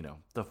 you know,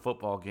 the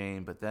football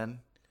game, but then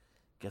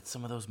gets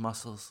some of those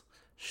muscles,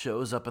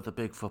 shows up at the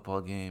big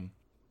football game.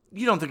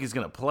 You don't think he's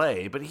going to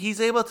play, but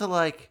he's able to,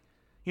 like,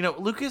 you know,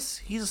 Lucas,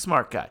 he's a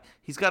smart guy.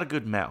 He's got a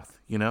good mouth,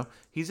 you know?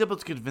 He's able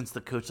to convince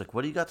the coach, like,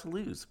 what do you got to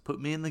lose? Put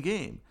me in the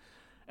game.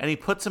 And he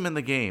puts him in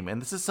the game.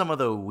 And this is some of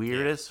the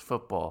weirdest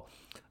football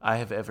I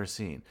have ever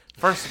seen.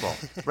 First of all,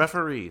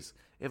 referees,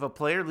 if a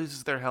player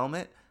loses their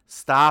helmet,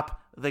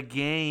 stop the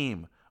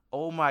game.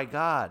 Oh, my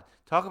God.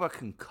 Talk about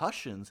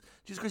concussions.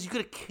 Jesus Christ, you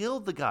could have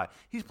killed the guy.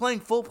 He's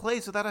playing full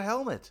plays without a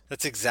helmet.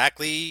 That's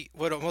exactly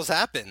what almost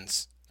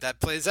happens.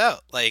 That plays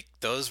out. Like,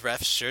 those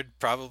refs should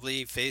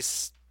probably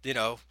face, you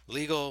know,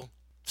 legal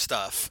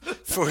stuff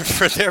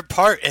for their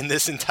part in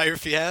this entire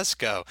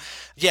fiasco.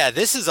 Yeah,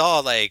 this is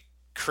all, like,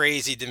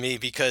 crazy to me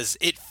because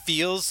it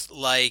feels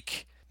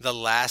like the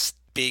last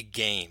big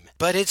game.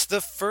 But it's the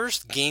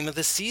first game of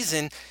the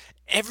season.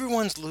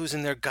 Everyone's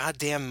losing their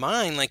goddamn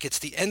mind like it's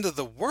the end of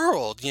the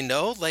world, you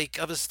know? Like,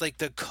 I was like,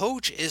 the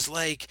coach is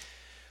like,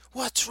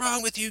 what's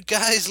wrong with you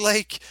guys?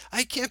 Like,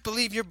 I can't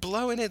believe you're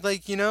blowing it.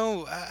 Like,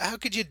 how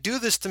could you do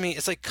this to me?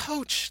 It's like,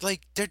 coach,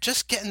 like, they're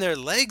just getting their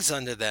legs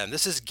under them.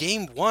 This is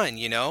game one,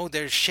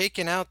 they're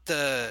shaking out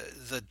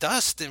the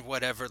dust and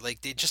whatever.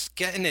 Like, they're just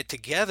getting it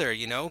together,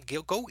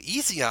 go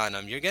easy on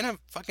them. You're gonna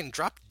fucking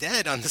drop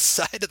dead on the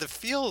side of the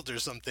field or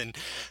something.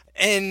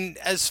 And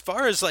as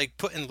far as like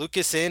putting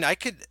Lucas in, I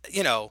could,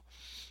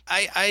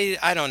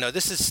 I don't know.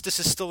 This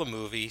is still a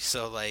movie,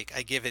 so like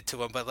I give it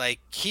to him. But like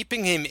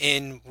keeping him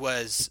in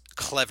was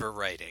clever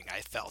writing.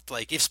 I felt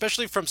like,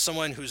 especially from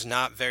someone who's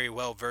not very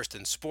well versed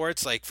in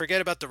sports. Like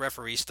forget about the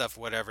referee stuff,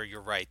 whatever.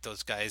 You're right.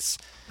 Those guys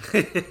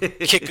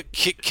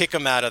kick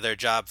them out of their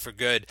job for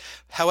good.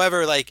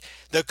 However, like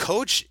the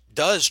coach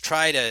does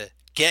try to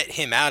get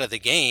him out of the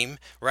game,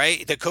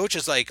 right? The coach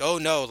is like, oh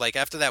no, like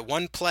after that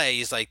one play,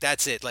 he's like,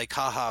 that's it, like,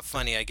 haha,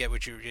 funny, I get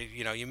what you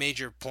made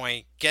your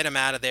point, get him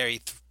out of there. He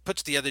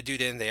puts the other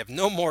dude in. They have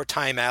no more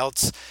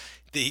timeouts.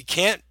 He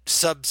can't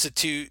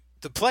substitute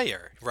the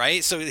player,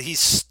 right? So he's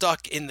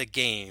stuck in the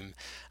game.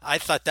 I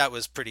thought that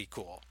was pretty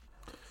cool.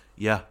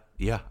 Yeah,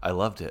 I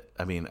loved it.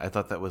 I mean, I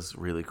thought that was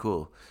really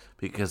cool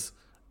because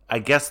I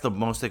guess the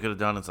most they could have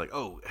done is like,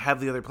 oh,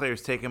 have the other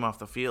players take him off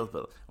the field,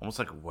 but almost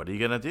like, what are you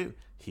going to do?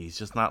 He's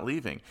just not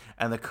leaving.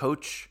 And the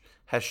coach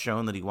has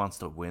shown that he wants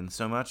to win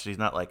so much. He's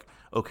not like,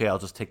 okay, I'll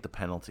just take the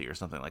penalty or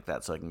something like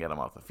that so I can get him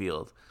off the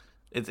field.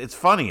 It's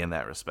funny in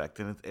that respect,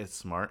 and it's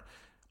smart.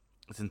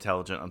 It's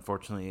intelligent.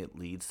 Unfortunately, it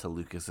leads to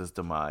Lucas's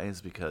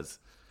demise because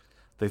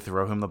they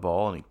throw him the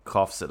ball and he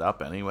coughs it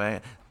up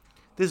anyway.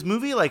 This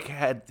movie like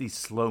had these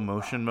slow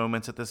motion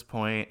moments at this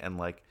point and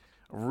like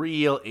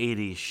real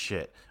 80s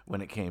shit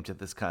when it came to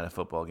this kind of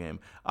football game.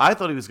 I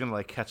thought he was going to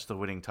like catch the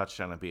winning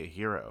touchdown and be a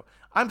hero.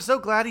 I'm so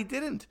glad he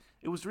didn't.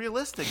 It was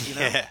realistic,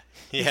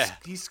 Yeah.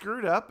 He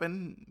screwed up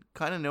and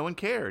kind of no one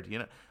cared,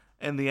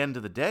 And the end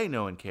of the day,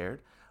 no one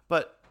cared.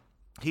 But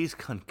he's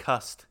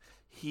concussed.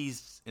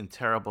 He's in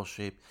terrible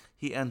shape.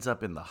 He ends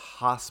up in the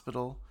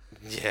hospital.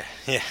 Yeah.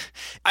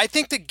 I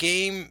think the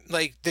game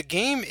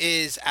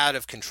is out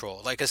of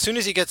control. Like as soon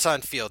as he gets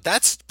on field,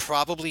 that's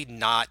probably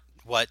not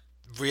what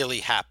really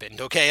happened.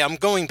 Okay, I'm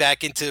going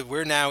back into,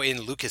 we're now in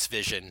Lucas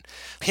vision.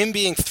 Him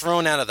being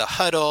thrown out of the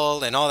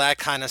huddle and all that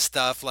kind of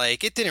stuff,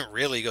 like it didn't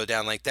really go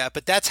down like that,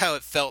 but that's how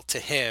it felt to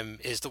him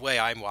is the way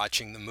I'm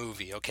watching the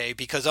movie, okay?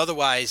 Because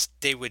otherwise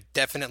they would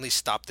definitely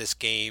stop this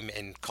game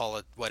and call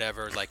it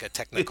whatever, like a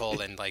technical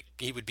and like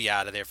he would be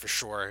out of there for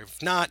sure.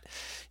 If not,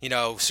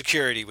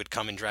 security would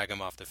come and drag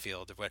him off the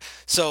field.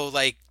 So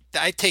like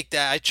I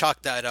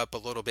chalk that up a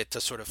little bit to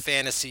sort of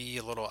fantasy,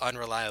 a little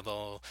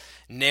unreliable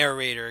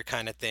narrator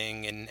kind of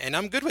thing. And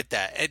I'm good with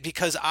that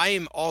because I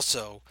am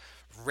also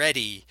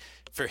ready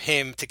for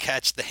him to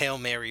catch the Hail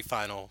Mary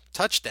final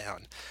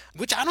touchdown,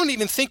 which I don't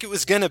even think it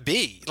was going to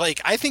be.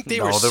 Like, I think they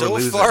were so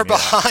far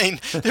behind.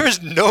 There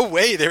was no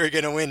way they were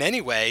going to win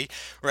anyway,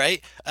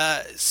 right?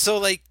 So,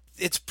 like,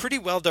 it's pretty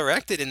well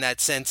directed in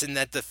that sense, in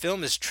that the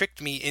film has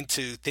tricked me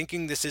into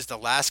thinking this is the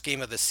last game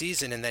of the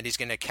season and that he's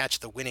going to catch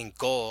the winning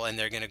goal and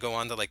they're going to go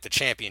on to like the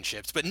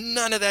championships. But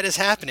none of that is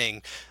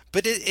happening.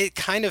 But it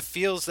kind of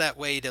feels that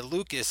way to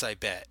Lucas, I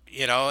bet,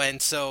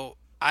 and so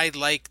I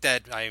like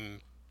that I'm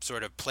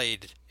sort of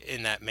played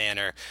in that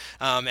manner.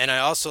 And I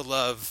also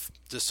love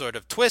the sort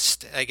of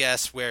twist, I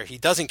guess, where he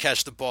doesn't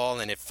catch the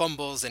ball and it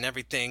fumbles and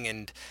everything.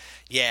 And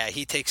yeah,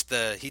 he takes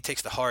the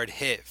hard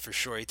hit for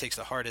sure. He takes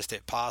the hardest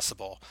hit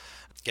possible,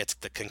 gets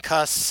the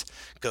concuss,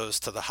 goes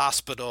to the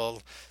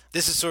hospital.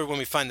 This is sort of when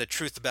we find the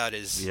truth about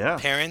his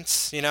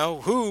parents,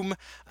 whom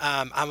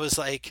I was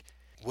like,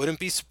 wouldn't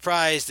be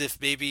surprised if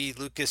maybe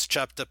Lucas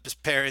chopped up his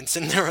parents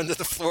and they're under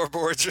the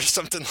floorboards or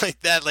something like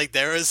that. Like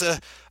there was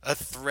a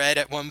thread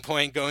at one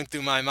point going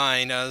through my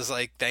mind. I was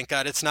like, thank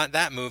God it's not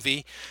that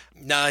movie.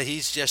 No,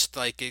 he's just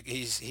like,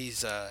 he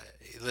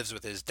lives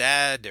with his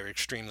dad. They're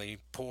extremely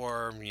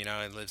poor. He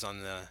lives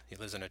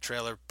in a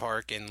trailer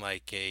park in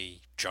like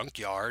a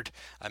junkyard.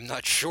 I'm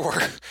not sure.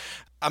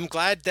 I'm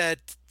glad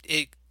that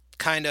it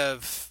kind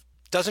of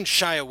doesn't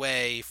shy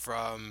away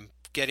from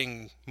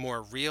getting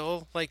more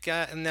real like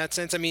that in that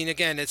sense. I mean,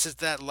 again, it's just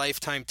that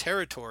Lifetime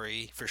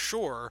territory for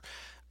sure,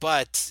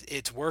 but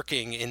it's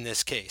working in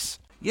this case.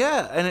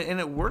 Yeah, and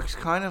it works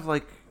kind of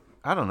like,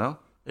 I don't know,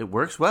 it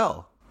works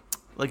well.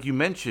 Like you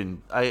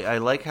mentioned, I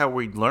like how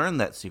we learned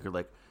that secret.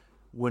 Like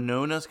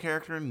Winona's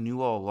character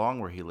knew all along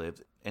where he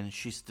lived, and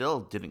she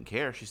still didn't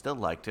care. She still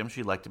liked him.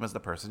 She liked him as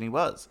the person he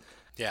was.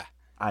 Yeah.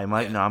 I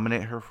might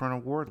nominate her for an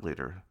award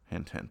later.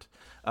 Hint, hint.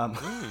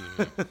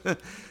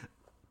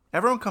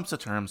 Everyone comes to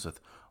terms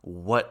with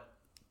what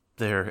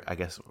their, I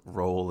guess,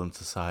 role in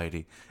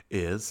society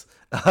is.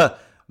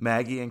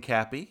 Maggie and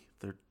Cappy,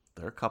 they're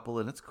a couple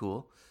and it's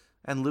cool.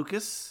 And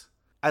Lucas,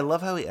 I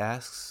love how he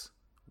asks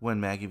when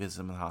Maggie visits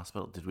him in the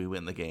hospital, did we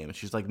win the game? And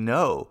she's like,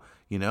 no,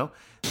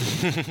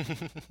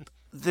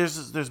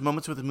 There's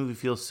moments where the movie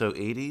feels so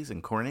 80s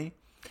and corny,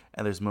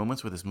 and there's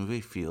moments where this movie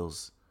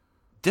feels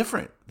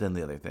different than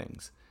the other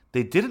things.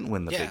 They didn't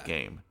win the big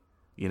game,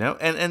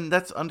 and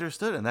that's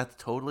understood, and that's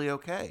totally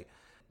okay.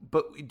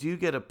 But we do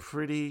get a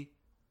pretty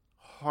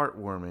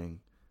heartwarming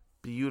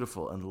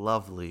beautiful and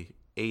lovely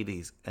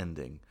 80s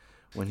ending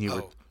when he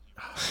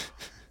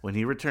when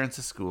he returns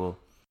to school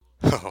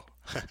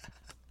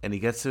and he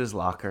gets to his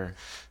locker.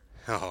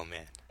 Oh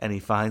man. And he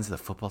finds the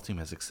football team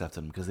has accepted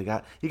him because he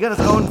got his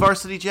own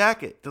varsity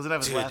jacket. Doesn't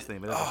have his last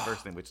name, it has his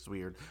first name, which is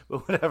weird.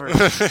 But whatever.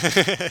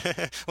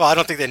 Well, I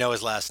don't think they know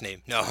his last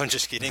name. No, I'm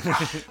just kidding.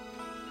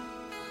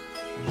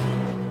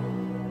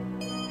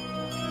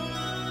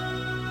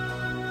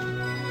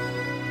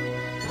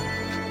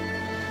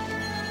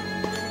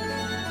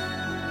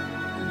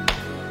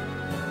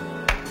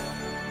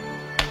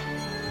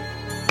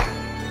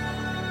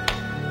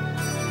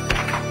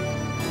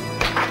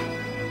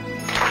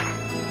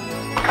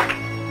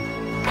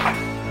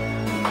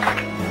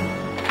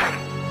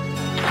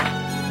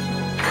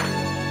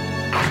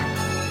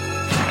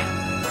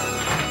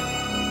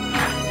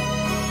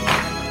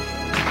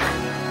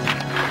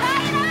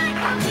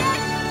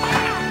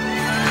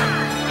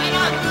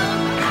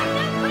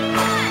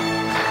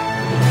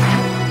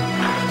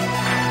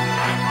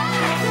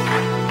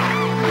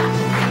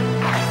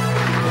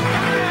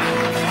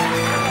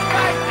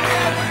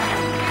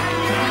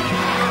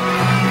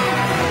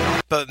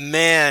 But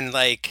man,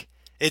 like,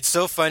 it's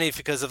so funny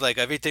because of like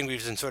everything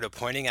we've been sort of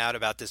pointing out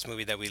about this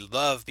movie that we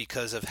love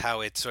because of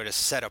how it's sort of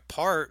set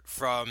apart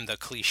from the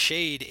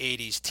cliched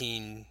 80s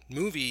teen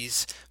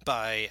movies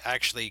by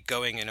actually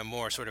going in a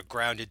more sort of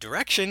grounded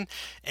direction.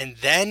 And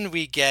then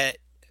we get,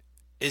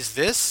 is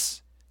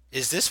this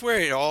where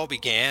it all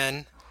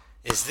began?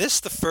 Is this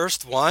the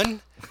first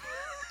one?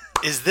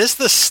 Is this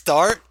the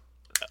start?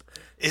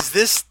 Is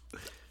this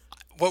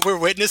what we're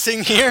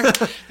witnessing here?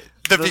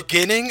 The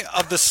beginning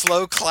of the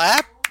slow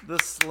clap? The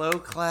slow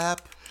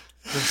clap.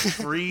 The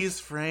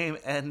freeze frame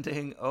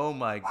ending. Oh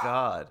my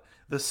God.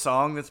 The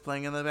song that's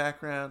playing in the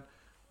background.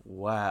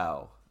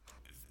 Wow.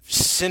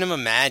 Cinema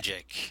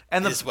magic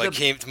is what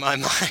came to my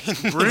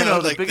mind.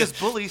 Bruno, the biggest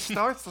bully,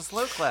 starts the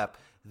slow clap.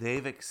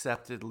 They've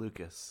accepted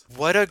Lucas.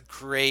 What a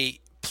great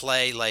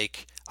play.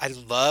 Like, I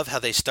love how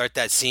they start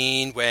that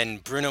scene when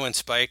Bruno and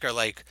Spike are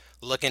like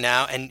looking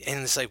out and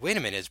it's like, wait a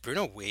minute, is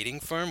Bruno waiting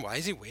for him? Why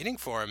is he waiting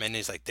for him? And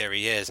he's like, there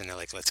he is. And they're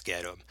like, let's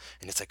get him.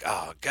 And it's like,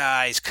 oh,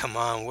 guys, come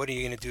on. What are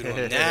you going to do to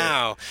him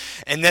now?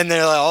 And then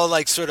they're all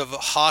like sort of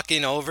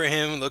hawking over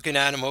him, looking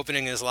at him,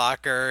 opening his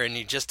locker. And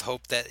you just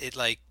hope that it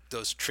like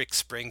those trick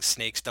spring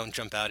snakes don't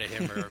jump out at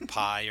him or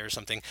pie or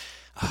something.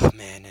 Oh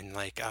man, and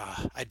like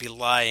I'd be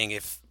lying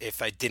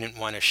if I didn't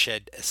want to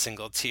shed a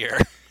single tear.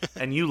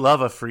 And you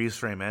love a freeze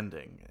frame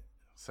ending,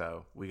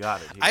 so we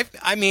got it here.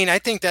 I mean, I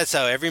think that's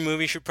how every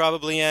movie should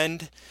probably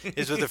end,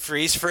 is with a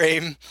freeze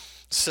frame.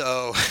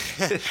 So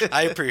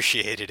I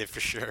appreciated it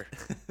for sure.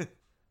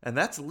 And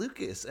that's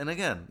Lucas. And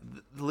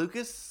again,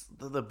 Lucas,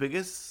 the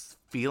biggest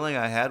feeling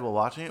I had while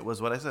watching it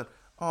was what I said.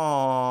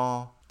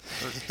 Aww.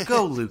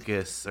 Go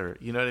Lucas, or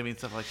you know what I mean,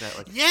 stuff like that.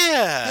 Like,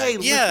 yeah, hey,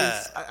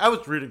 yeah. Lucas. I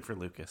was rooting for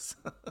Lucas.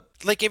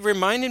 Like, it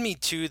reminded me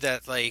too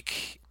that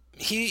like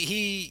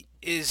he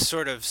is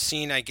sort of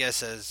seen, I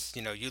guess, as,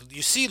 you know,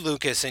 you see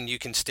Lucas and you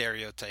can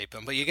stereotype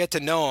him, but you get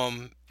to know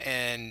him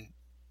and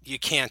you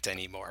can't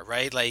anymore,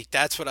 right? Like,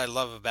 that's what I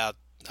love about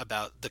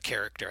the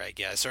character, I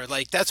guess, or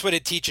like that's what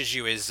it teaches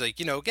you is like,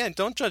 you know, again,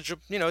 don't judge,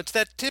 you know, it's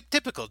that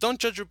typical, don't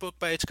judge a book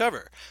by its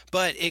cover,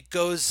 but it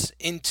goes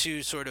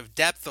into sort of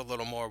depth a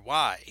little more.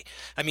 Why?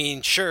 I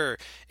mean, sure,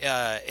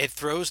 it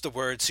throws the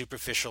word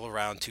superficial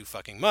around too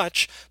fucking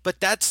much, but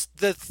that's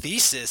the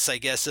thesis, I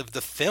guess, of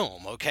the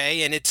film,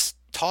 okay? And it's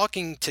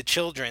talking to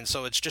children,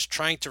 so it's just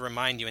trying to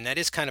remind you, and that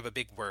is kind of a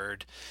big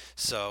word,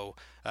 so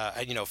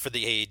you know, for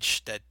the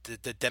age, that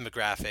the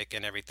demographic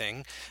and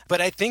everything.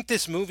 But I think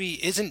this movie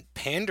isn't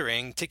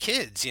pandering to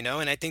kids, you know,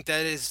 and I think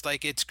that is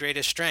like its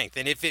greatest strength.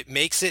 And if it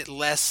makes it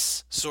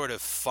less sort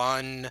of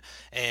fun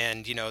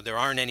and, you know, there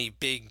aren't any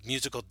big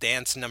musical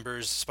dance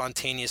numbers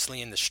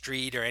spontaneously in the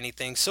street or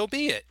anything, so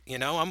be it. You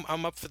know,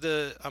 I'm up for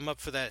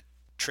that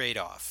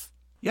trade-off.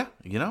 Yeah,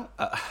 you know,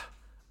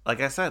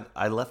 like I said,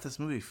 I left this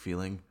movie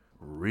feeling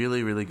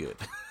really, really good.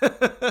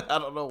 I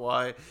don't know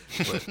why,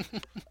 but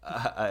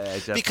I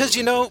because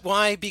you know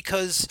why?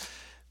 Because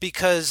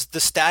the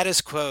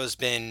status quo has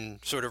been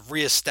sort of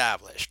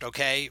reestablished.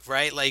 Okay,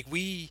 right? Like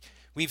we've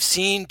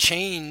seen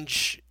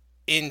change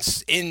in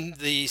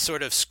the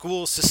sort of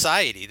school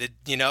society. That,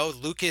 you know,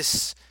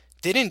 Lucas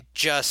didn't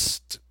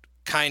just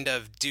kind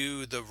of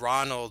do the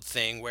Ronald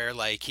thing where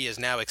like he is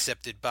now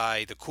accepted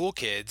by the cool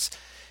kids.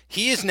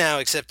 He is now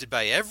accepted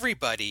by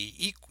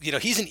everybody. You know,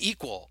 he's an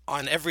equal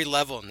on every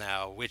level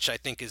now, which I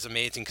think is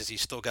amazing because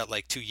he's still got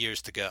like 2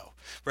 years to go,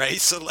 right?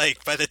 So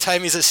like by the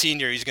time he's a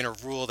senior, he's going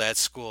to rule that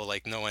school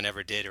like no one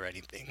ever did or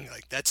anything.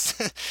 Like that's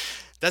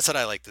what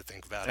I like to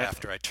think about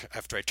after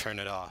I turn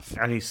it off.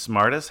 And he's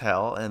smart as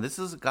hell. And this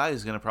is a guy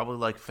who's going to probably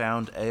like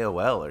found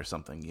AOL or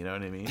something. You know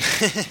what I mean?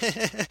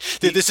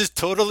 Dude, this is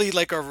totally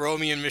like a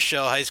Romeo and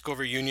Michelle high school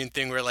reunion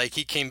thing where like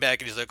he came back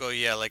and he's like, oh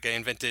yeah, like I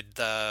invented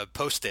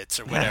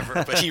Post-its or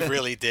whatever, but he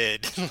really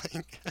did.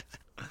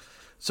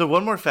 So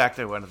one more fact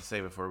I wanted to say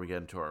before we get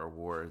into our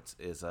awards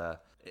is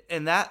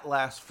In that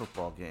last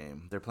football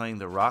game, they're playing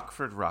the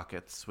Rockford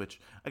Rockets, which,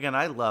 again,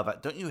 I love.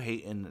 Don't you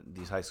hate in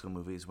these high school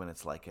movies when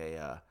it's like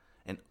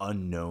an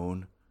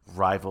unknown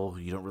rival?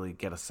 You don't really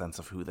get a sense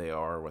of who they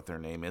are or what their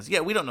name is.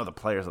 Yeah, we don't know the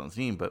players on the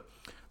team, but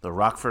the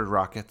Rockford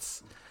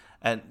Rockets.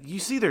 And you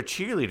see their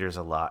cheerleaders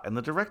a lot, and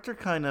the director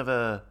kind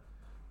of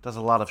does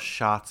a lot of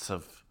shots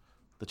of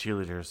the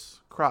cheerleaders'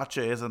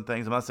 crotches and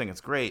things. I'm not saying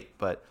it's great,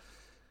 but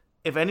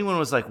if anyone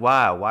was like,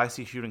 wow, why is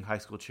he shooting high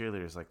school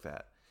cheerleaders like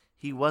that?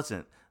 He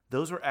wasn't.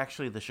 Those were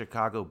actually the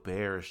Chicago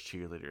Bears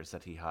cheerleaders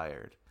that he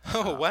hired.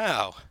 Oh,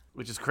 wow.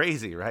 Which is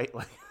crazy, right?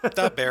 Like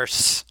The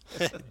Bears.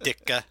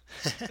 Dicka.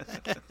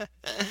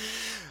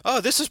 Oh,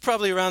 this was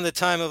probably around the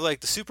time of like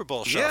the Super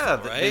Bowl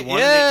shuffle, right? They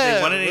won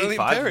in William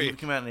 85. Perry. It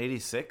came out in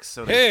 86.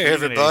 So Hey,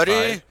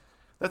 everybody.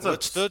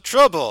 What's the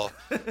trouble?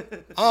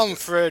 I'm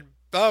Fred.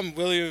 I'm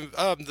William.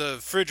 I'm the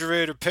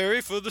Refrigerator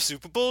Perry for the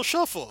Super Bowl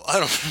shuffle. I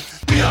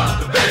don't. We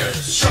are the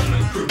Bears,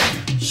 shuffling crew,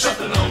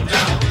 shuffling on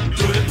down,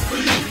 doing it for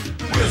you.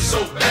 We're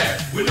so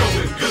bad, we know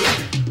we're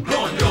good,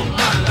 blowing your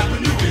mind like we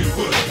knew we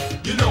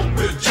would. You know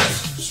we're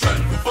just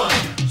strutting for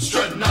fun,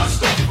 strutting our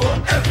stuff for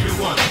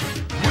everyone.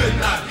 We're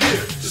not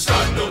here to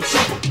start no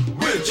trouble.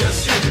 We're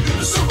just here to do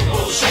the Super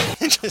Bowl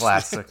shuffle.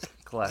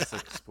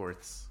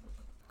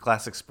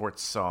 Classic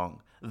sports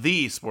song.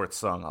 The sports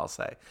song, I'll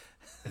say.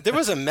 There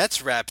was a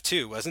Mets rap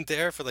too, wasn't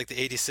there, for like the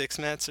 '86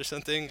 Mets or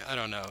something? I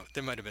don't know.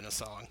 There might have been a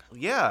song.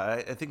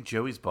 Yeah, I think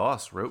Joey's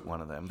boss wrote one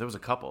of them. There was a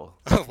couple.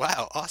 Oh,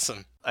 wow.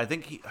 Awesome. I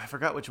think I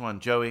forgot which one.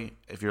 Joey,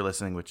 if you're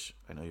listening, which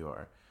I know you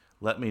are,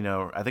 let me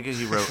know. I think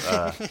he wrote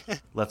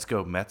Let's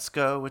Go Mets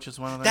Go, which is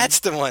one of them. That's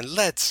the one.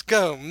 Let's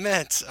Go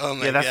Mets. Oh,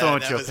 my God. Yeah, that's the one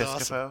with Joe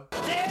Piscopo.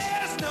 Piscopo.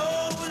 There's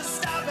no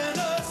stopping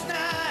us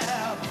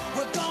now.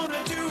 We're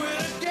gonna do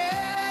it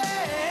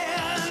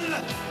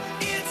again.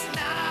 It's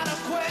not a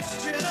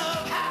question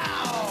of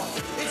how.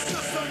 It's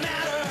just a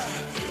matter.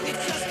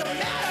 It's just a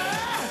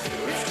matter.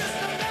 It's just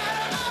a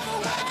matter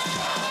of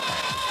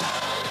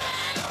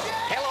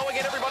Hello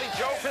again, everybody.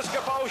 Joe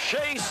Piscopo,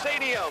 Shea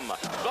Stadium.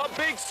 The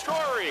big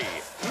story.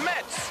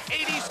 Mets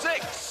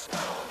 86.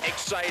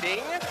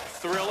 Exciting,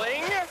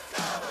 thrilling,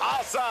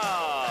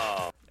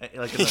 awesome.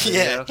 Like in the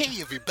Yeah. video.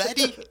 Hey,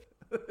 everybody.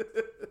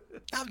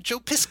 I'm Joe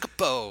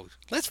Piscopo.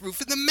 Let's root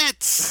for the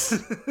Mets.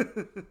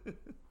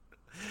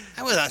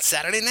 I was on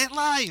Saturday Night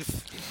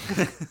Live.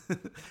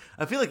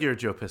 I feel like you're a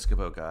Joe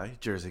Piscopo guy,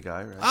 Jersey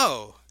guy, right?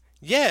 Oh,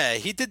 yeah.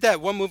 He did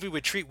that one movie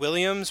with Treat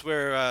Williams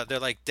where they're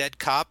like dead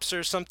cops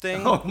or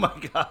something. Oh my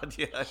God,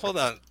 yeah. Hold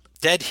on.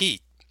 Dead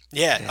Heat.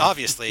 Yeah,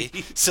 obviously.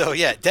 So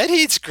yeah, Dead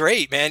Heat's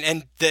great, man.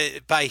 And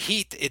by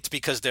Heat, it's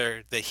because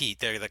they're the Heat.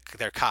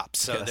 They're cops,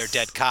 so Yes. they're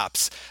dead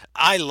cops.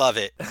 I love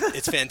it.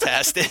 It's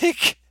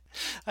fantastic.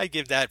 I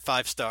give that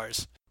 5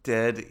 stars.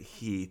 Dead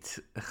Heat.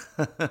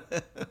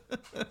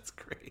 That's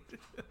great.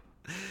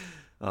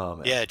 Oh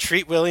man. Yeah,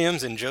 Treat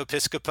Williams and Joe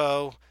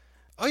Piscopo.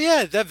 Oh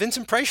yeah, that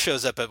Vincent Price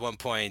shows up at one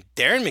point.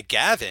 Darren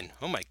McGavin.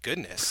 Oh my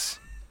goodness.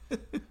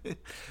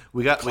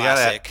 We got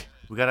Classic.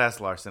 to ask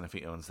Larson if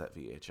he owns that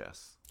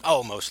VHS.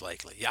 Oh, most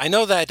likely. Yeah, I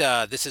know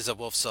that this is a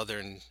Wolf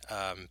Southern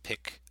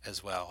pick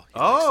as well. He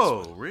likes this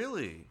Oh, one.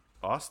 really?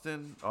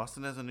 Austin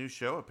has a new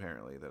show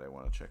apparently that I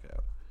want to check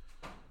out.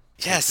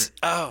 Yes.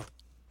 Oh,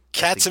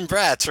 Cats and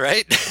Brats,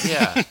 right?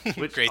 Yeah,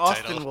 which Great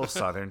Austin title. Wolf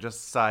Southern.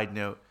 Just side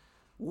note,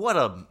 what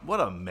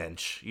a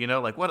mensch, you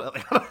know, like what? I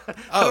don't know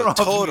Oh, how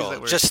to use total.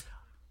 that word. Just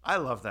I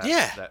love that.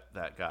 Yeah.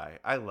 that guy.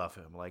 I love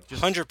him. Like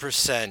just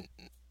 100%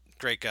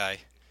 great guy.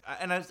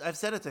 And I've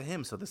said it to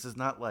him, so this is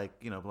not like,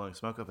 you know, blowing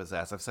smoke up his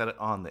ass. I've said it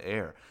on the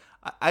air.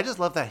 I just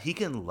love that he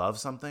can love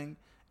something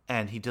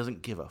and he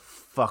doesn't give a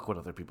fuck what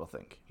other people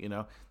think, you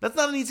know? That's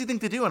not an easy thing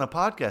to do on a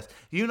podcast.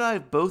 You and I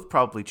have both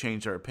probably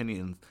changed our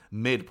opinions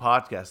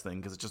mid-podcast thing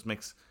because it just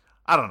makes,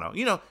 I don't know.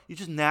 You know, you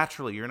just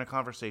naturally, you're in a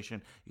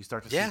conversation, you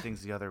start to see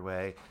things the other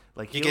way.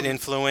 Like You get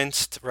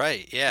influenced,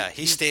 right? Yeah,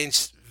 he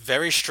stays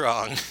very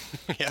strong.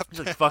 Yep. He's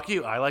like, fuck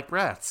you, I like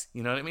brats.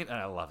 You know what I mean? And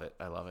I love it.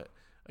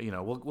 You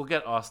know, we'll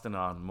get Austin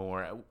on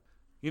more.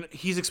 You know,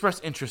 he's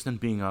expressed interest in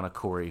being on a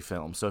Corey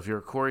film. So if you're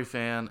a Corey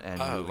fan and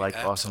you like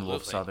Austin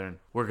Wolf Southern,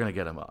 we're gonna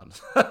get him on.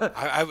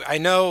 I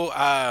know.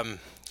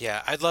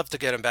 Yeah, I'd love to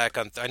get him back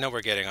on. I know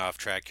we're getting off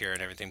track here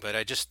and everything, but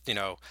I just, you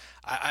know,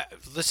 I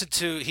listened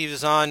to. He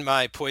was on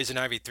my Poison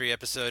Ivy 3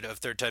 episode of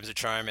Third Time's a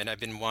Charm, and I've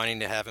been wanting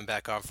to have him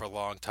back on for a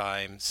long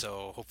time.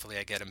 So hopefully,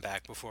 I get him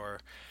back before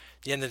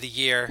the end of the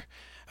year.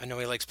 I know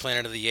he likes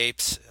Planet of the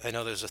Apes. I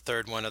know there's a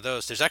third one of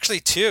those. There's actually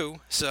 2,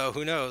 so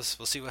who knows?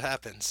 We'll see what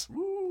happens.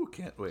 Ooh,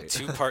 can't wait.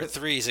 2 part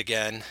 3s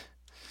again.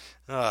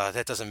 Oh,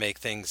 that doesn't make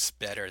things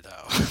better,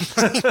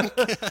 though.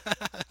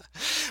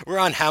 We're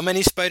on how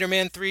many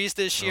Spider-Man 3s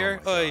this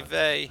year? Oy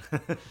vey.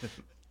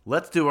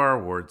 Let's do our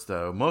awards,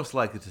 though. Most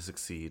likely to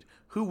succeed.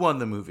 Who won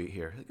the movie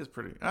here? I think it's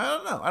pretty...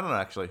 I don't know,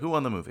 actually. Who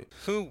won the movie?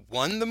 Who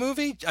won the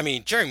movie? I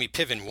mean, Jeremy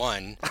Piven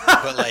won,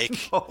 but, like,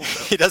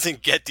 he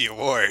doesn't get the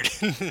award.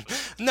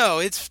 No,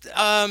 it's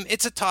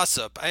a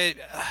toss-up. I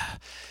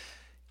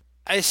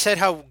said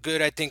how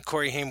good I think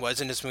Corey Haim was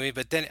in this movie,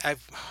 but then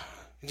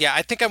Yeah,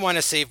 I think I want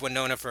to save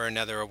Winona for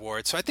another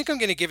award. So I think I'm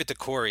going to give it to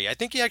Corey. I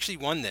think he actually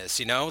won this,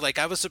 Like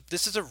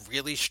this is a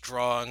really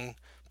strong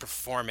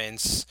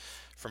performance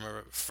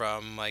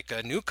from like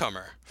a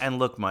newcomer. And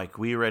look, Mike,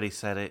 we already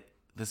said it.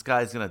 This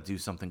guy's going to do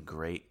something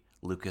great,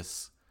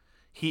 Lucas.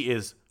 He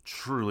is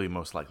truly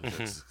most likely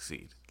to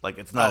succeed. Like,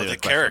 it's not even the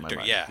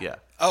character, yeah. Yeah.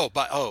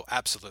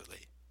 Absolutely.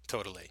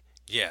 Totally.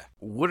 Yeah.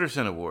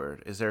 Wooderson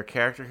Award. Is there a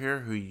character here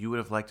who you would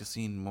have liked to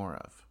see more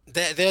of?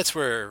 That's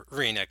where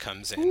Rena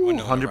comes in.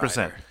 100%.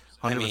 100%.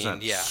 I mean,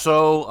 yeah.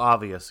 So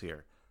obvious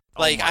here.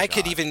 Like, I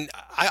could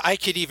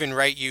even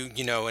write you,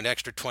 an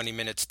extra 20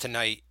 minutes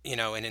tonight,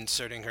 and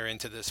inserting her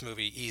into this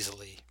movie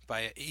easily.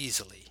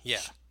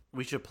 Yeah.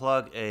 We should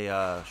plug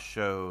a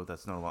show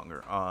that's no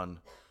longer on,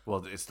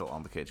 well, it's still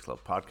on the Cage Club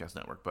Podcast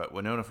Network, but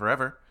Winona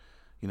Forever.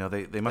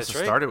 They must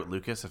have started with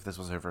Lucas if this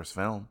was her first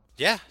film.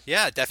 Yeah,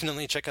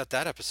 definitely check out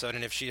that episode.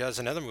 And if she has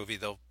another movie,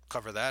 they'll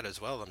cover that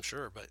as well, I'm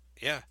sure. But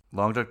yeah.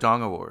 Long Duck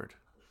Dong Award.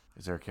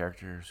 Is there a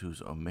character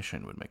whose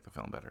omission would make the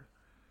film better?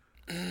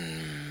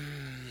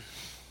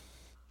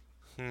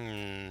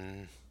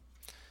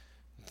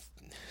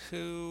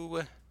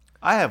 Who?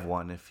 I have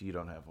one if you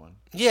don't have one.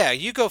 Yeah,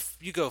 you go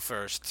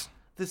first.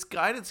 This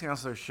guidance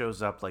counselor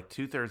shows up like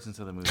 2/3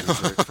 into the movie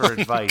for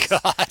advice.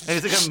 And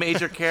he's like a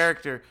major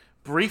character.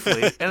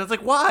 Briefly, and it's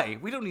like, why?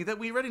 We don't need that.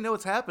 We already know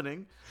what's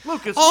happening.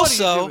 Lucas,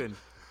 what are you doing?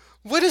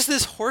 What is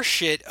this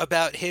horseshit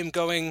about him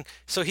going?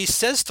 So he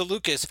says to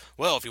Lucas,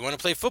 well, if you want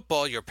to play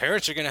football, your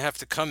parents are going to have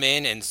to come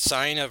in and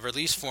sign a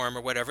release form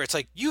or whatever. It's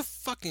like, you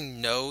fucking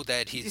know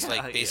that he's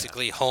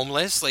basically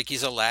homeless. Like,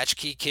 he's a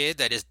latchkey kid,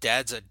 that his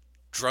dad's a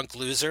drunk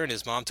loser and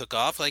his mom took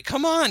off. Like,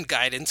 come on,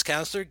 guidance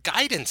counselor,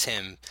 guidance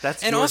him.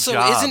 That's and your also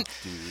job,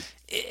 dude.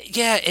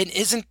 Yeah, and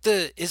isn't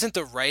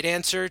the right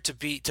answer to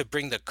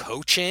bring the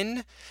coach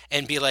in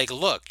and be like,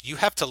 look, you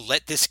have to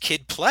let this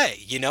kid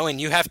play,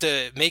 and you have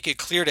to make it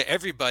clear to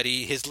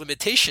everybody his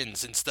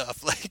limitations and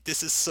stuff. Like,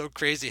 this is so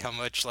crazy how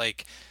much,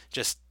 like,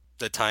 just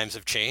the times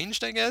have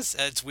changed, I guess.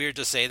 It's weird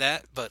to say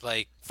that, but,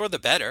 like, for the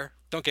better.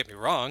 Don't get me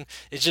wrong.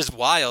 It's just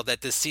wild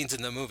that this scene's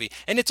in the movie.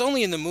 And it's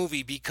only in the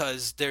movie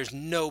because there's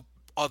no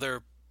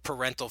other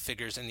parental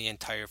figures in the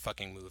entire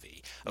fucking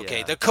movie. Okay,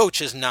 Yeah. The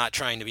coach is not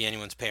trying to be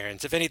anyone's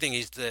parents. If anything,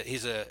 he's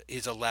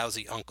a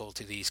lousy uncle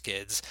to these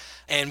kids.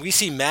 And we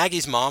see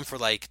Maggie's mom for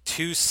like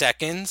 2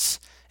 seconds,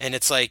 and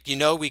it's like,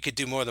 we could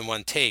do more than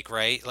one take,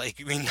 right? Like,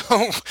 we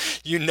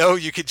know,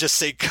 you could just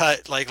say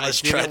cut. Like,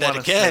 let's try that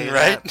again,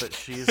 right? But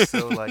she's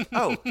so like,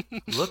 oh,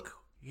 look,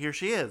 here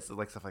she is,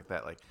 like stuff like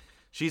that. Like,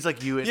 she's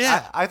like you.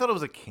 Yeah. I thought it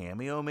was a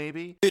cameo,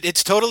 maybe. Dude,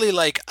 it's totally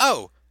like,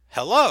 oh,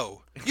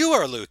 hello, you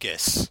are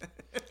Lucas.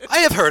 I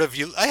have heard of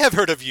you.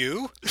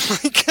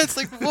 Like, it's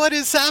like, what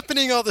is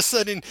happening all of a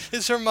sudden?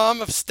 Is her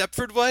mom a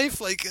Stepford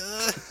wife? Like,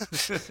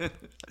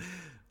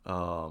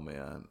 Oh,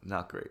 man.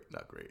 Not great.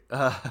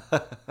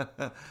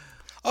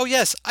 Oh,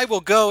 yes, I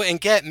will go and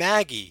get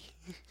Maggie.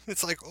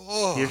 It's like,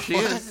 oh. Here she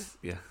is.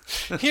 Yeah.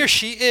 Here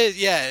she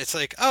is. Yeah, it's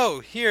like, oh,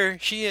 here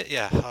she is.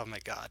 Yeah, oh, my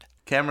God.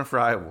 Cameron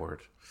Fry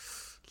Award.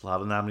 A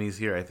lot of nominees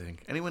here, I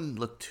think. Anyone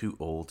look too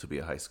old to be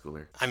a high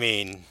schooler? I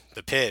mean,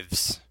 the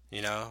Pivs,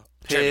 Jeremy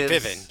Pivs,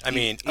 Piven. I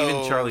mean,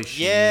 even Charlie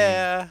Sheen.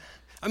 Yeah.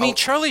 I mean,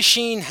 Charlie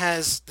Sheen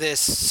has this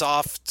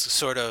soft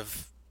sort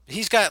of...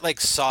 He's got,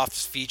 like, soft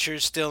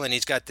features still, and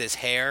he's got this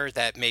hair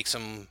that makes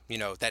him,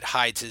 that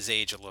hides his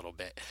age a little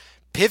bit.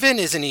 Piven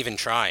isn't even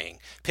trying.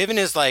 Piven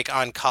is, like,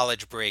 on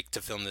college break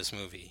to film this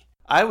movie.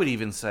 I would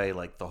even say,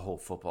 like, the whole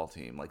football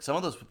team. Like, some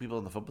of those people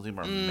in the football team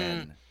are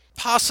men.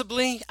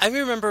 Possibly. I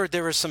remember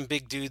there were some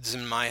big dudes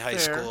in my high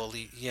Fair. school,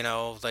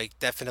 like,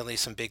 definitely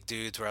some big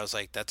dudes where I was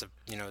like, that's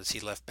is he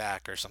left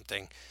back or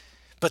something?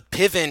 But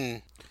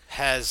Piven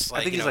has,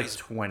 like, I think he's like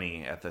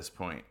 20 at this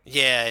point.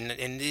 Yeah,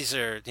 and these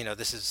are,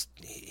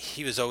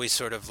 he was always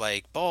sort of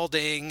like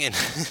balding, and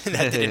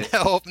that didn't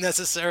help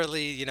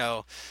necessarily,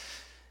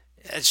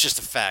 It's just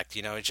a fact,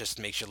 it just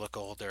makes you look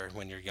older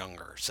when you're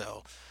younger.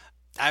 So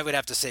I would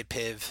have to say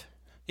Piv.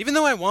 Even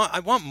though I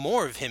want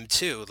more of him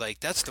too. Like,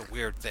 that's the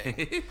weird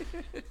thing.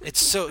 It's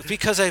so,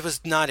 because I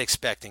was not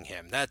expecting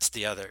him. That's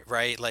the other,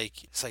 right?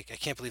 Like, it's like, I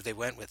can't believe they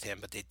went with him,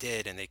 but they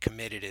did, and they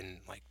committed, and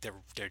like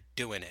they're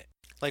doing it.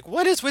 Like,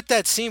 what is with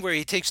that scene where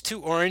he takes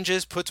 2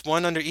 oranges, puts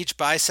one under each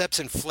biceps,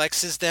 and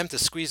flexes them to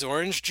squeeze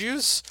orange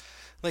juice?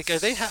 Like, are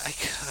they? God.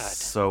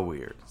 So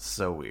weird.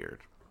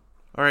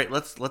 All right,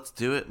 let's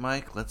do it,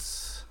 Mike.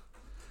 Let's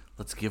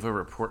give a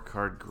report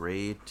card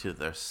grade to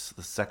the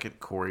second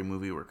Corey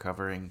movie we're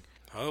covering.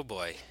 Oh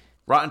boy.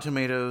 Rotten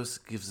Tomatoes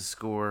gives the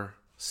score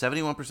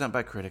 71%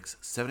 by critics,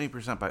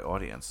 70% by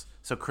audience.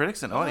 So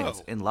critics and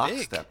audience in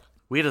lockstep. Big.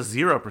 We had a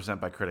 0%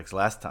 by critics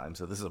last time,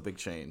 so this is a big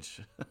change.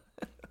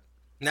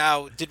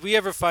 Now, did we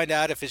ever find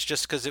out if it's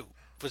just because it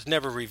was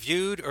never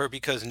reviewed or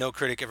because no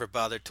critic ever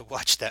bothered to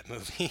watch that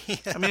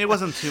movie? I mean, it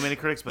wasn't too many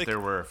critics, but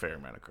there were a fair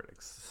amount of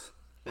critics.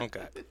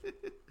 Okay.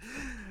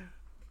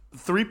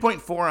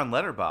 3.4 on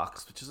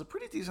Letterboxd, which is a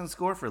pretty decent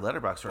score for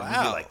Letterboxd for a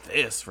movie like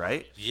this,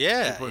 right?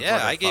 Yeah.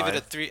 I gave it a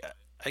 3.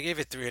 I gave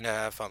it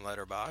 3.5 on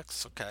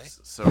Letterboxd. Okay.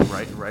 So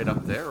right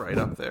up there,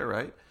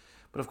 right?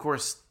 But of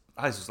course,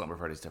 High School Slumber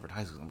Party is different.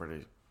 High School Slumber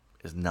Party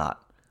is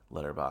not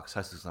Letterboxd.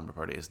 High School Slumber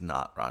Party is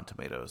not Rotten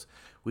Tomatoes.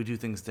 We do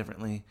things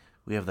differently.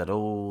 We have that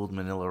old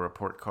manila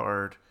report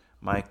card.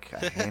 Mike,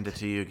 I hand it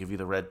to you, give you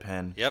the red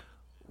pen. Yep.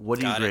 What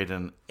do you grade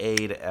an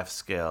A to F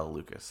scale,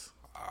 Lucas?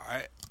 All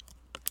right.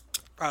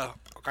 I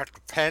got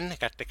the pen,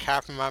 got the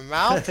cap in my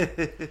mouth,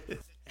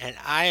 and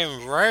I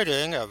am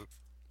writing a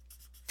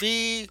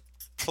B+.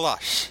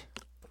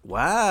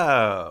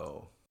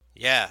 Wow.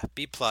 Yeah,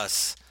 B+.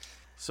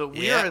 So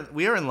we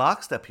are in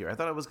lockstep here. I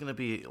thought it was going to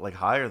be like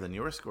higher than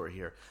your score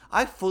here.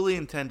 I fully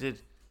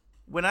intended,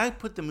 when I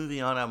put the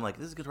movie on, I'm like,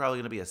 this is probably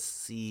going to be a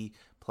C+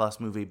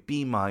 movie,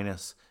 B-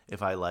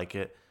 if I like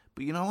it.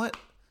 But you know what?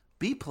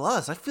 B+.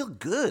 I feel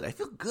good. I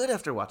feel good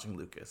after watching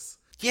Lucas.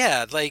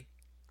 Yeah, like,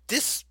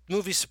 this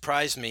movie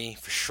surprised me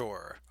for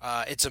sure.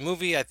 It's a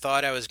movie I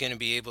thought I was going to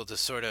be able to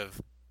sort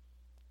of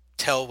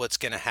tell what's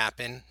going to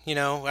happen. You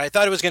know, I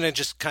thought it was going to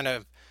just kind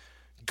of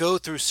go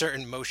through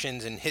certain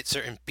motions and hit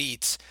certain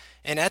beats.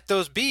 And at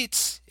those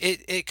beats,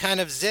 it kind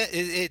of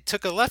it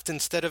took a left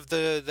instead of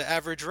the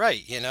average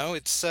right. You know,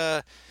 it's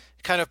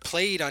kind of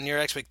played on your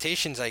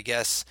expectations, I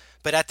guess.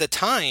 But at the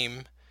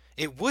time,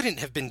 it wouldn't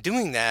have been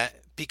doing that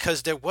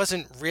because there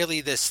wasn't really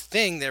this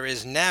thing there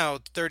is now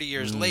 30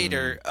 years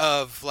later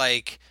of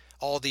like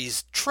all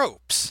these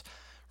tropes,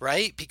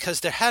 right? Because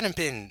there hadn't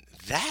been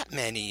that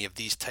many of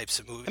these types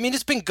of movies. I mean,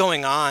 it's been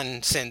going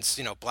on since,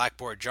 you know,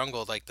 Blackboard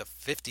Jungle, like the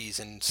 50s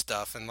and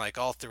stuff, and like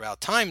all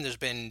throughout time there's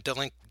been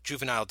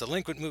juvenile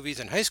delinquent movies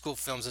and high school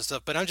films and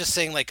stuff. But I'm just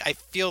saying, like, I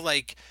feel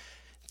like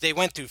they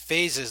went through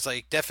phases.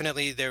 Like,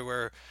 definitely there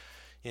were,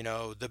 you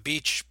know, the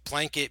beach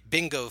blanket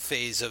bingo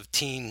phase of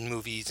teen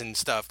movies and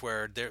stuff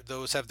where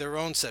those have their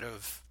own set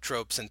of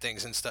tropes and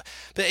things and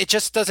stuff. But it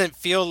just doesn't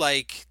feel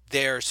like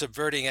they're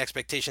subverting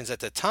expectations at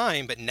the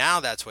time, but now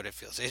that's what it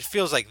feels. It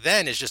feels like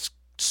then it's just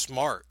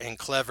smart and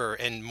clever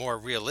and more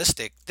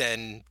realistic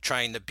than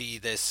trying to be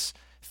this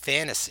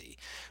fantasy,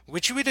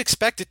 which you would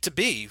expect it to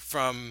be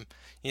from,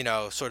 you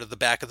know, sort of the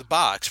back of the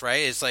box,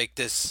 right? It's like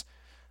this,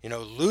 you know,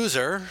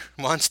 loser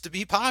wants to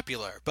be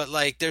popular, but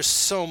like there's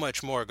so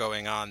much more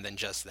going on than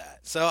just that.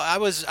 So I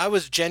was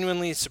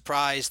genuinely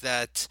surprised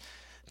that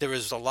there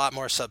was a lot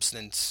more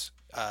substance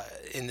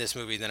in this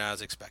movie than I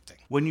was expecting.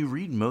 When you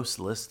read most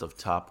lists of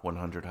top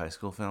 100 high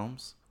school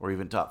films, or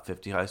even top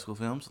 50 high school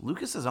films,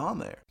 Lucas is on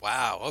there.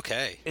 Wow,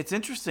 okay. It's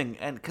interesting,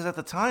 and because at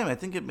the time, I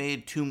think it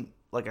made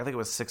I think it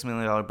was $6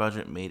 million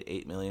budget, made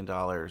 $8 million.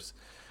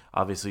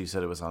 Obviously, you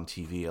said it was on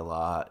TV a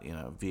lot, you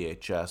know,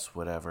 VHS,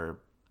 whatever.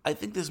 I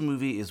think this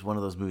movie is one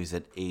of those movies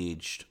that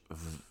aged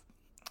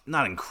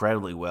not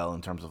incredibly well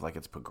in terms of like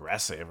it's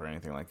progressive or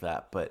anything like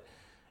that, but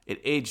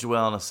it aged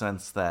well in a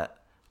sense that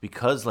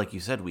because, like you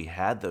said, we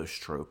had those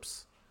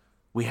tropes.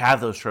 We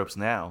have those tropes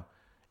now.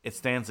 It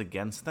stands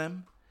against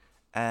them.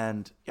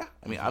 And, yeah,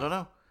 I mean, I don't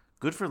know.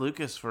 Good for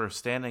Lucas for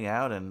standing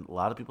out and a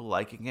lot of people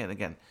liking it.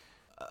 Again,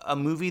 a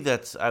movie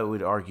that's, I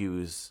would argue,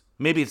 is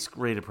maybe it's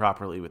rated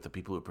properly with the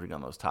people who are putting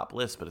on those top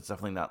lists, but it's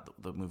definitely not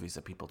the movies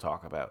that people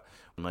talk about.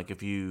 Like,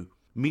 if you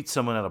meet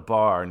someone at a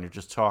bar and you're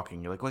just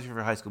talking, you're like, what's your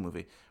favorite high school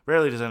movie?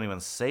 Rarely does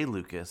anyone say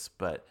Lucas,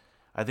 but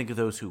I think of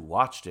those who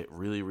watched it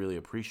really, really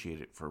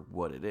appreciate it for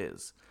what it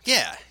is.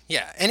 Yeah.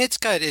 And it's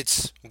got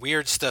its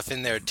weird stuff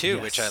in there, too,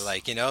 Yes. which I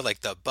like, you know,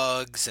 like the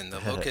bugs and the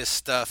locust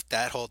stuff,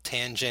 that whole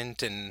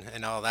tangent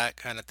and all that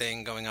kind of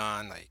thing going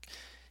on. Like,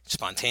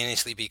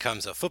 spontaneously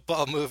becomes a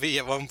football movie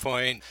at one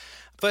point.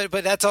 But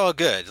that's all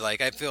good.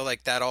 Like, I feel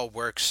like that all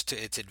works to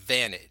its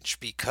advantage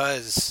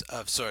because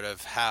of sort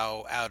of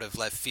how out of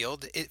left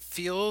field it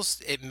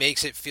feels. It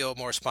makes it feel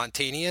more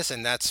spontaneous,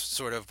 and that's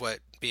sort of what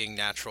being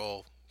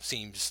natural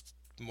seems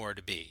more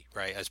to be,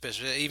 right?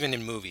 Especially even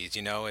in movies,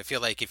 you know, I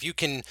feel like if you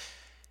can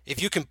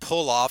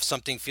pull off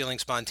something feeling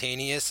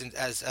spontaneous and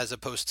as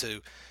opposed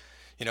to,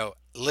 you know,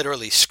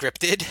 literally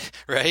scripted,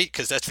 right?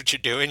 Because that's what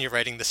you're doing. You're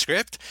writing the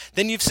script,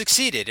 then you've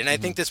succeeded. And I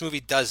think this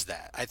movie does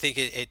that. I think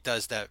it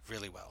does that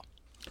really well.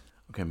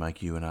 Okay,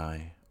 Mike, you and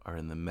I are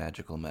in the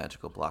magical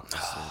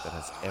blockbuster that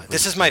has every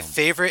This is my film.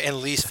 favorite and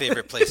least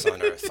favorite place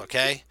on earth,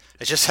 okay?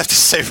 I just have to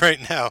say right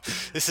now,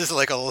 this is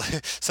like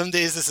some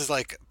days this is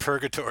like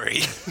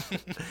purgatory.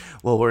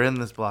 Well, we're in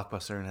this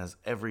blockbuster and has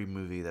every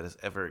movie that has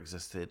ever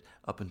existed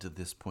up until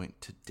this point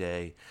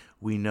today.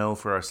 We know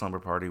for our slumber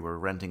party we're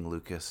renting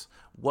Lucas.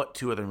 What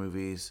two other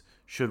movies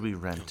should we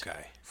rent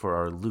for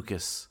our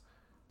Lucas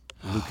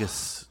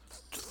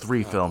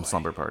 3-film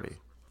slumber party?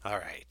 All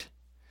right.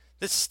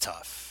 This is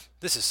tough.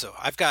 This is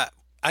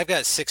I've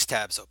got 6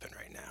 tabs open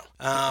right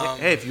now.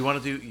 Hey, if you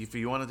want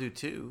to do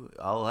 2,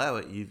 I'll allow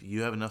it.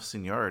 You have enough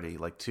seniority,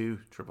 like 2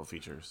 triple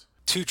features.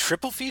 2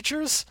 triple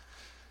features?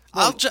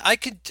 Well,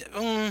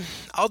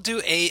 I'll do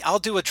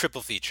a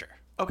triple feature.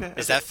 Okay.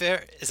 Is that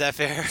fair?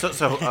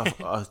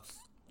 So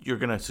you're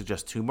gonna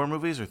suggest 2 more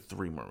movies or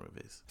 3 more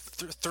movies?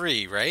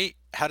 3, right?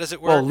 How does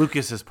it work? Well,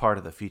 Lucas is part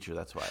of the feature.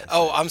 That's why.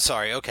 I'm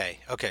sorry. Okay.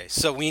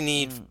 So we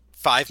need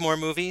 5 more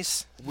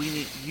movies.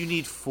 You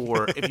need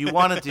 4 if you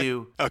want to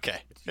do. Okay.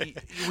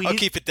 I'll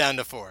keep it down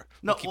to 4.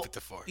 No, keep it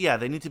to 4. Yeah,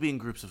 they need to be in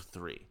groups of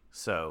 3.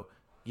 So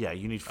Yeah,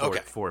 you need Okay.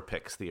 four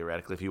picks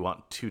theoretically if you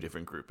want two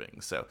different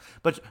groupings. So,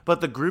 but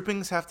the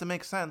groupings have to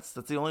make sense.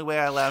 That's the only way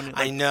I allow.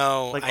 I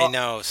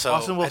know. So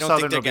Austin Wolf I don't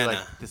Southern think will be they're like,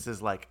 gonna. this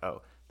is like,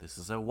 oh, this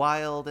is a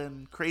wild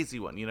and crazy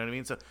one. You know what I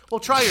mean? So, well,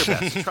 try your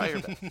best. Try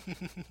your best.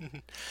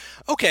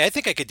 Okay, I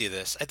think I could do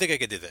this.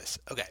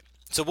 Okay,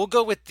 so we'll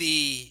go with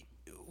the.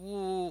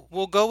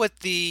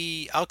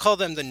 I'll call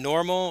them the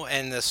normal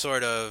and the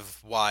sort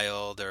of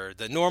wild, or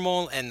the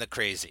normal and the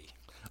crazy.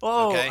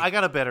 Oh, Okay. I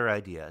got a better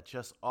idea,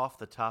 just off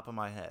the top of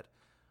my head.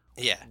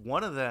 Yeah.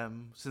 One of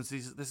them, since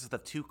this is the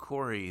two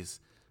Corys,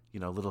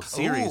 little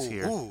series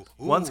here. Ooh,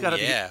 One's got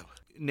to yeah.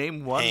 be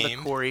name one Haim.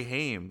 the Corey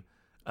Haim,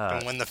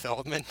 And one the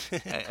Feldman.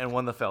 and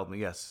one the Feldman.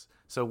 Yes.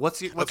 So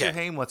what's your Okay.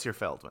 Haim? What's your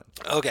Feldman?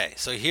 Okay,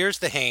 so here's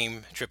the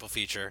Haim triple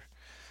feature.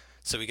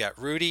 So we got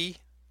Rudy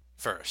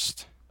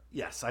first.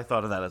 Yes, I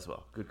thought of that as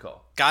well. Good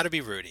call. Got to be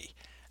Rudy.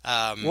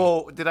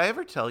 Well, did I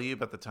ever tell you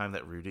about the time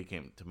that Rudy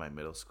came to my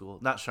middle school?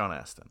 Not Sean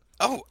Astin.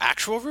 Oh,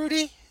 actual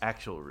Rudy?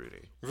 Actual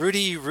Rudy.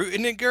 Rudy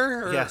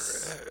Ruteniger? Or,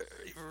 Yes.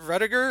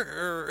 Rudiger?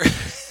 Or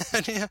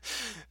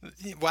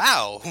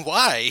wow,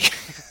 why?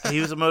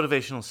 He was a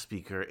motivational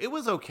speaker. It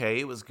was okay.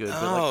 It was good.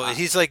 Oh, but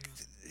he's like,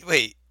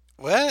 wait,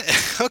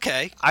 what?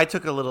 Okay. I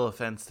took a little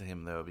offense to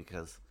him, though,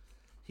 because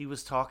he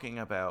was talking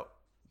about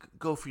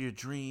go for your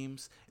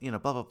dreams, blah,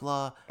 blah,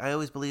 blah. I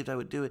always believed I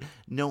would do it.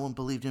 No one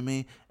believed in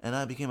me, and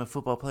I became a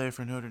football player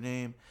for Notre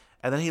Dame.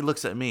 And then he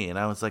looks at me, and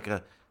I was like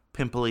a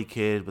pimply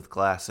kid with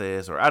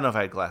glasses, or I don't know if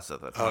I had glasses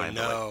at the time.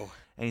 Oh, no.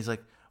 And he's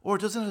like, or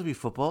it doesn't have to be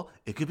football.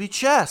 It could be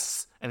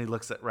chess. And he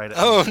looks right at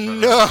Oh, me.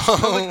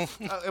 no.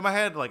 In my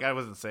head, I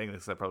wasn't saying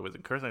this. I probably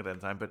wasn't cursing at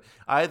that time. But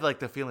I had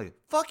the feeling,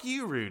 fuck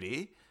you,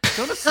 Rudy.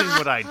 Don't assume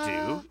what I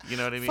do. You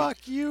know what I mean?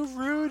 Fuck you,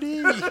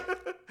 Rudy.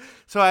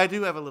 So I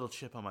do have a little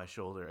chip on my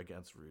shoulder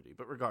against Rudy.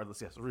 But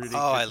regardless, yes, Rudy.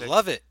 Oh, I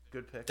love it.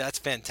 Good pick. That's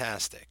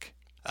fantastic.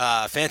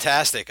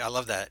 Fantastic. I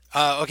love that.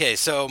 Okay,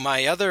 so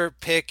my other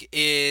pick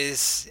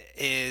is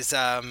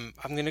I'm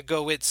gonna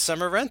go with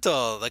Summer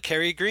Rental, the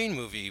Cary Green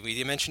movie.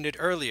 We mentioned it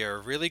earlier.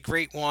 Really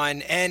great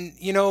one. And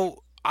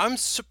I'm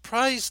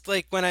surprised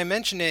when I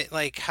mention it,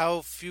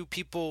 how few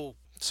people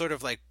sort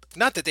of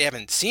not that they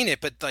haven't seen it,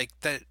 but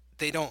that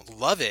they don't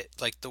love it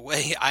the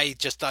way I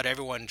just thought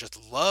everyone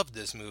just loved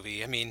this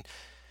movie. I mean,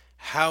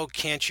 how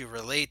can't you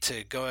relate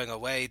to going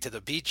away to the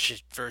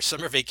beach for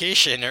summer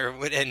vacation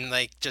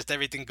and just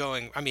everything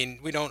going? I mean,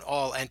 we don't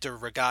all enter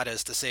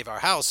regattas to save our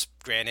house,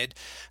 granted,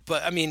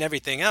 but I mean,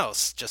 everything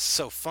else just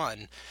so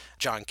fun.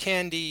 John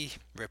Candy,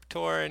 Rip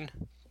Torn.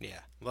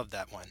 Yeah, love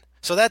that one.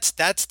 So that's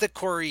the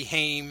Corey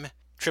Haim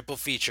triple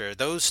feature.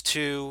 Those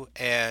two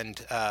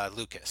and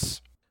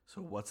Lucas.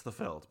 So what's the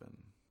Feldman?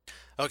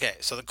 Okay,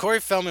 so the Corey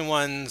Feldman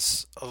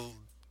one's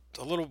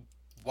a little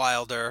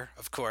wilder,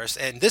 of course.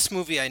 And this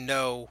movie I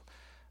know...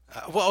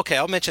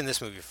 I'll mention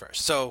this movie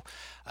first. So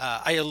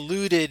I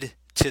alluded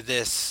to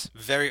this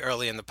very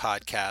early in the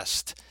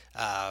podcast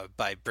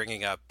by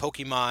bringing up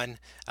Pokemon.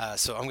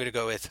 So I'm going to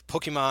go with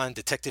Pokemon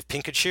Detective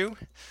Pikachu,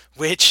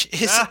 which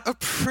is a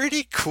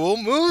pretty cool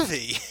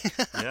movie.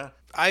 Yeah.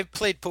 I've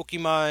played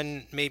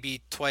Pokemon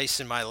maybe twice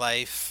in my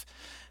life.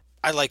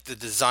 I like the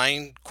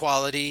design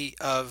quality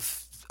of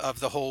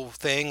the whole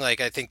thing. I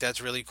think that's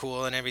really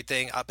cool and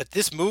everything. But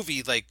this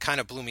movie kind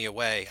of blew me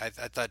away. I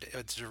thought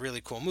it's a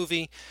really cool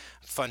movie,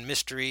 fun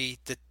mystery,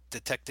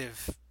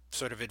 detective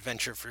sort of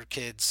adventure for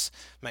kids.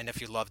 My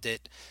nephew loved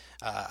it.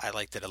 I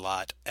liked it a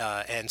lot.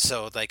 And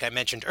so I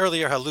mentioned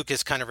earlier how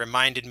Lucas kind of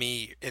reminded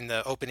me in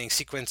the opening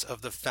sequence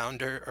of the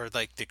founder or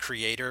the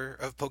creator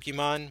of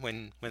Pokemon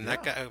when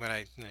that guy, when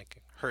I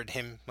heard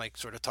him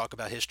sort of talk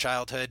about his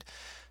childhood.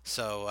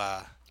 So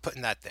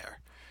putting that there.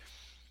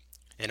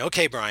 And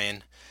okay,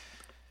 Brian,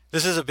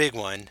 this is a big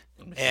one,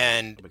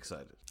 and I'm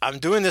excited. I'm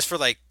doing this for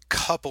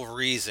couple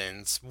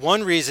reasons.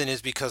 One reason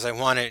is because I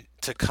want it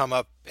to come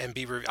up and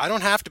be I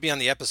don't have to be on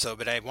the episode,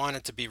 but I want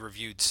it to be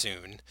reviewed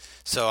soon.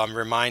 So I'm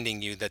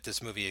reminding you that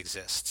this movie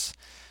exists.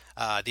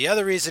 The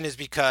other reason is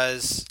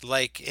because,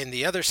 in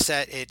the other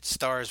set, it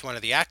stars one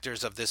of the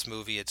actors of this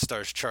movie. It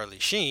stars Charlie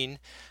Sheen,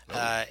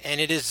 and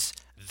it is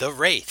The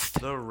Wraith.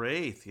 The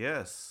Wraith,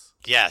 yes.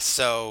 Yes,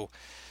 so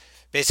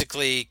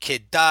basically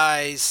kid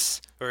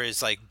dies or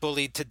is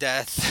bullied to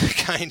death,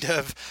 kind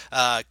of,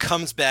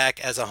 comes back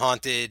as a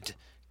haunted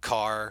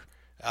car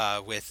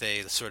with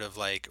a sort of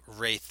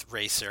wraith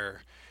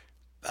racer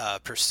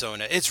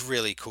persona. It's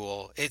really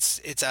cool.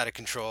 It's out of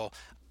control.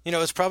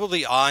 It's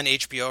probably on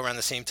HBO around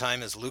the same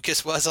time as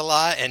Lucas was a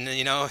lot, and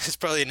it's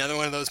probably another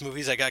one of those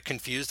movies I got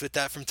confused with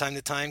that from time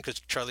to time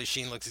because Charlie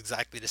Sheen looks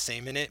exactly the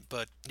same in it.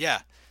 But yeah,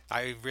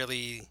 I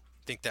really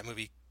think that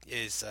movie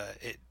is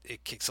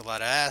it kicks a lot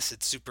of ass.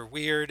 It's super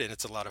weird and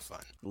it's a lot of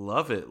fun.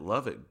 Love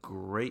it.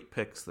 Great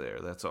picks there.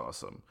 That's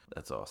awesome.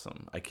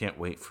 I can't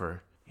wait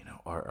for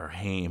our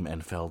Haim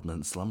and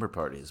Feldman slumber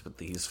parties with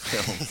these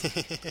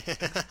films.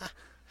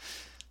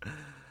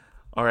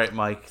 All right,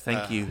 Mike.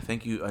 Thank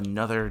you.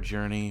 Another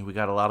journey. We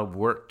got a lot of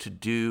work to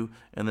do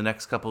in the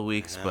next couple of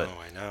weeks, I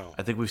know.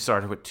 I think we've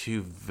started with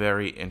two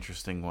very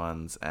interesting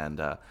ones.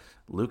 And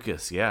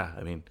Lucas, yeah,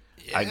 I mean,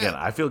 Again,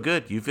 I feel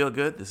good. You feel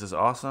good. This is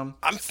awesome.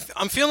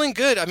 I'm feeling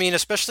good. I mean,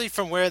 especially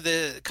from where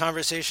the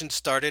conversation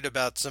started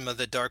about some of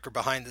the darker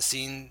behind the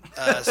scene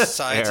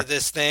sides of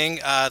this thing,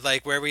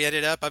 like where we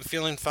ended up. I'm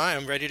feeling fine.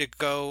 I'm ready to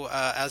go.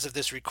 As of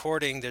this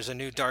recording, there's a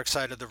new Dark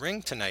Side of the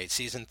Ring tonight,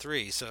 season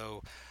 3.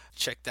 So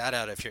check that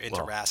out if you're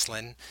into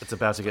wrestling. It's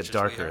about to get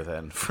darker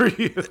then for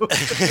you.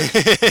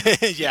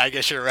 Yeah, I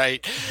guess you're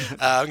right.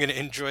 I'm going to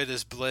enjoy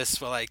this bliss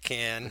while I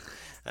can.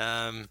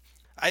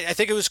 I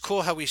think it was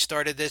cool how we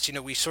started this. You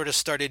know, we sort of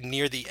started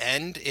near the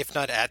end, if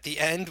not at the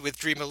end, with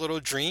Dream a Little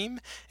Dream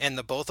and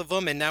the both of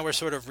them. And now we're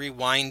sort of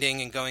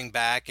rewinding and going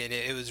back. And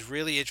it was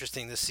really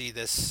interesting to see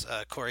this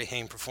Corey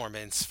Haim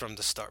performance from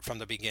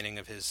the beginning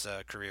of his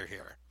career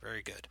here.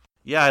 Very good.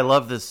 Yeah, I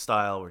love this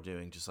style we're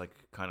doing, just like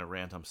kind of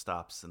random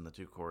stops in the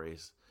two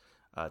Corys,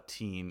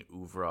 teen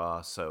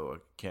oeuvre. So I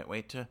can't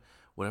wait to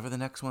whatever the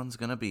next one's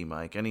going to be,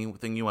 Mike.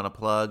 Anything you want to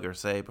plug or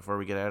say before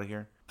we get out of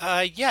here?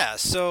 Yeah,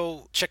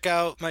 so check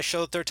out my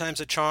show, Third Time's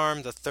a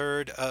Charm, the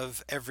 3rd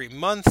of every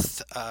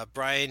month.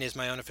 Brian is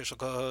my unofficial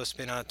co-host,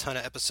 been on a ton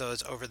of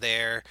episodes over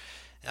there.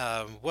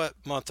 What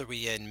month are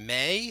we in?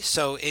 May?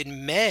 So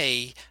in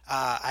May,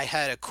 I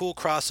had a cool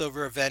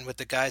crossover event with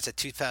the guys at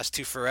Too Fast,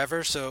 Too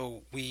Forever.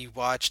 So we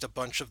watched a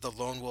bunch of the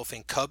Lone Wolf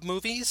and Cub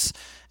movies,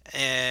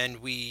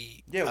 and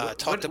we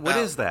talked about... What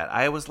is that?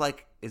 I was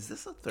like, is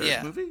this a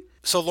third movie?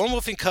 So Lone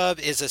Wolf and Cub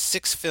is a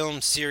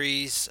 6-film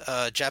series,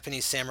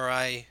 Japanese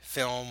samurai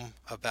film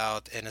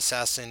about an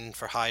assassin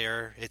for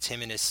hire. It's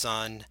him and his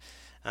son,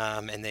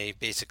 and they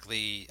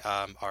basically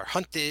are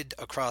hunted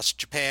across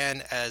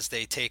Japan as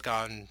they take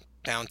on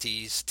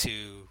bounties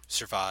to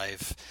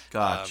survive.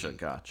 Gotcha.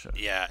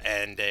 Yeah,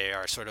 and they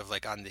are sort of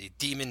like on the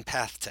demon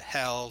path to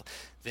hell.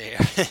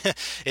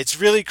 It's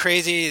really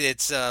crazy.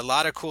 It's a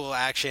lot of cool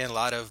action, a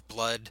lot of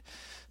blood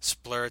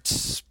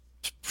splurts,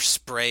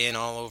 spraying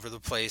all over the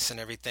place and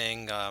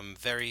everything.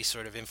 Very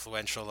sort of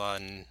influential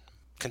on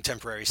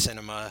contemporary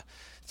cinema,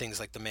 things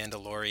like The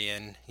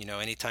Mandalorian. You know,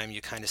 anytime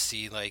you kind of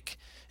see like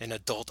an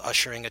adult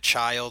ushering a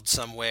child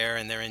somewhere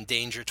and they're in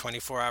danger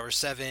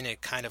 24/7,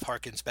 it kind of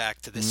harkens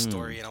back to this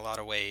story in a lot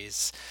of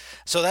ways.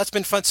 So that's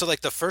been fun. So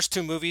like the first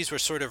 2 movies were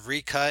sort of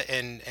recut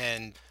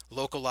and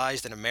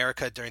localized in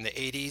America during the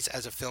 80s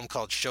as a film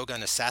called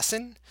Shogun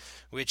Assassin,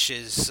 which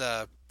is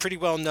pretty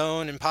well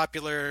known and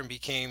popular and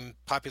became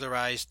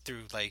popularized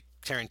through like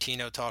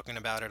Tarantino talking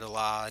about it a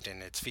lot,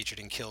 and it's featured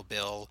in Kill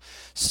Bill.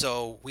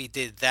 So we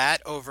did that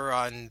over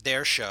on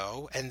their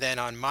show, and then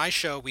on my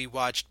show we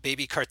watched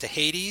Baby Cart to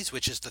Hades,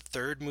 which is the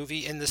 3rd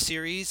movie in the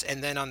series,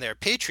 and then on their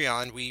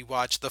Patreon we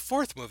watched the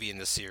 4th movie in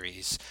the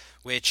series,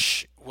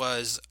 which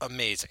was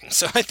amazing.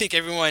 So I think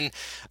everyone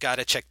got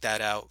to check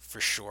that out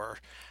for sure.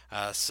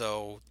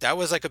 So that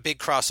was like a big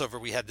crossover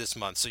we had this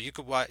month. So you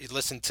could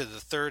listen to the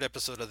 3rd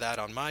episode of that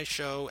on my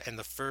show, and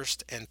the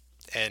first and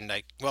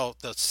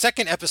the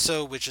 2nd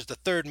episode, which is the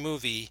 3rd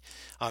movie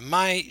on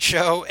my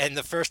show, and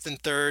the 1st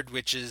and 3rd,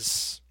 which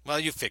is, well,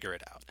 you figure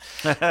it out.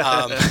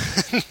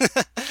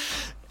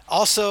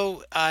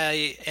 Also,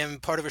 I am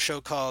part of a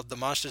show called The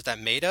Monsters That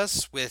Made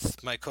Us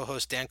with my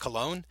co-host Dan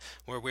Colon,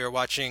 where we are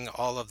watching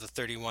all of the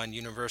 31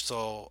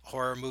 Universal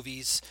horror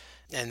movies.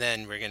 And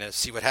then we're going to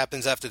see what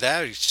happens after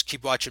that. We just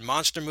keep watching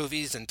monster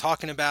movies and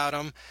talking about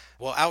them.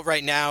 Well, out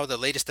right now, the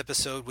latest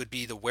episode would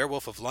be The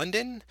Werewolf of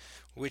London,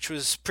 which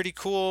was pretty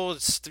cool.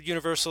 It's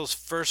Universal's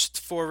first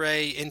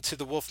foray into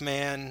the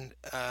Wolfman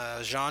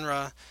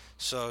genre.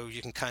 So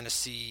you can kind of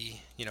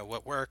see, you know,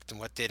 what worked and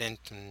what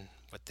didn't, and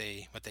what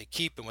they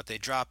keep and what they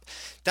drop.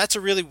 That's a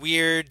really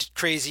weird,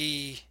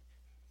 crazy,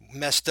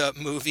 messed up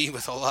movie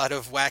with a lot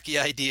of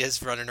wacky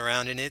ideas running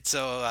around in it.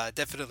 So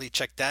definitely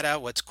check that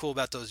out. What's cool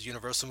about those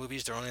Universal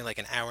movies, they're only like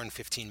an hour and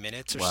 15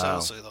 minutes or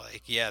so. So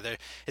like, yeah,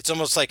 it's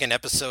almost like an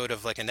episode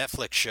of like a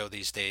Netflix show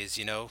these days,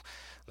 you know,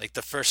 like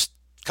the first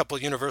couple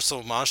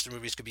Universal monster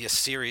movies could be a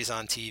series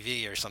on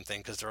TV or something,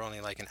 because they're only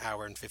like an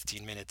hour and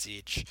 15 minutes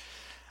each.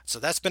 So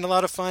that's been a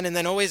lot of fun. And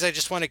then always I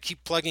just want to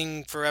keep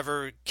plugging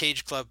forever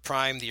Cage Club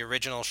Prime, the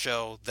original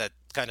show that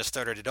kind of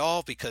started it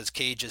all, because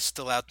Cage is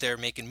still out there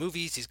making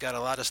movies. He's got a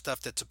lot of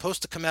stuff that's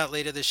supposed to come out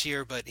later this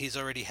year, but he's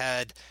already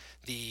had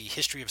the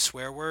History of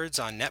Swear Words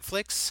on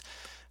Netflix,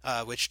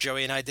 which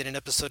Joey and I did an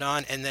episode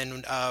on, and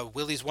then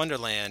Willy's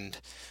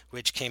Wonderland,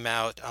 which came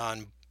out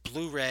on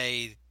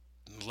Blu-ray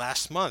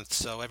last month,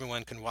 so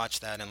everyone can watch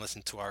that and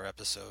listen to our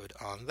episode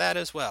on that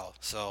as well.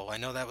 So I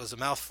know that was a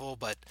mouthful,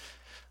 but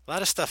a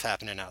lot of stuff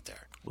happening out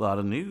there. A lot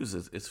of news.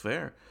 It's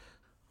fair.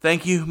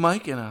 Thank you,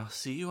 Mike, and I'll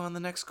see you on the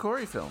next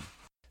Corey film.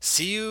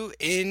 See you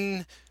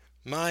in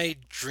my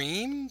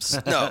dreams?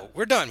 No,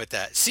 we're done with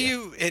that. See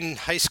you in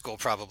high school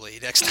probably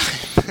next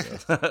time.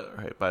 All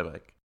right, bye,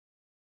 Mike.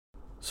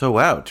 So,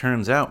 wow, it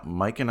turns out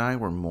Mike and I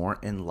were more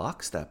in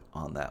lockstep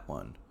on that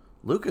one.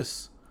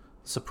 Lucas,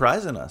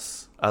 surprising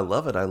us. I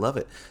love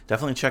it.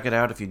 Definitely check it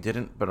out if you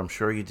didn't, but I'm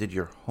sure you did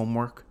your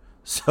homework.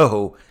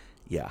 So,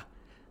 yeah,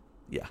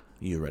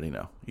 you already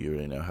know. You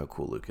already know how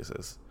cool Lucas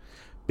is.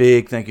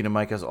 Big thank you to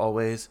Mike as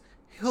always.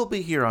 He'll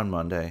be here on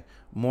Monday.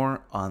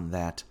 More on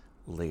that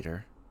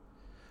later.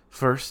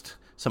 First,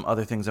 some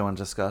other things I want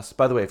to discuss.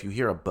 By the way, if you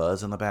hear a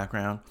buzz in the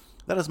background,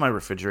 that is my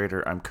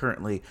refrigerator. I'm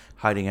currently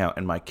hiding out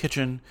in my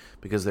kitchen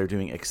because they're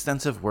doing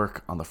extensive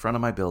work on the front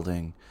of my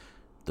building.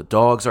 The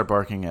dogs are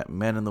barking at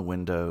men in the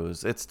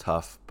windows. It's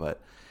tough, but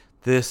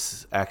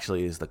this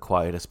actually is the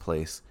quietest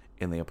place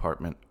in the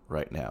apartment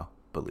right now,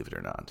 believe it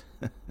or not.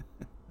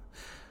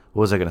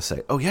 What was I going to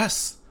say? Oh,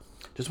 yes.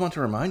 Just want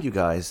to remind you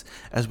guys,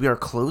 as we are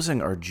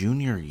closing our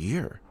junior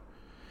year,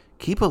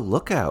 keep a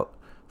lookout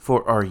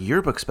for our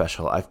yearbook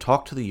special. I've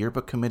talked to the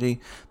yearbook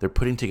committee. They're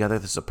putting together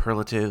the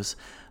superlatives.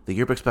 The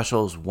yearbook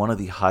special is one of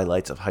the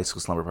highlights of High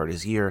School Slumber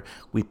Party's year.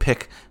 We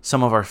pick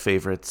some of our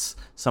favorites,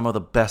 some of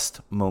the best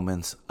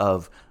moments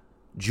of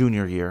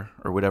junior year,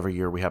 or whatever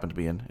year we happen to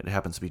be in. It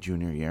happens to be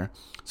junior year,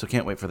 so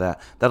can't wait for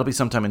that. That'll be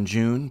sometime in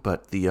June,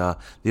 but the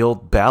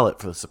old ballot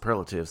for the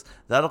superlatives,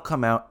 that'll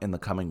come out in the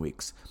coming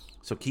weeks.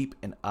 So keep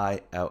an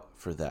eye out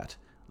for that.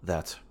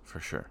 That's for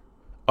sure.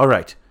 All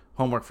right,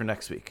 homework for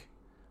next week.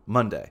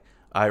 Monday.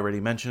 I already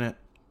mentioned it.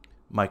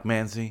 Mike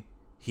Manzi.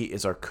 He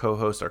is our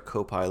co-host, our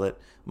co-pilot,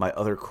 my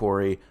other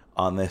Corey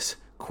on this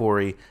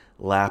Corey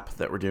lap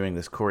that we're doing,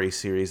 this Corey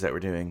series that we're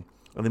doing.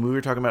 And the movie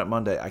we're talking about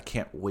Monday, I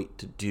can't wait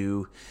to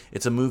do.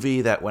 It's a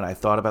movie that when I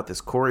thought about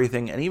this Corey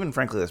thing, and even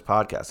frankly this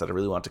podcast that I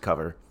really want to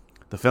cover,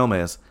 the film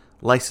is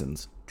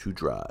License to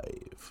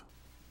Drive.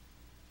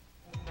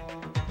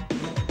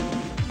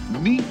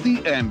 Meet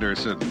the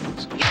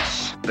Andersons.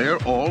 Yes!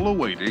 They're all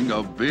awaiting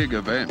a big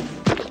event.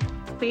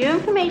 For your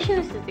information,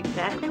 this is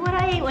exactly what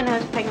I ate when I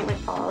was pregnant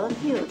with all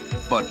of you.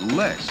 But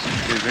Les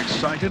is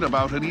excited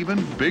about an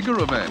even bigger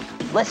event.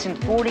 Less than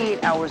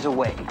 48 hours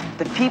away,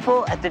 the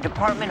people at the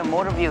Department of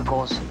Motor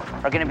Vehicles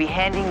are going to be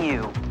handing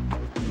you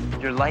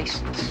your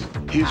license.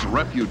 His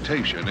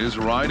reputation is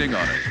riding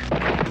on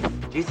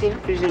it. Do you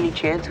think there's any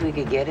chance we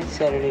could get it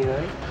Saturday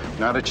night?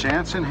 Not a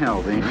chance in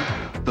hell, Dean.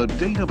 The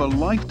date of a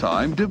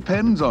lifetime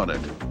depends on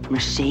it.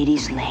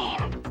 Mercedes Lane.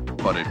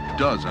 But it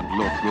doesn't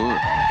look good.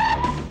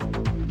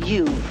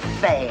 You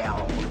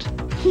failed.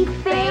 He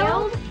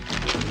failed?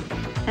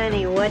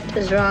 Honey, what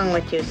is wrong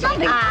with you?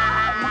 Something.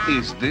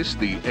 Is this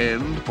the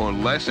end for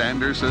Les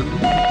Anderson?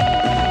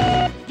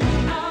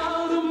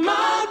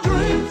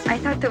 I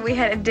thought that we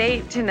had a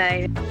date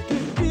tonight.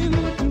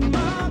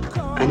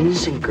 An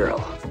innocent girl.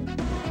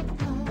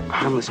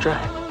 Harmless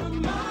drive.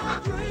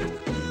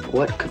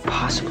 What could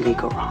possibly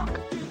go wrong?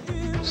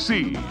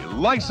 See,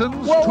 License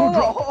to Whoa,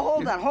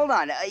 Drive. hold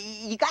on.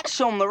 You gotta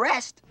show him the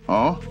rest.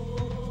 Oh,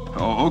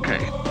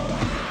 okay.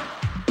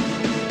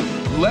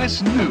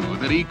 Les knew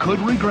that he could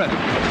regret it.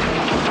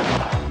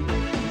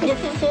 This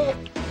is it.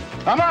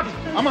 I'm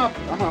up.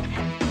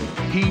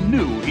 He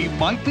knew he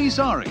might be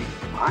sorry.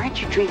 Aren't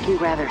you drinking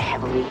rather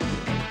heavily?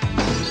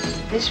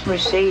 This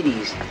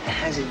Mercedes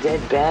has a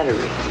dead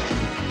battery.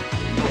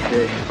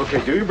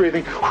 Okay, do your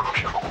breathing.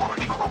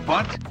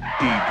 But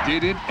he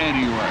did it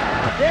anyway.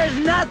 There's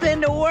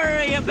nothing to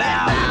worry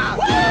about.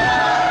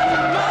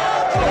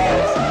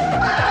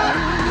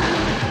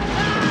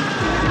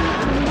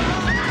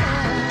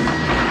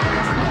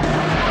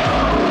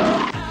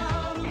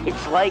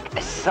 It's like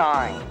a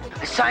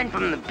sign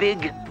from the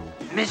big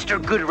Mr.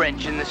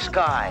 Goodwrench in the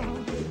sky.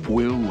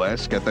 Will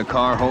Les get the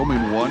car home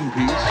in one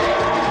piece?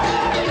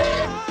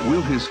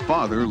 Will his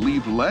father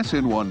leave Les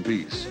in one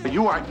piece?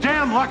 You are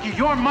damn lucky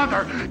your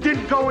mother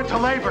didn't go into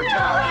labor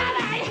time.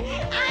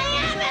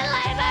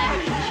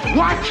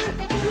 What?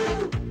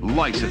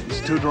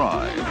 License to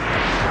Drive.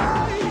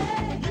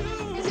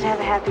 Does it have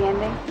a happy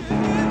ending?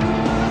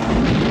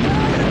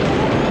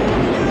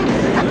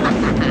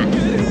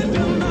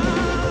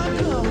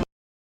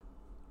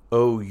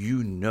 Oh,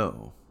 you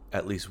know,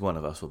 at least one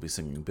of us will be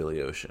singing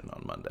Billy Ocean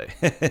on Monday.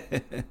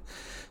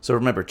 So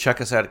remember,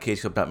 check us out at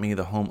cageclub.me,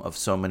 the home of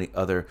so many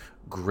other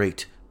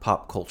great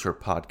pop culture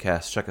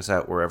podcasts. Check us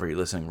out wherever you're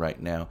listening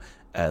right now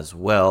as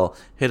well.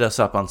 Hit us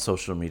up on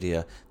social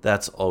media.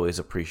 That's always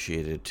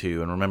appreciated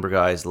too. And remember,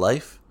 guys,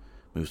 life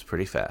moves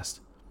pretty fast.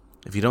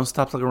 If you don't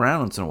stop to look around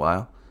once in a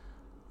while,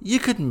 you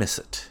could miss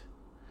it.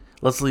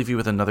 Let's leave you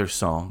with another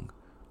song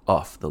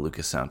off the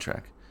Lucas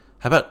soundtrack.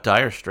 How about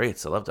Dire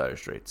Straits? I love Dire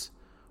Straits.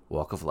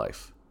 Walk of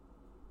Life.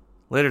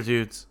 Later,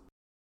 dudes.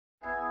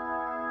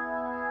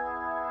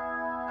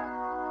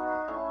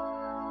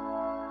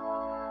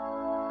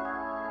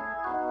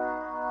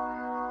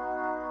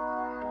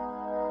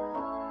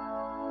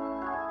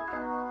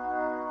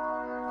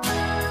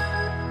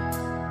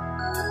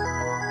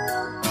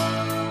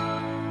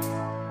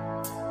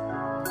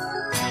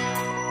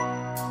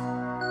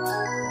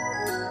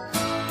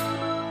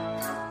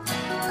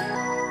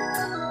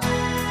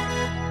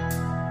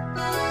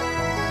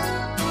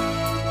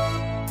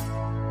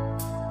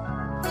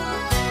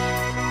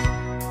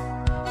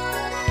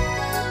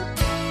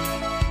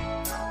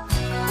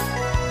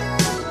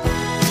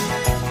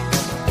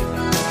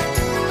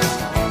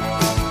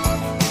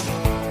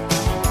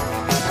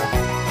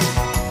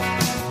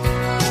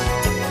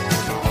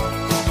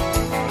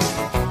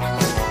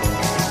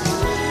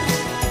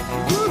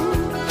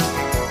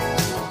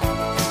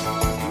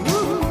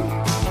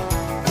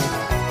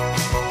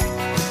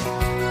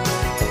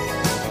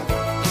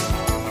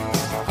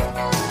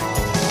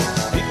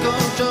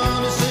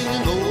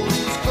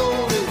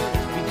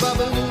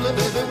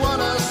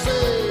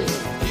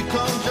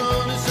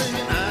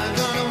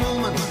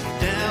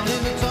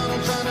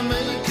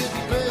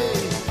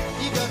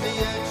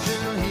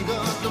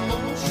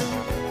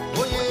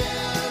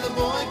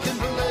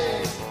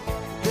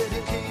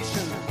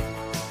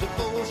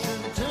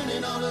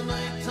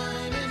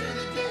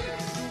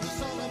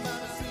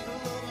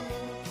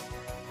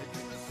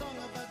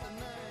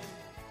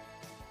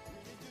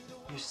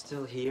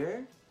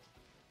 dear.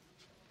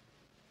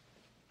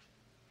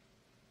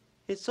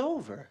 It's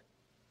over.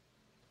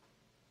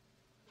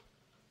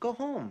 Go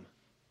home.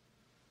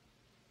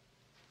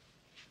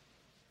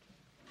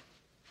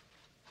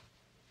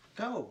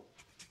 Go.